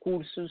de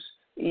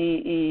recursos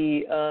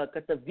e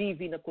que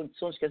vivem nas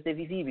condições que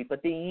eles vivem. Para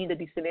ter ainda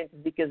descendentes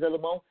de que os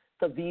alemãos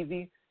que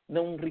vivem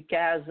numa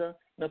riqueza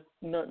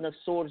na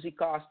source e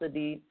costa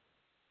de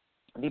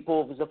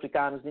povos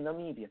africanos de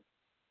Namíbia.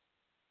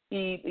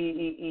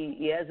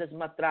 E essas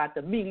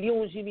maltratam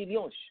milhões e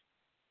milhões.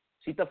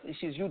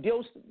 Se os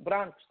judeus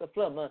brancos estão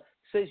falando,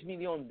 6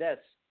 milhões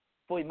desses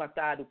foi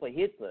matado por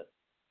Hitler.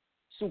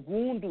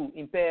 Segundo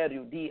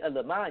império de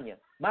Alemanha,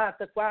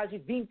 mata quase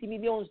 20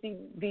 milhões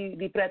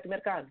de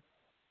preto-americanos.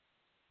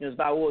 Nós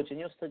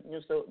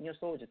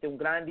hoje, tem um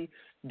grande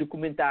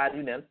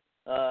documentário nele,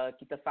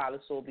 que fala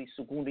sobre o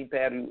segundo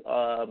império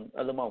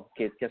alemão,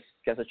 que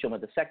se chama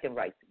The Second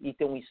Reich. E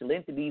tem um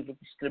excelente livro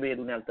que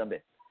escreveram nele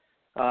também.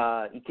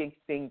 E quem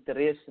tem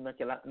interesse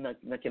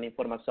naquela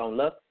informação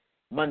lá,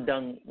 manda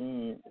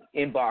um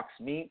inbox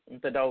me,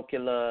 então dá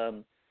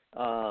aquela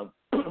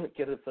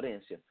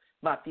referência.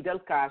 Mas Fidel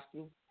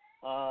Castro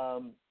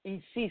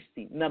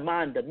insiste na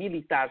manda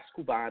militares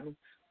cubano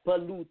para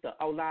luta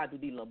ao lado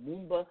de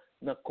Lumumba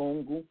na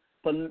Congo,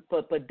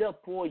 para dar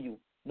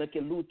apoio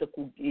naquela luta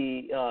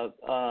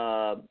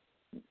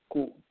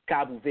com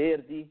Cabo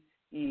Verde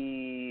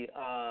e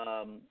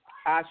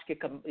acho que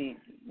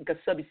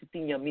nunca sabe se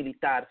tinha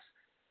militares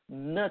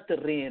no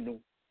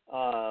terreno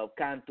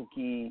canto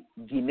que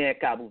Guiné,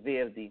 Cabo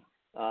Verde,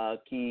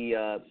 que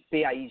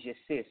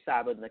PAIGC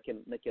sabe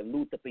naquela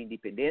luta para a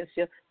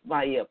independência,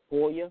 mas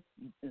apoia,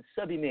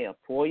 sabe me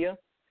apoia,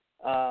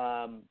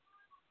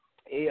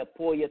 e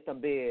apoia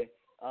também,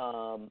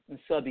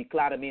 sabe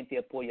claramente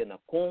apoia na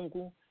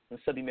Congo, não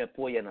sabe me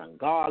apoia na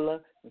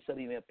Angola, não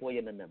sabe me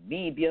apoia na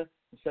Namíbia,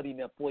 não sabe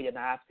me apoia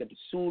na África do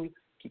Sul,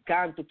 que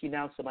canto que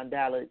Nelson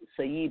Mandela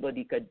saíba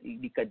de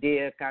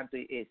cadeia, canto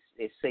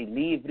é ser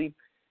livre,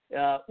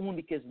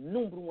 onde que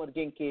número um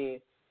alguém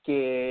que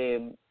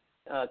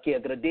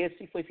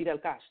agradece foi Fidel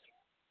Castro.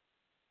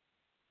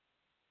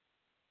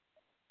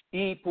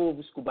 E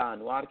povos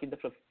cubanos, a hora que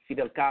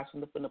Fidel Castro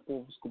ainda foi no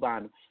povos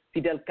cubanos.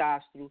 Fidel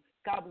Castro,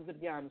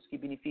 cabo-verdianos que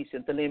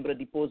beneficiam, te lembra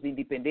depois da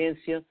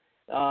independência,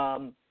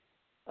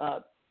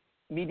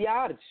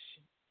 milhares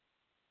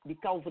de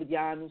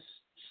cabo-verdianos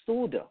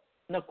estudam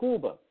na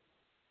Cuba,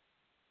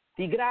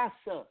 de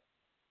graça,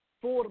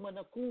 forma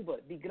na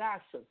Cuba, de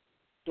graça,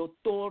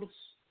 doutores,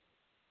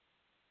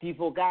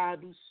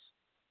 advogados,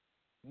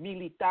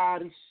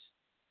 militares,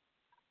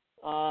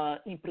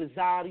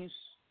 empresários,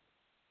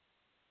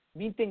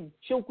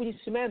 tinham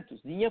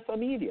conhecimentos, de minha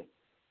família.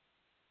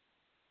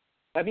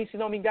 A mim, se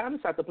não me engano,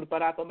 está a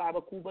preparar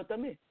para Cuba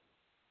também.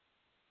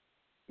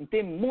 E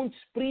tem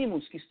muitos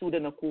primos que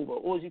estudam na Cuba.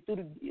 Hoje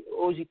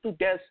tu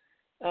tens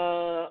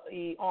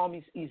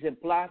homens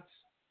exemplares,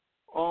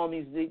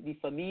 homens de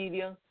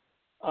família,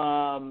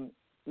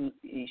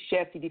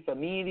 chefe de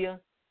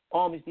família,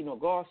 homens de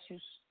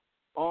negócios,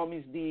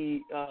 homens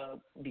de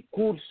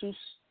cursos,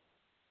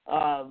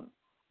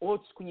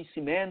 outros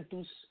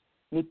conhecimentos.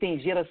 Não tem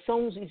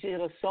gerações e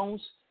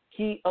gerações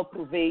que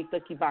aproveita,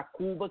 que vai a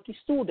Cuba, que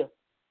estuda.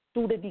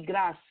 Tudo é de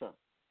graça.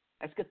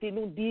 É que tem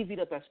uma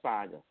dívida para as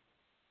pagas.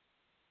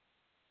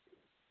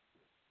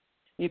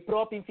 E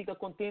próprio fica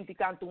contente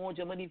quando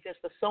onde a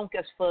manifestação que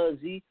as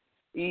fazem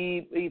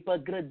e para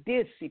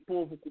agradecer o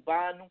povo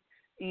cubano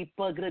e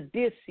para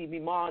agradecer a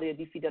memória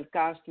de Fidel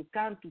Castro,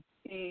 canto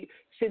e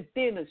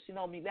centenas, se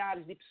não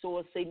milhares de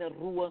pessoas saem na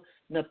rua,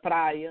 na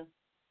praia,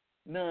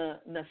 na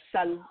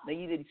Sal, na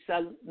ilha de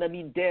Sal, na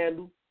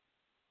Mindelo,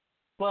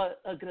 para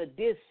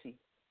agradecer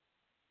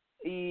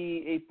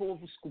e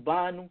povos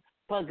cubanos,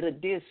 para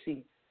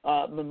agradecer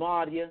a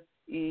memória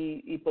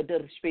e para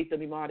dar respeito à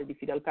memória de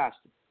Fidel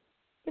Castro.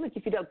 Aquilo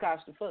que Fidel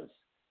Castro faz.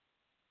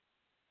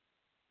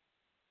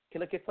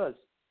 Aquilo que faz.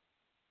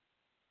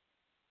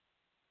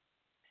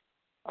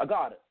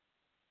 Agora,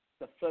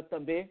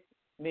 também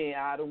me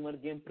era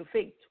alguém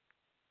perfeito.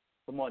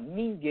 Como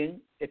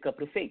ninguém é que é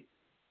perfeito.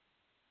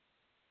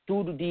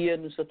 Todo dia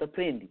nos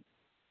aprende.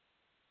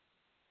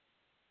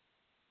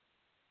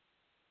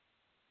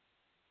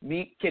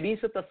 Queria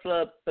estar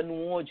falando para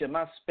não hoje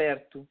mais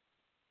perto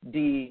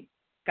de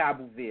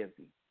Cabo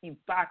Verde.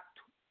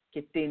 Impacto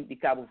que tem de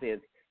Cabo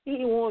Verde.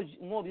 E hoje,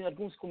 houve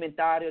alguns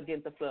comentários, a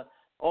gente fala,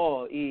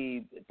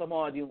 e para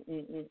modo,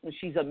 um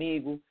X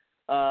amigo,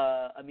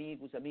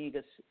 amigos,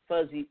 amigas,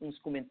 fazem uns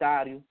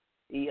comentários,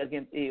 e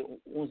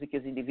uns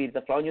daqueles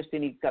indivíduos falam, nós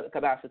temos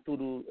cabeça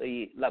tudo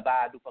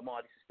lavado para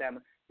modo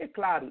sistema. É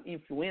claro,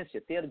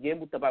 influência, ter alguém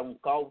botar um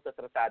carro, está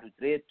tratar o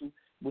direito,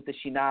 botar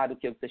chinado,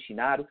 que é o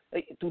chinado,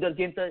 tudo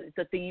alguém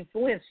tem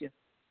influência.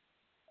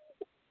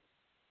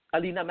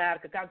 Ali na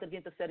América, quanto alguém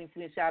está ser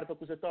influenciado para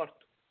coisa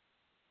torta?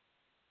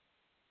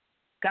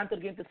 Quanto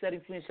alguém está ser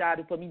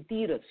influenciado para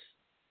mentiras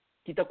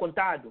que está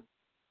contado?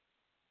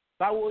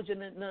 Para hoje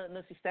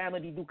no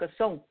sistema de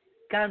educação,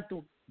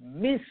 quanto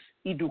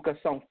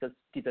miseducação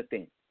que está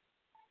tem?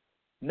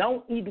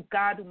 Não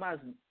educado,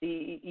 mas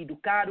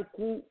educado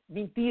com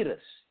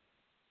mentiras.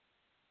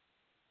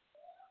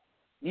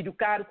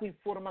 Educado com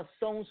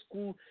informações,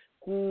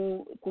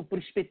 com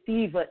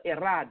perspectiva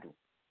errada.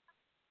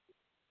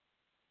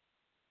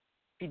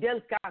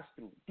 Fidel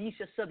Castro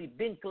disse, sabe,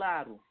 bem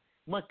claro,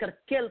 mas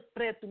aquele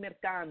preto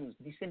americanos,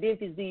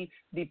 descendentes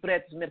de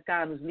pretos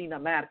americanos ali na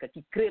América,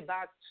 que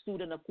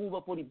estuda na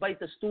Cuba, por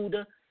baita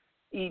estuda,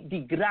 e de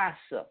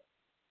graça.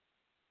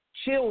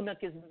 Eu,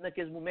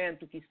 naqueles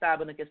momentos que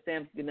estava naqueles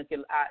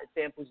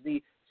tempos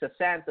de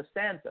 60,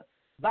 70,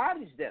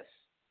 vários desses,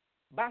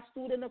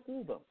 estuda na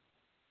Cuba.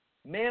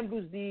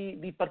 Membros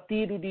de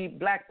partido de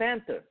Black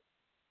Panther,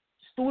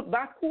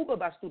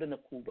 Cuba, estuda na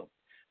Cuba.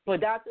 Para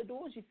data de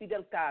hoje,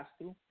 Fidel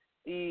Castro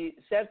e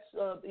certas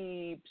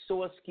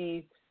pessoas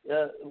que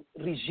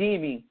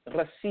regime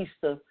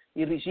racista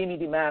e regime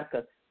de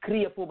marca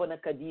cria povo na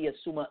cadeia,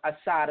 suma a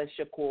Sarah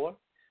Shakur,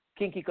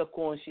 quem que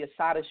conhece a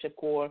Sarah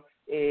Shakur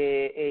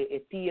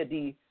é tia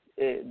de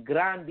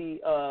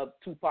grande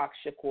Tupac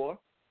Shakur,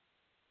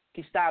 que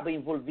estava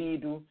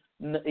envolvido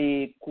na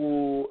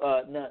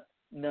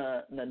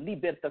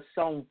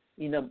libertação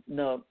e no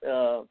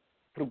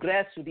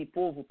progresso do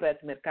povo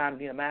preto-americano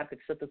na América,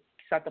 que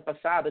está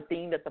passada,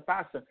 ainda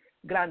passa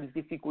grandes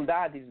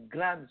dificuldades,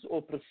 grandes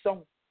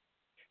opressão,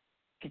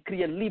 que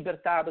queria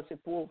libertar esse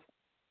povo.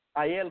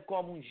 A ele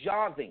como um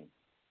jovem,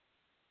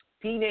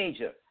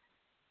 teenager,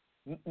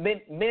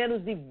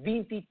 menos de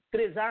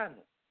 23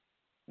 anos,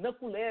 no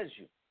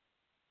colégio,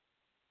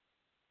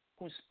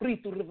 com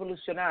espírito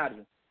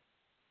revolucionário,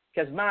 que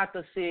as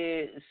mata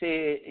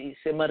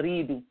seu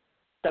marido,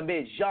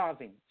 também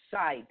jovem,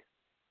 Said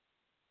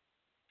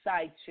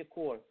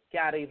Shakur, que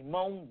era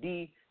irmão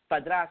de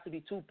padrasto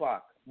de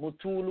Tupac,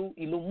 Mutulu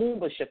e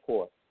Lumumba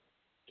Shakur,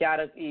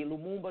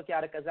 Lumumba que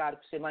era casado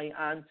com sua mãe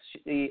antes,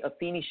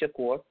 Afeni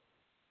Shakur.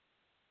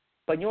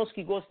 Panhos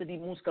que gosta de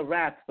música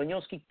rap,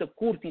 panhos que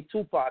curte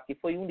Tupac, que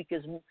foi um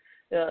daqueles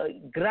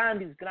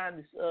grandes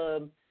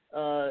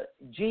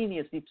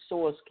gênios de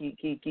pessoas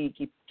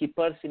que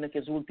parecem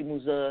naqueles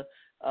últimos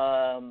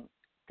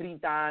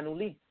 30 anos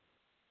ali,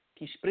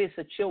 que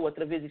expressa show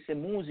através de sua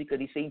música,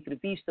 de sua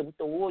entrevista,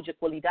 muito hoje a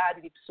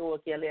qualidade de pessoa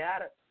que ela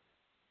era.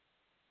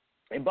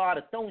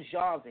 Embora tão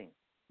jovem,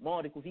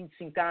 morre com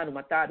 25 anos,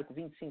 matado com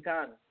 25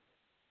 anos.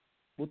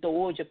 Muito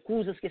hoje,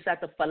 coisas que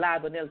Sata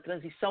falava nela,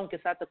 transição que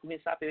Sata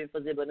começava a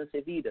fazer na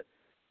sua vida.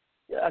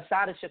 A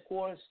Sarah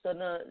Shakur está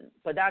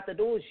para a data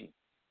de hoje.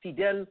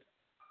 Fidel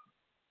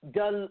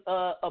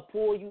dá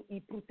apoio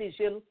e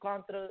protegê-lo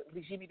contra o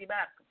regime de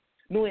marca.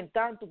 No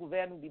entanto, o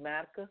governo de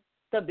marca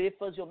também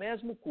faz a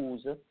mesma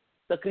coisa,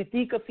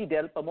 critica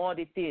Fidel para modo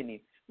de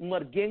ter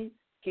alguém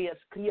que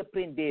as queria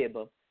prender,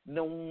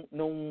 não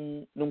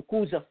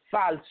coisa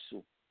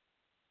falso,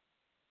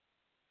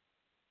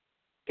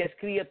 que as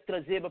queria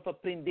trazer para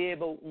prender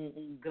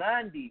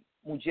grande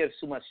mulher,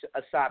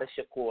 a Sarah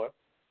Shakur,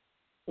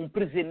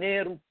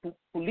 prisioneiro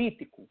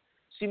político.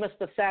 Cima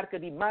está cerca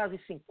de mais de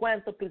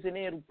 50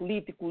 prisioneiros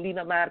políticos ali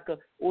na marca,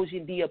 hoje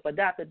em dia, para a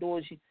data de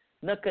hoje,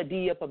 na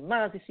cadeia, para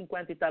mais de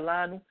 50 e tal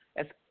anos,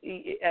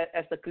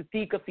 esta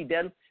critica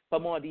Fidel, para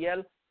modo de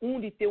ele,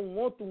 onde tem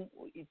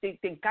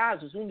tem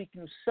casos onde que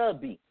não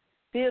sabe,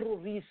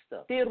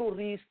 terrorista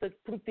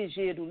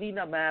protegido ali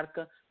na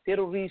marca,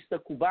 terrorista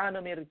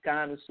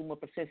cubano-americano, uma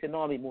presença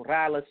enorme,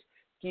 Morales,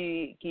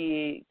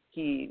 que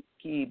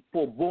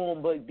pôr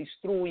bomba,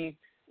 destrui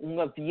um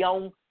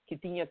avião que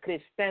tinha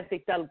 70 e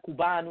tal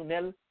cubano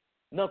nele,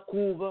 na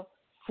Cuba,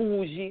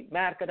 fuge,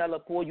 marca de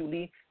apoio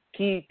ali,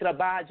 que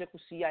trabalha com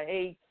o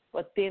CIA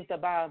para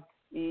tentar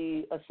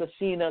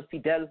assassinar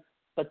Fidel,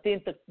 para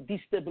tentar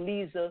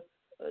destabilizar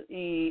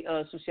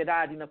a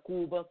sociedade na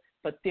Cuba,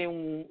 para ter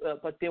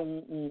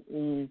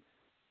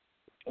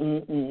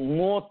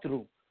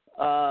outro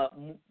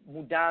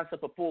mudança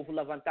para o povo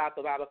levantar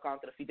para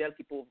contra Fidel,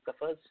 que o povo que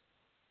faz.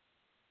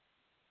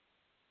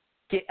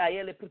 Que a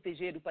ele é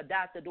protegido para a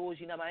data de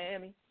hoje na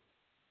Miami.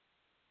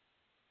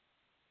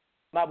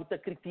 Mas você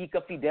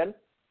critica Fidel,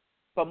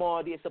 para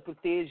modo de se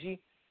protege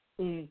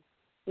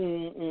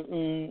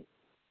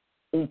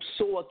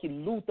pessoa que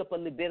luta para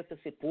libertar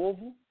seu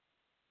povo,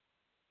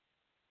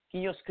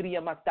 que os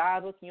queria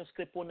matar, que os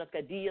queria pôr na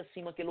cadeia,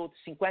 acima daquele outro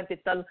 50 e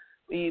tal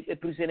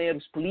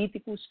prisioneiros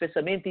políticos,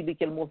 especialmente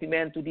daquele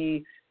movimento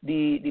de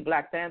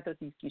Black Panther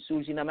que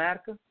surge na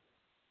América,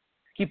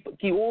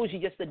 que hoje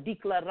já está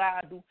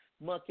declarado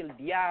aquele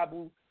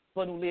diabo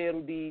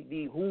panuleiro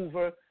de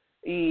Hoover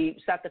e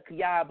está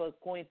criava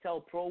com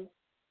Intel Pro,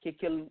 que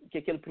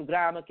aquele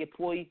programa que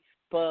foi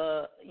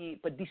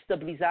para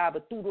destabilizar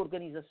toda a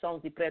organização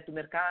de preto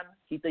mercado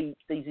que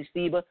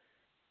existia,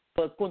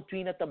 para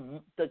continuar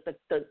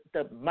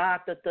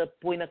mata,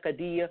 põe na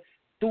cadeia,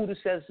 todos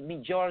os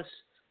melhores,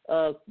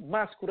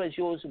 mais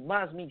corajosos,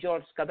 mais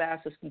melhores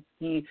cabeças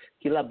que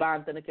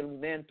levantam naquele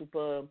momento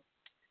para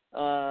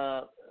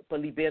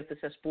libertar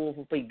esses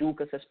povos, para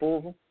educar esses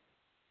povos.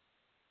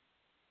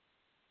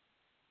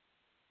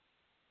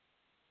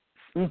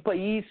 Um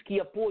país que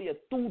apoia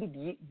tudo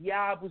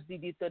diabos de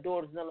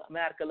ditadores na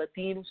América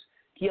Latina,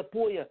 que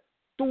apoia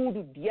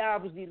tudo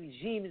diabos de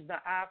regimes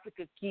na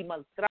África, que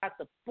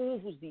maltrata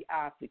povos de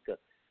África,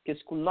 que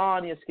as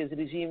colônias, que os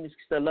regimes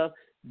que estão lá,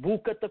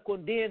 Buca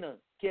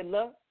condena, que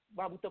lá,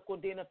 Buca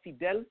condena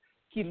Fidel,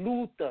 que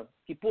luta,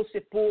 que pôs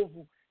seu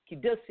povo, que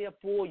dá seu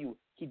apoio,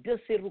 que dá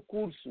seu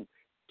recurso,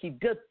 que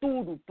dá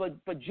tudo para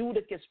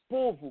ajudar que esse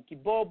povo, que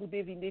Bobo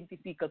deve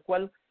identificar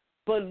qual,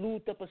 para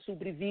luta, para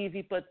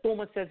sobreviver, para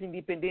tomar suas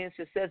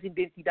independências, suas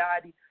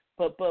identidades,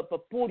 para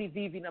pôr e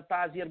viver na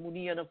paz e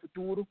harmonia no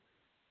futuro.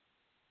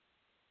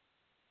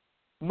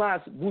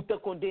 Mas Buta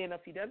condena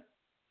Fidel,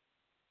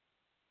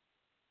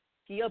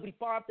 que abre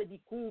porta de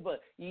Cuba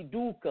e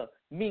educa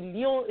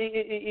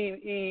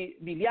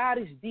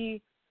milhares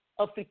de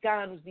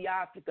africanos de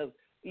África,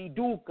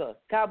 educa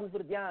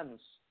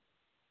cabo-verdianos.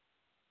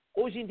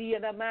 Hoje em dia,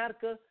 na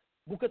América,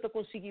 Buca está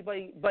conseguindo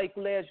vai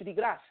colégio de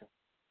graça.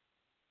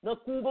 Na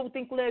Cuba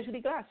tem colégio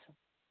de graça.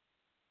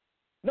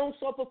 Não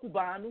só para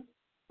cubano,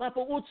 mas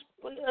para outros,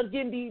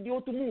 alguém de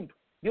outro mundo.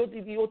 De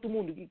outro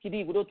mundo, que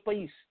digo, de outro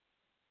país.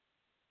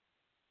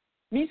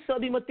 Me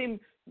sabe, mas tem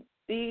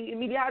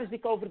milhares de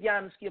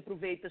cabo-verdianos que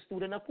aproveitam a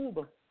estuda na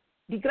Cuba.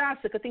 De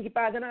graça, que tem que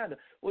pagar nada.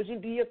 Hoje em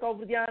dia,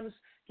 cabo-verdianos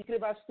que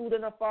querem estudar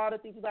na fora,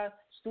 tem que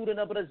estudar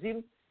no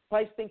Brasil,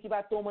 país tem que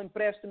tomar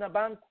empréstimo na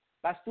banco,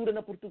 vai estudar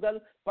na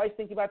Portugal, país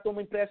tem que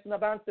tomar empréstimo na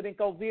banco, também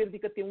Cabo Verde,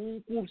 que tem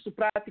um curso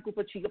prático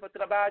para chegar para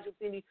trabalho,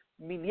 tem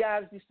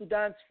milhares de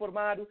estudantes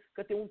formados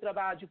que têm um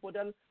trabalho,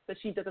 podem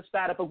estar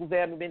espera para o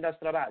governo bem dar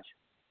trabalho.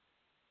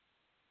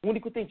 O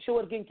único tem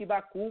alguém que vai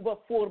a Cuba,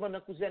 forma na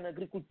cozinha, na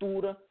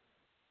agricultura,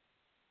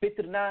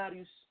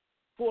 veterinários,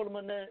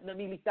 forma na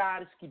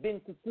militares, que vêm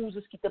com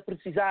coisas que está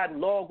precisar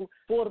logo,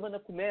 forma no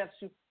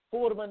comércio,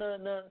 forma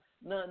na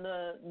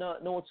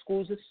outras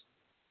coisas.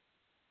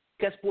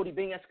 Quer pôr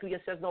bem as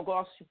crianças de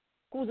negócio,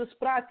 coisas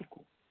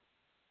práticas.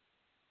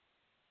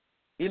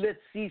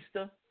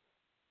 Eletricista,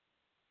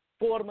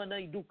 forma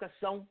na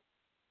educação,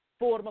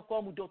 forma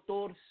como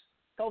doutores.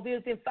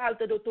 Talvez tem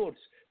falta de doutores.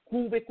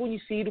 Cuba é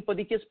conhecido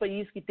para aqueles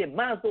países que tem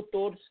mais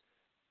doutores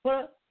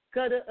para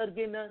cada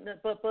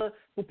para a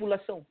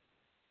população.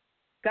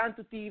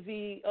 Quando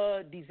tive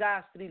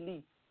desastre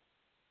ali,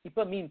 e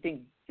para mim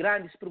tem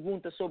grandes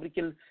perguntas sobre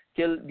aquele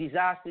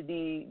desastre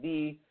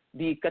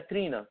de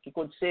Katrina, que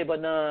aconteceu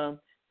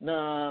na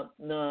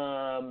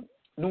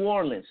New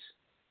Orleans,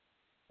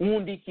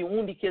 onde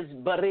que as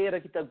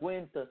barreiras que te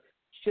aguenta,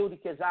 cheio de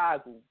que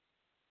água,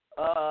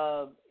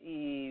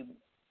 e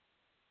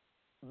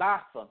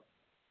bafa,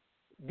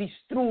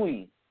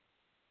 destrui,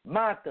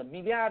 mata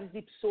milhares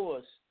de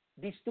pessoas,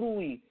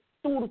 destrui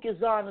tudo que as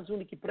zonas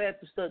onde que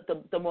pretos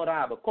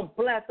morava,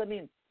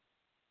 completamente.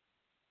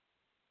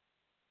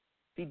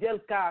 Fidel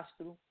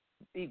Castro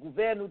e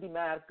governo de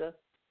América,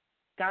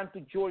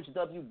 quando George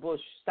W.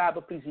 Bush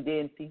estava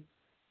presidente,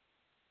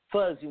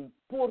 faziam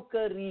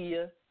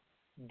porcaria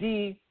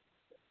de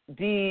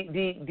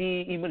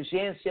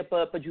emergência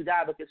para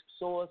ajudar as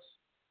pessoas.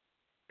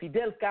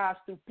 Fidel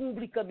Castro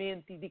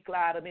publicamente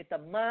declara que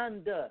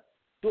manda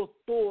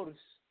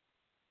doutores,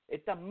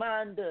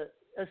 manda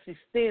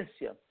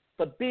assistência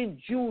para bem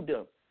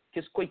ajuda que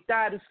os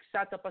coitados que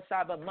está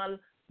passava mal,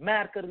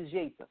 marca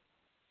rejeita.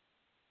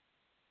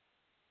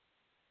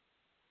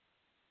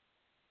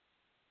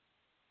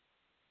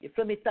 E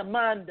também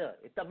manda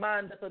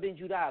para bem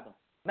ajudar,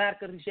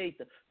 marca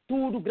rejeita.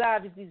 Tudo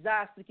graves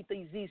desastres que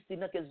existe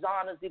naquelas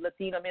zonas de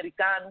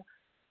latino-americano,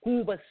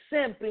 Cuba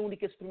sempre é um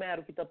dos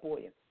primeiros que te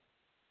apoia.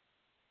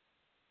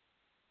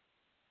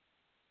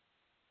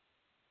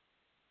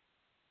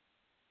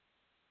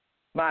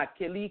 Mas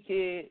aquele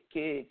que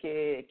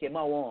é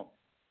mau homem.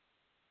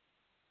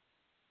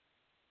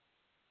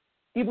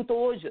 E botou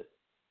hoje,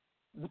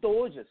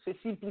 sem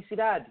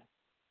simplicidade.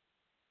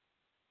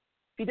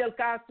 Fidel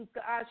Castro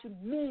acha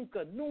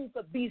nunca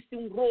viste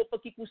uma roupa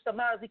que custa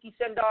mais de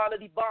 $100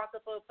 de bota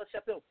para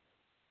chapéu.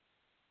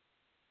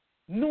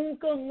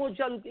 Nunca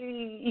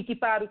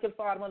equipar aquela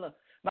forma lá.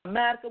 Mas a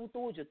marca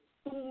botou hoje.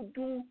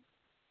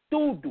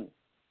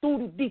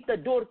 Tudo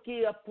ditador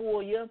que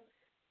apoia,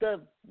 te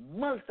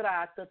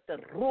maltrata, te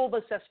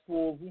rouba seus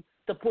povos,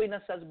 te põe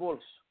nas seus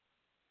bolsos.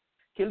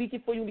 Aquele que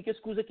foi a única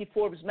coisa que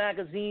Forbes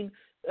Magazine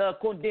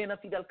condena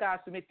Fidel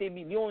Castro a meter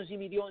milhões e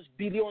milhões,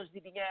 bilhões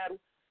de dinheiro.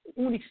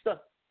 Único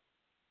está.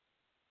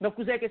 Não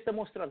coisa que está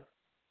mostrando.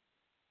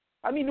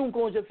 A mim nunca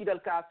onde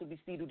Fidel Castro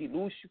vestido de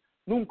luxo,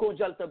 nunca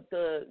onde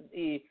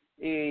ele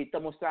está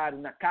mostrando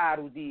na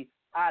carro de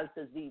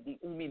altas de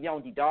 $1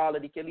 milhão,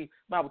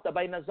 mas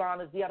também nas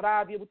zonas de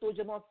Arábia, botou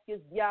já mostra que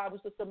os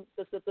diabos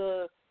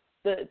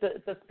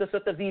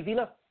vivem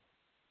lá.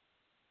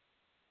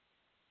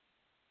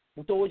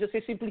 Botou hoje a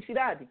ser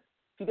simplicidade.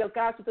 Fidel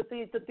Castro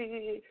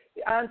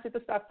antes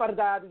está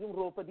fardado de uma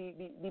roupa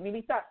de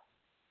militar.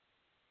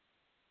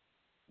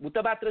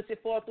 Botou a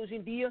trazer foto hoje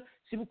em dia,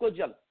 se botou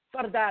já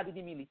fardado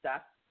de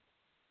militar,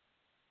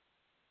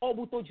 ou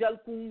botou já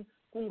com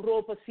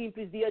roupa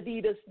simples de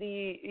Adidas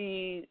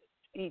e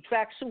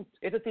tracksuit.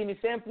 Esse tem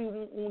sempre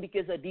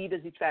daqueles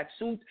Adidas e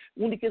tracksuit,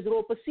 daqueles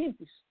roupas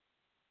simples.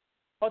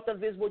 Ou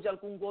talvez vou já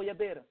com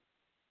goiabeira,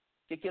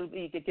 que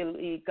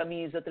aquele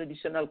camisa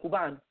tradicional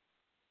cubano,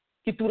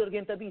 que tudo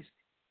alguém está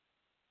visto.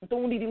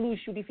 Então, onde de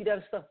luxo de Fidel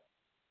está?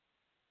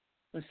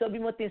 Não sabe,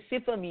 mas tem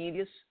 6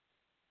 famílias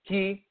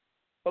que,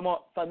 como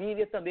a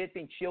família também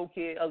tem tio que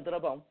é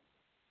aldrabão.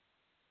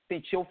 Tem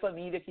tio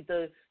família que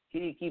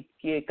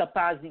é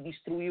capaz de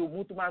destruir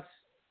muito mais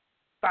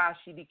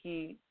fácil do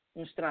que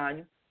um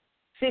estranho.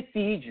 Ser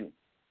filho,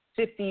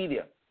 ser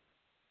filha.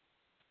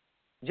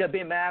 Já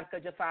bem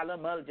marca, já fala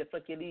mal, já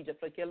fraquele, já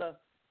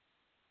fraquela.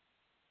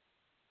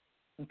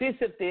 Não tenho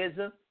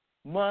certeza,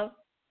 mas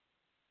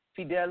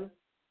Fidel,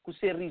 com o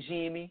seu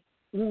regime,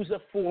 usa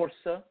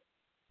força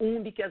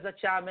onde que as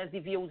achamas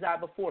devia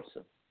usar a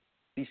força.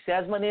 Isso é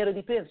a maneira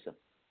de pensar.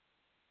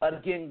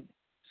 Alguém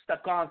está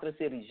contra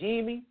esse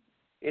regime,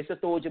 essa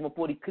toda uma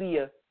pode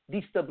criar,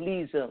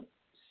 destabiliza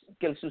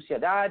aquela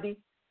sociedade,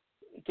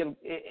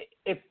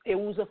 que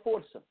usa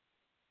força.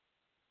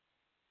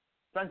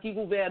 Para que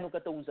governo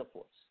que usa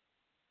força?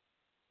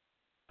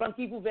 Para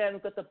que governo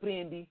que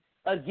aprende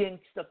alguém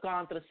que está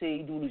contra essa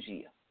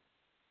ideologia?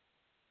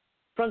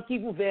 Para que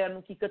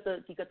governo que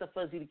está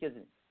fazendo, quer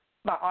dizer?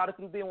 Mas a hora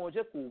que vem hoje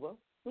a Cuba,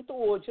 não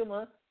estou hoje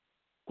a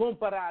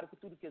comparar com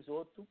tudo que é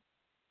outro.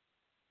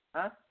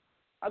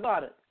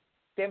 Agora,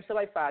 tempo se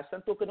vai fácil,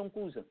 tanto que não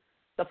usa.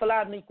 Está a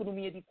falar na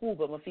economia de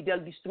Cuba, mas Fidel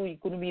destruiu a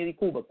economia de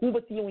Cuba.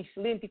 Cuba tinha uma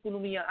excelente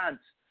economia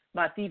antes,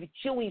 mas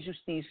tinha uma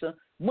injustiça.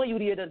 A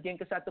maioria de alguém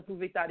que sabe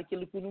aproveitar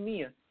aquela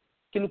economia.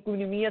 Aquela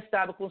economia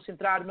estava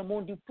concentrada na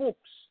mão de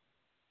poucos.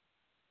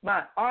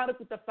 Mas a hora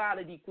que está a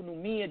falar de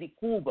economia de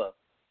Cuba,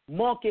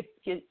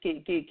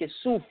 que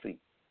sofre,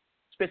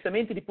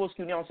 especialmente depois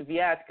que a União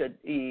Soviética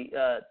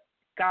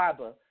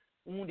acaba,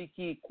 onde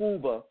que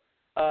Cuba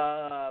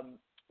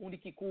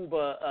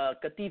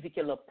teve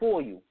aquele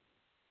apoio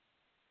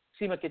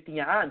cima que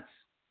tinha antes,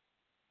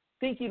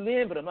 tem que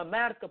lembrar, mas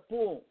marca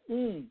por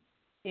um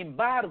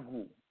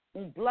embargo,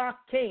 um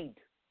blockade,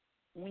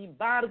 um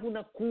embargo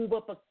na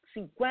Cuba para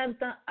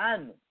 50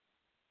 anos.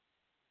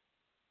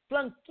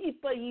 Para que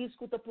país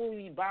que está por um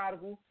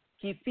embargo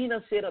que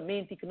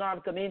financeiramente,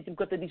 economicamente,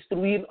 está a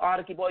destruir a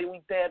hora que vai o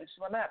império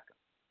de América?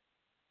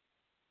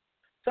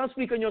 Só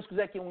explica-nos o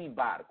que é um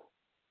embargo.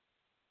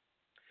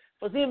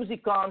 Fazemos de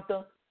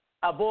conta,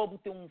 a Bobo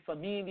tem uma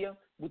família,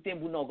 tem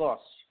um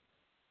negócio.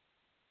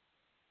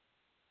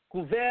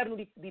 Governo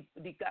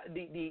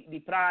de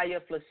praia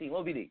fala assim,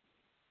 ouvi,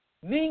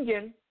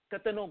 ninguém que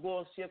está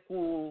negocia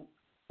com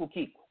o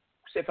Kiko,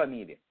 com sua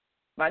família.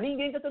 Mas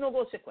ninguém que está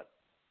negocia com ele.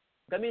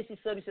 Também se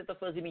sabe se está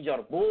fazendo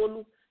melhor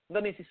bolo,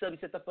 também se sabe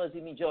se está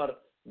fazendo melhor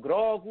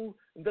grogo,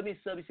 também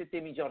se sabe se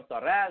tem melhor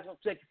torresmo, o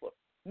que for.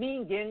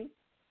 Ninguém,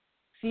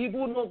 se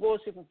o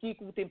negócio com o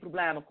Kiko, tem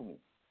problema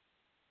comigo.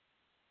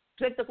 O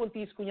que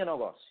acontece com o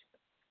negócio?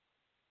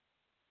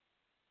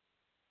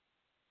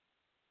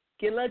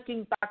 Que lá tem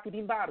impacto de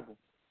embargo.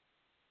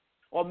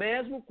 Ou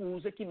mesmo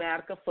coisa que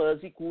marca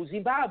faz com o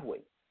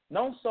Zimbábue.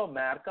 Não só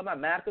marca, mas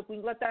marca com a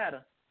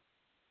Inglaterra.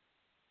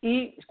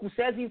 E com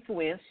essa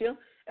influência,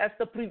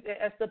 esta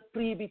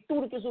proíbe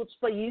tudo que os outros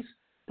países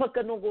para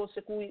que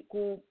negocie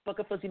para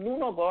que fazer nenhum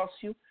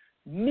negócio,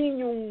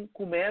 nenhum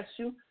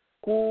comércio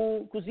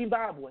com o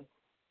Zimbábue.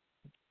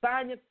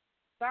 Panha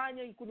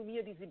a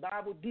economia de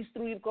Zimbábue,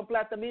 destruir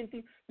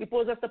completamente,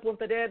 depois esta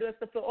pontadeira,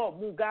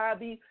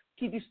 Mugabe,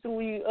 que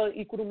destruiu a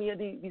economia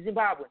de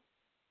Zimbábue.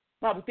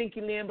 Mas tem que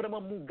lembrar,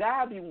 mas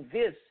Mugabe, uma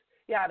vez,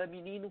 era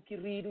menino que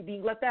riu de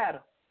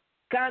Inglaterra.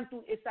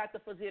 Quando está a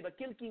fazer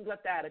aquilo que a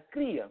Inglaterra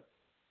cria,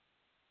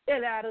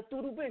 ele era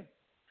tudo bem.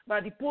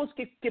 Mas depois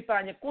que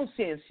tenha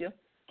consciência,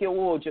 que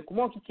hoje,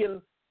 como que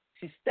aquele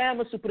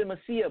sistema de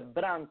supremacia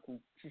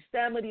branco,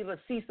 sistema de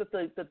racista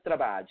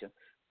trabalha,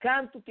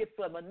 canto que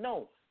fala,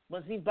 não,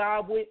 mas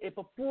Zimbábue é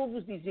para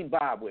povos de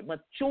Zimbábue,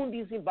 mas chão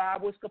de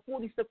Zimbábue que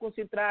pode estar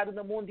concentrado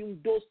na mão de 1,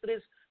 2,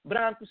 3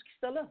 brancos que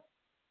estão lá.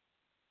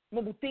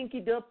 Mas tem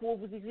que dar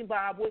povos de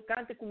Zimbábue,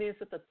 quando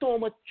começa a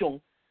tomar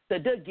chão, a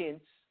dar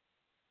gente,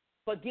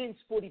 para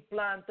gente pôr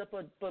planta,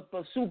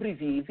 para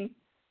sobreviver,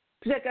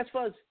 o que é que eles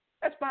fazem?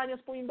 A Espanha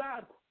põe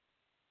embargo.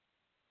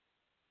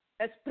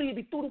 Eles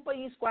proíbem todo o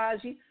país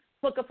quase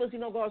para fazer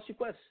negócio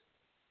com isso.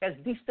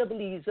 Eles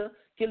destabilizam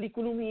aquela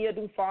economia de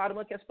uma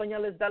forma que a Espanha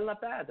lhes dá na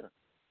pedra.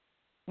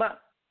 Mas,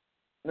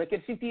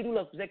 naquele sentido,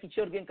 lá, é que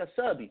tinha alguém que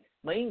sabe,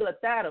 mas a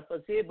Inglaterra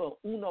fazia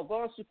um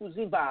negócio com o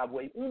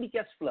Zimbábue, onde que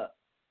eles falam?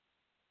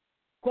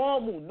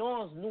 como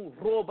nós não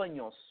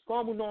roubamos,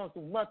 como nós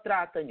não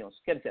maltratamos,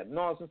 quer dizer,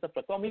 nós não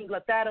estamos, como a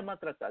Inglaterra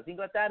maltrata, a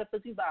Inglaterra para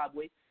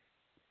Zimbábue,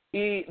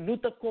 e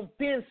luta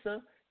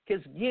compensa que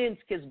as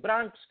gente, que os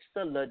brancos que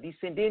estão lá,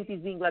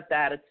 descendentes de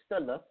Inglaterra que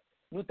estão lá,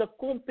 luta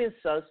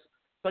compensa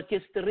para que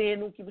esse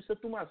terreno que você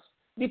tomasse.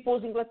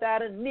 Depois a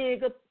Inglaterra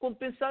nega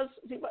compensar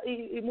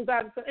e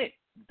mudar.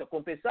 Está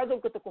compensado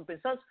ou que está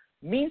compensado,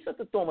 minsa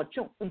te toma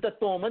chão, não te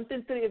toma, não te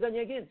entrega a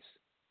ninguém.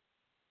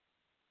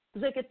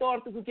 Mas é que é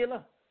torto do que é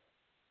lá.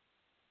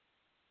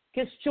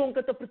 Que esse chão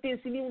que te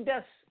pertence a nenhum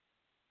desses.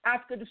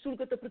 África do Sul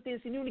que te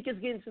pertence a nenhum daqueles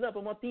gente lá,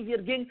 para motivar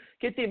alguém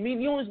que tem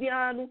milhões de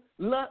anos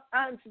lá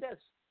antes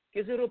desse.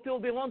 Que os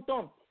europeus bem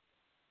ontom.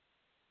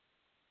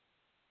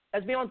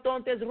 As bem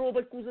ontom, eles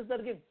roubam coisas de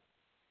alguém.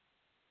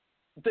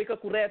 Não é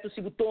correto se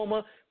você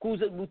toma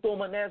coisa, você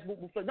toma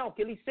não,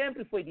 que ele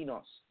sempre foi de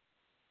nós.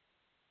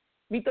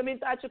 Mas também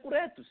acha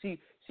correto. Se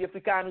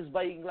africanos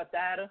vão à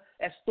Inglaterra,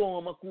 eles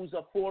tomam coisa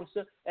à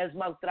força, eles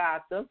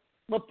maltratam,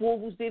 mas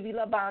povos devem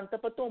levantar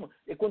para tomar.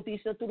 E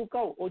acontece na todo o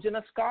caos. Hoje na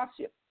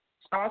Escócia.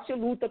 A Escócia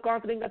luta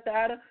contra a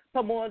Inglaterra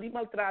para morrer de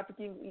maltrato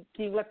que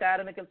a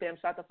Inglaterra naquele tempo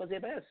estava a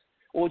fazer bem.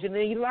 Hoje na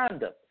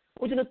Irlanda.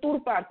 Hoje na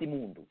toda parte do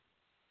mundo.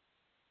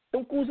 É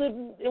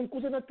uma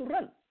coisa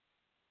natural.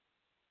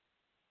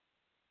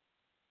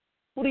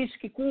 Por isso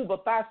que Cuba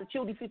passa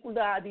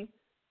dificuldade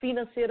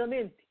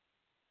financeiramente.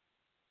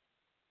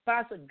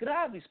 Passa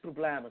graves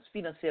problemas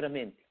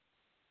financeiramente.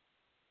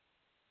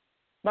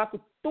 Mas com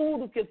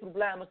todo aquele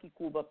problema que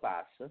Cuba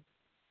passa,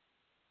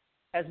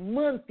 es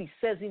mantém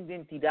sua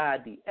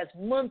identidade, es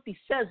mantém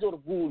seu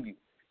orgulho,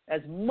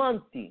 es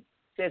mantém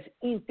sua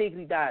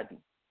integridade.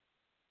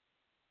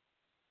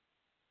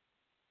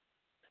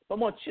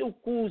 Vamos, tinha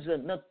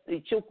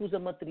coisa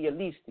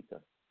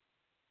materialística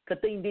que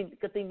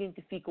te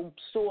identifica uma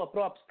pessoa, o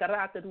próprio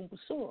caráter de uma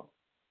pessoa.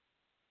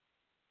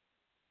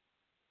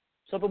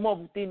 Só para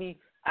mover tem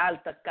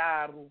alta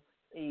carro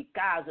e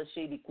casa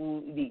cheia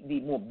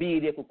de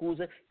mobília, com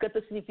coisa, que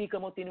te significa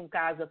que ter uma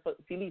casa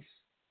feliz.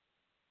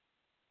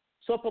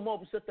 Só para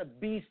mover você te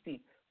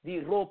veste de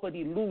roupa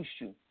de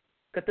luxo,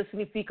 que te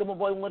significa que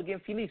vai alguém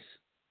feliz.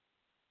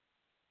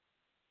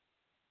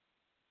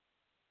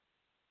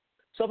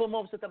 Só para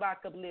mover você te vai a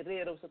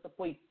cabeleireira, você te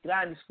põe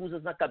grandes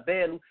coisas no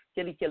cabelo,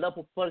 que ele quer lá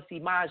para pôr-se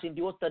imagem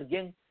de outro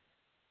alguém,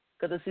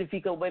 que te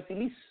significa que vai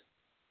feliz.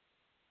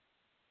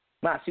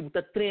 Mas se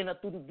você treina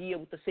todo dia,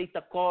 você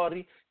aceita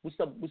corre,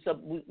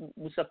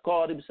 você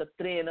corre, você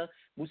treina,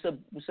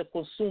 você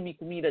consome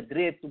comida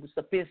direito,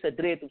 você pensa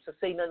direito, você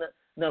sai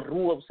na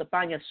rua, você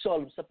apanha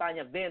sol, você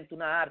apanha vento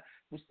na ar,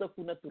 você está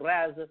com a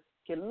natureza,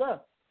 que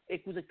lá é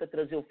coisa que te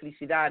traz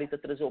felicidade, te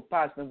traz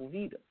paz na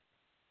vida.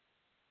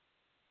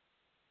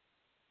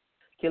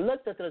 Que lá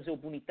te traz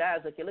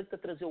boniteza, que lá te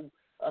traz o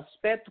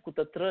aspecto que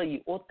te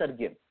atrai outro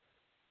alguém.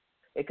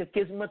 É que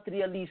é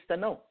materialista,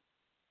 não.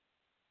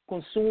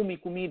 Consome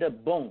comida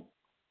bom,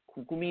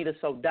 comida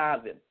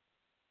saudável,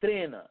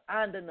 treina,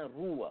 anda na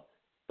rua,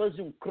 faz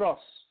um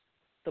cross,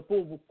 te põe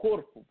o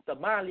corpo, te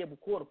malha o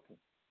corpo,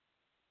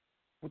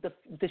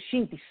 te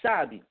sente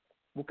sabe,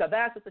 o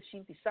cabeça te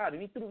sente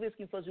sabe. E toda vez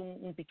que faz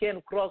um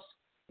pequeno cross,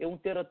 é uma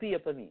terapia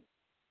para mim.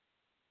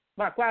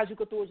 Mas quase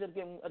que eu estou hoje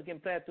alguém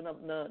preto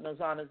nas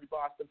zonas de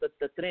Boston,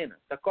 te treina,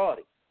 te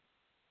corre.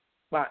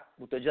 Mas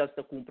você já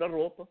está compra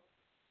roupa,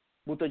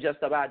 você já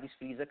está a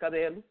desfrizar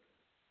cabelo.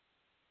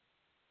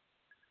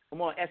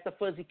 Esta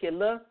fase que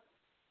lá,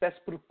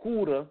 peço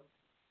procura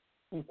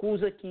uma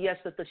coisa que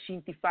esta te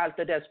sente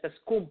falta dessa,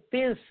 peço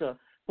compensa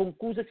por uma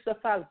coisa que está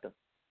falta.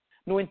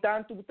 No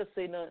entanto, você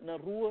sai na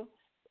rua,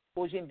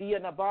 hoje em dia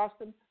na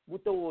Boston,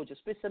 você hoje,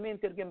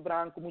 especialmente alguém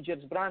branco,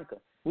 mulheres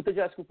brancas, você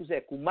já se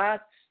quiser com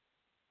mates,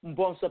 um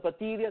bom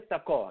sapatilha, está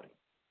corre,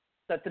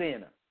 está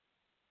treina.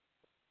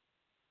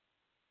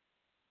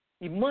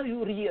 E a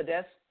maioria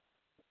dessas,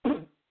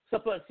 só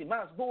parece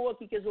mais boa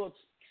que os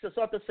outros, que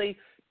só te sai,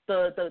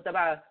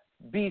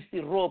 veste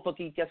roupa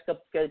que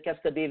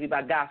deve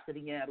gastar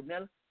dinheiro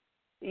nela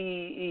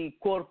e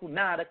corpo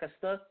nada que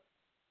está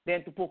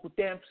dentro de pouco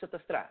tempo você está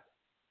estrada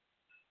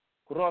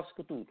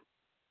rosca tudo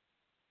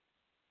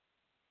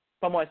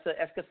para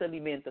mostrar que se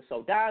alimenta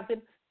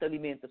saudável, se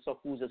alimenta só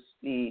coisas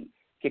que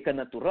é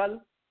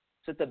natural,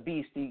 você está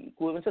veste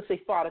você sai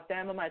fora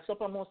tema, mas só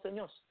para mostrar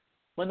nós.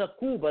 Mas na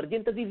Cuba alguém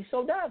está vive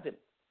saudável,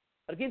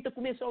 alguém está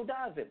comendo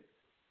saudável.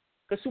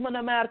 Que se uma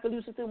na marca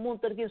ali você tem um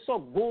monte de alguém só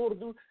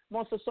gordo,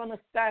 mostra só na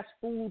fast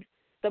food,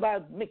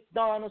 trabalha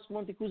McDonald's, um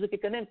monte de coisa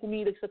que nem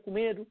comida que está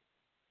comendo.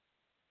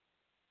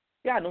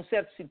 E num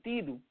certo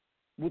sentido,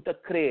 você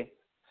crê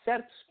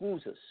certas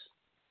coisas.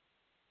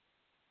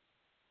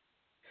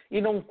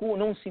 E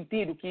num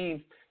sentido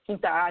que quem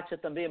está acha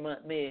também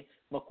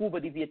uma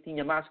Cuba devia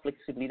ter mais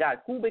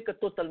flexibilidade. Cuba é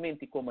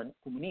totalmente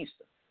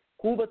comunista.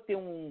 Cuba tem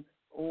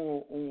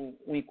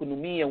uma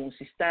economia, um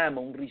sistema,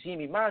 um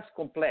regime mais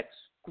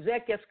complexo.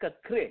 Coisa que essa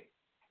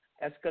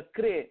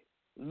crê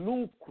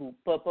lucro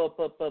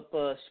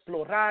para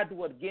explorar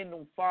alguém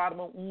numa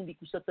forma onde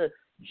você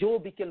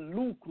joga aquele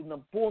lucro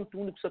no ponto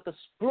onde você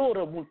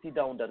explora a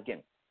multidão de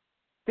alguém.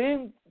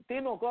 Tem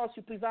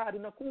negócio privado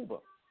na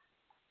Cuba.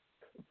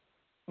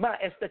 Mas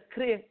esta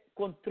crê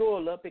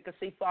controla porque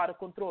sai fora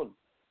controle.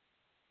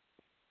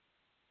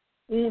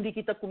 Onde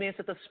que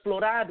começa a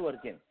explorar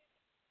alguém.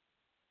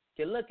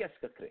 Que é lá que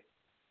essa crê.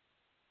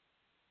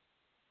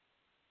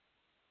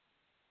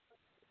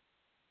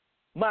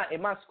 Mas é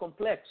mais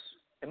complexo.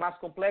 É mais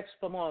complexo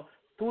para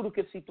tudo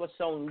que a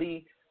situação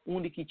ali,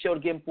 onde que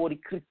alguém pode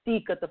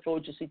criticar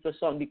a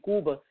situação de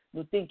Cuba,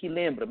 não tem que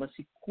lembrar. Mas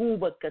se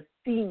Cuba que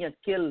tinha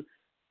aquele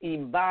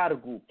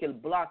embargo, aquele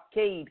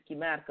bloqueio que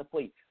marca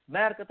foi,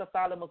 marca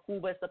fala que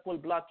Cuba está por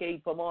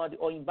bloqueio para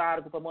o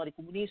embargo para o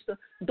comunista,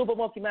 então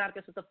para que marca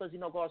está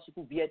fazendo negócio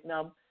com o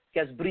Vietnã, que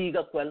as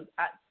briga com ele,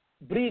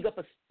 briga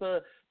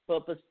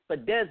para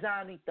 10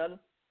 anos e tal,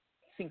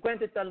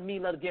 50 e tal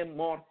mil alguém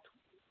morto,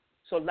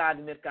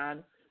 soldado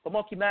americano,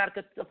 para que marca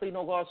está fazendo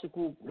negócio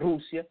com a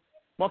Rússia,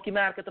 para que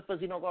marca está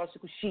fazendo negócio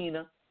com a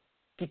China,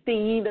 que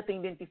ainda te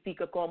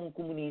identifica como um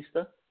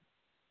comunista,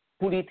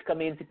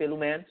 politicamente pelo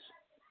menos.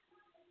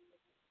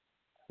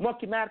 Uma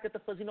que marca está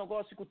fazendo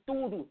negócio com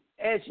tudo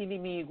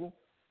ex-inimigo,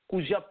 com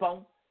o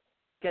Japão,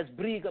 que as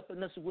briga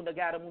na Segunda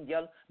Guerra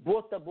Mundial,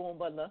 bota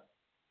bomba lá.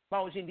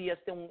 Mas hoje em dia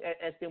tem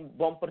uma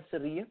boa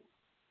parceria.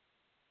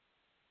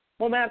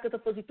 Uma marca está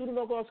fazendo tudo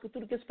negócio com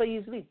tudo que esse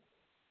país ali.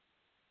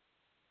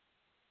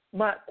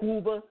 Mas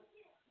Cuba,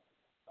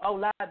 ao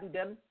lado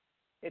dele,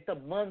 está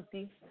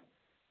mantém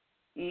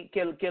e que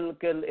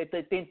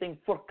ele tenta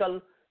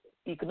enforcar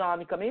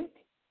economicamente.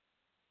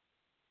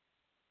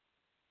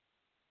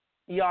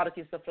 E a hora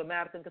que se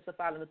fala que se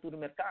fala no tudo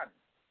mercado.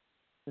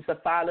 Se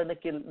fala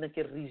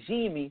naquele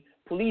regime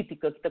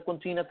político que está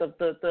continua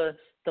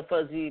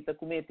a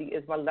cometer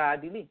as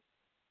maldades ali.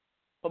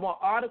 Como a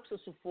hora que se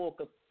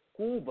sufoca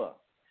Cuba,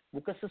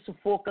 porque se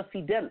sufoca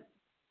Fidel,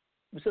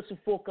 você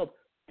sufoca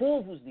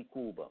povos de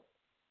Cuba.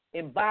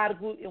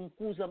 Embargo é uma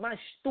coisa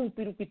mais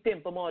estúpida que tem,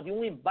 para de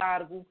um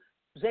embargo,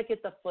 você que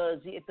está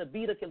fazendo, está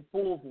vira aquele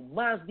povo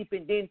mais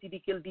dependente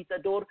daquele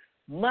ditador,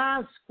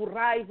 mais com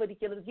raiva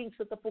daquele alguém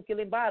que está por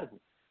aquele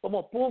embargo. Como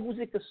o povo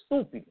é que é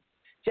estúpido.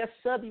 Já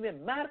sabe,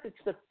 marca que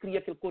está cria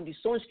aquelas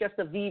condições que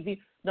esta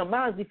vive na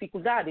mais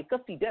dificuldade, que a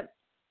Fidel.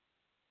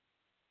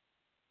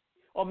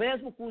 A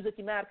mesma coisa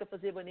que marca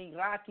fazer no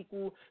Iraque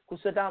com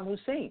Saddam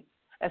Hussein.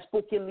 É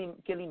porque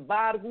aquele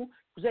embargo,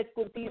 o que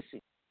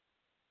acontece?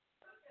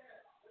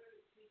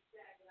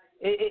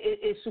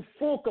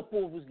 Sufoca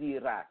povos de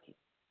Iraque.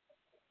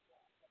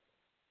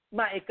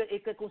 Mas é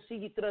que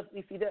consegue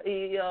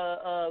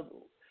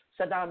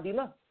Saddam de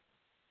lá.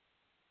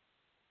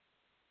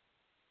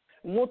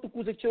 Uma outra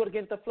coisa que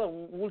alguém está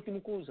falando, uma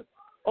última coisa.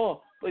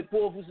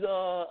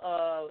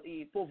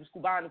 Povos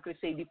cubanos que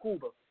saem de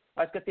Cuba.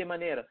 Acho que tem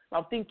maneira.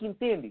 Mas tem que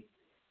entender.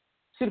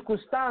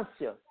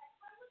 Circunstância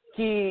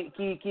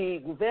que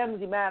governos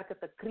de marca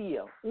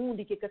cria,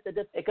 onde que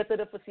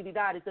a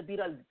facilidade está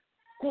virar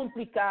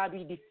complicado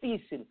e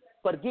difícil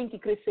para alguém que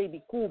cresce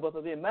de Cuba para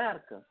ver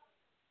marca.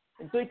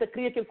 Então ele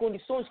cria aquelas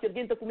condições que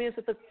alguém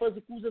começa a fazer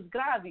coisas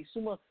graves,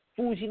 uma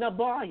fugir na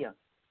boia.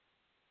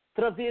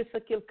 Atravessa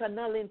aquele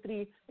canal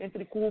entre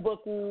Cuba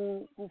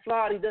com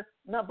Flórida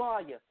na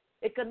boia.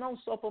 É que não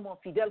só para uma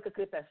Fidel que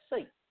quer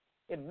perseguir.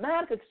 É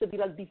marca que se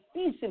vira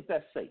difícil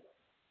perseguir.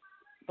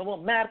 Para uma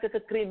marca que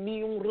cria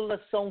uma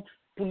relação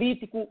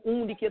política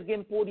onde que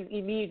alguém pode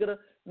imigrar,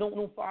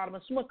 não forma,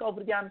 se uma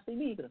calverdiana se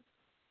imigra.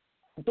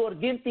 Então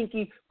alguém tem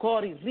que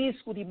correr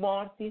risco de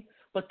morte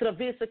para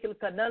atravessar aquele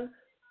canal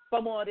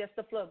para morrer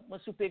esta flama.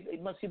 Mas se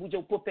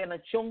você pôr pé na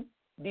chão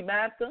de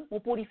marca,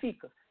 o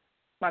purifica.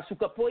 Mas se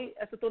o apoio,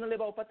 essa torna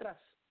levar para trás.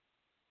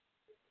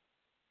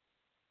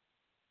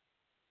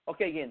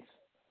 Ok, gente.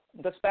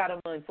 Então, espero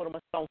a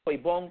informação foi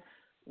bom.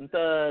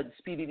 Então,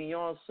 despedir de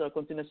nós,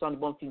 continuação de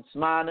bom fim de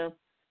semana.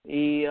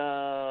 E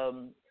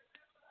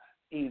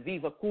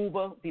viva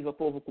Cuba, viva o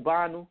povo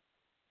cubano.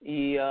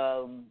 E é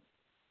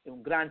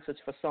uma grande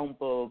satisfação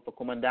para o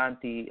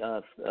comandante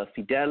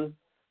Fidel.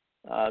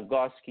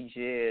 Gosto que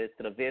já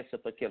atravessa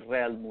para aquele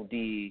realmo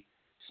de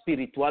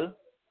espiritual.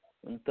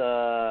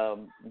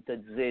 Então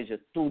deseja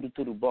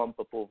tudo bom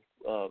para o povo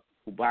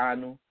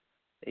cubano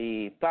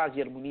e paz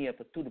e harmonia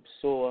para toda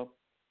pessoa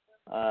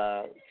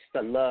que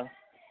está lá.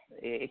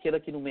 É aquilo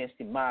que não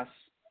mexe mais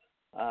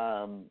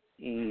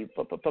e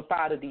para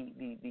parar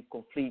de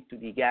conflito,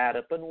 de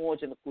guerra, para não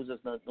olhar as coisas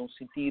num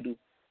sentido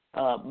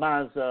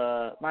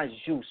mais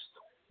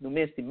justo, no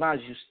mês de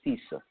mais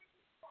justiça.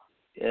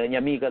 Minha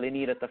amiga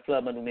Lenira está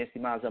falando no mês de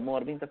mais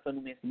amor, bem está falando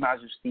no mês de mais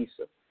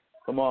justiça.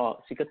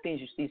 Como se que tem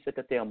justiça,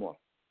 que tem amor.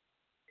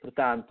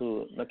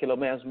 Portanto, naquele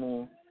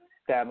mesmo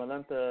tema,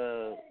 no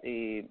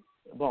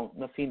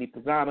fim do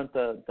programa,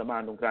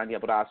 mando um grande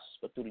abraço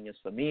para todas as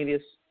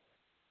famílias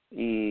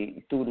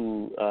e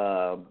todos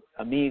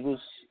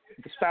amigos.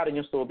 Espero que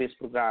estou a ver esse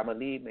programa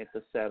ali,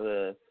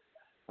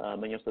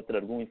 amanhã estou a ter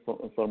alguma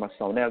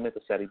informação nele, está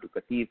a ser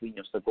educativo, e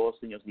está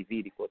gosto, e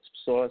dividir com outras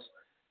pessoas.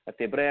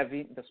 Até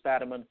breve,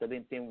 espero que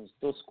também temos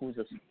duas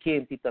coisas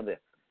quentes também.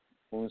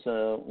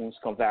 Uns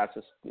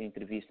conversas,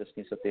 entrevistas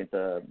que se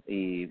tenta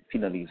e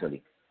finaliza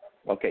ali.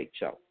 Ok,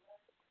 tchau.